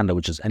propaganda,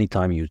 which is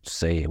anytime you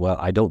say, well,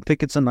 I don't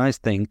think it's a nice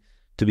thing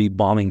to be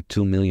bombing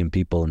 2 million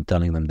people and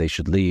telling them they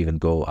should leave and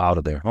go out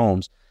of their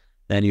homes,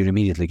 then you're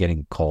immediately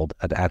getting called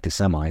an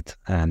anti-Semite,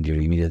 and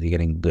you're immediately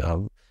getting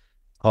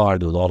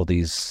hard with all of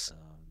these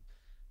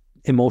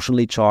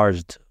emotionally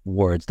charged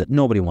words that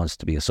nobody wants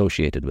to be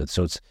associated with.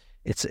 So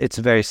it's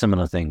a very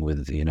similar thing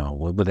with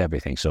with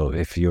everything. So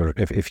if you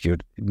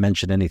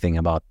mention anything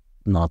about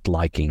not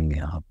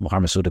liking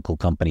pharmaceutical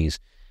companies,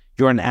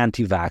 you're an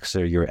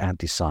anti-vaxxer, you're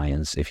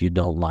anti-science. If you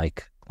don't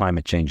like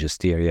climate change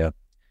hysteria,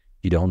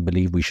 you don't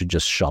believe we should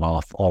just shut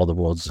off all of the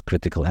world's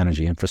critical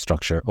energy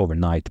infrastructure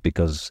overnight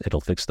because it'll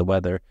fix the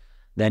weather,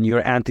 then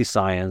you're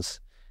anti-science.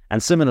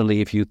 And similarly,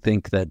 if you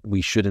think that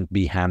we shouldn't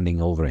be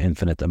handing over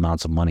infinite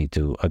amounts of money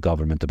to a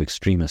government of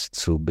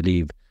extremists who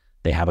believe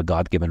they have a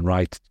God-given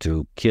right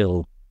to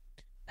kill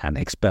and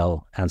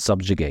expel and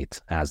subjugate,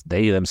 as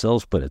they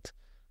themselves put it,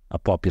 a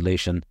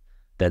population,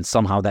 then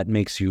somehow that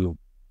makes you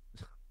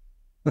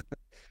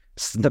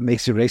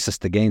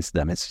racist against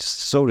them. It's just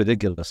so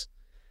ridiculous.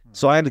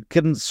 So I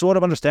can sort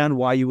of understand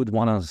why you would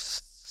want to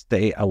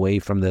stay away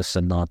from this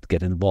and not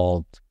get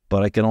involved,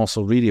 but I can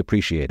also really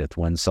appreciate it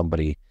when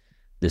somebody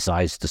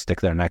decides to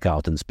stick their neck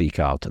out and speak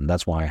out. And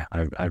that's why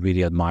I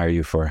really admire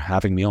you for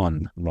having me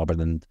on, Robert,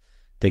 and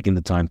taking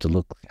the time to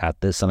look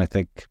at this. And I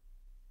think,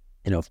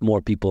 if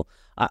more people,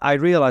 I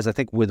realize, I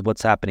think with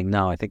what's happening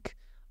now, I think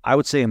I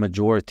would say a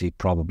majority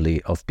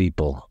probably of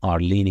people are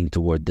leaning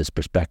toward this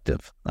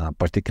perspective,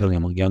 particularly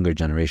among younger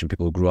generation,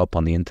 people who grew up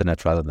on the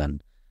internet rather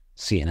than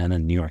CNN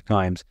and New York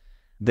Times.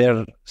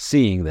 They're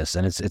seeing this,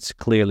 and it's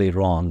clearly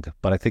wrong.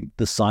 But I think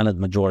the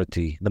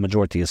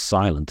majority is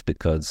silent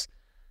because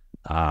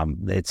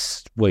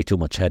it's way too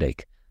much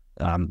headache.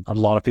 A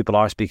lot of people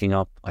are speaking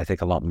up. I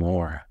think a lot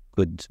more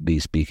could be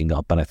speaking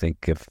up, and I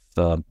think if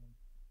a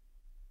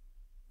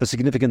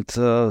significant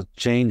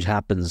change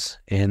happens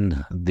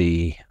in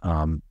the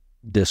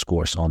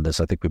discourse on this,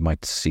 I think we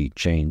might see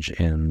change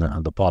in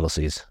the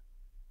policies.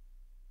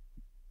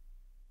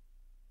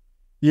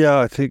 Yeah,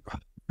 I think, I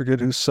forget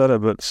who said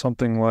it, but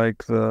something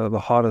like the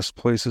hottest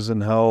places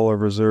in hell are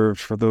reserved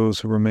for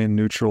those who remain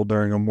neutral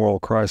during a moral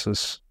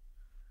crisis.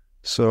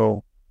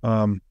 So,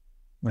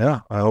 yeah,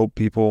 I hope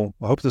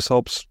this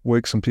helps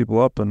wake some people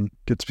up and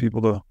gets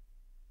people to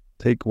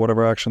take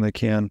whatever action they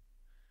can.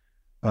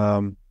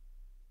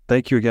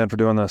 Thank you again for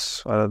doing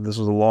this. This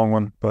was a long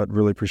one, but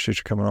really appreciate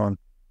you coming on.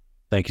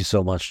 Thank you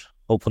so much.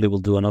 Hopefully we'll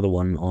do another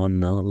one on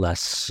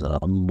less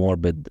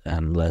morbid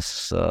and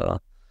less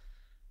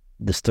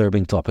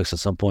disturbing topics at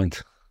some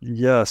point.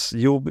 Yes.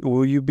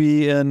 Will you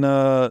be in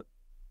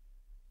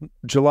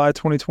July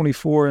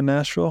 2024 in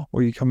Nashville?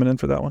 Will you coming in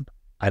for that one?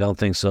 I don't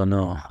think so,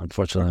 no.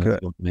 Unfortunately, Okay. I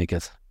won't make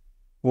it.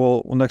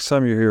 Well, next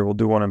time you're here, we'll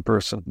do one in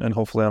person and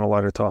hopefully on a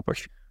lighter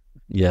topic.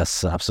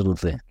 Yes,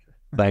 absolutely.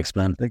 Thanks,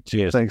 man. Cheers.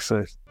 Cheers. Thanks,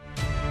 Saif.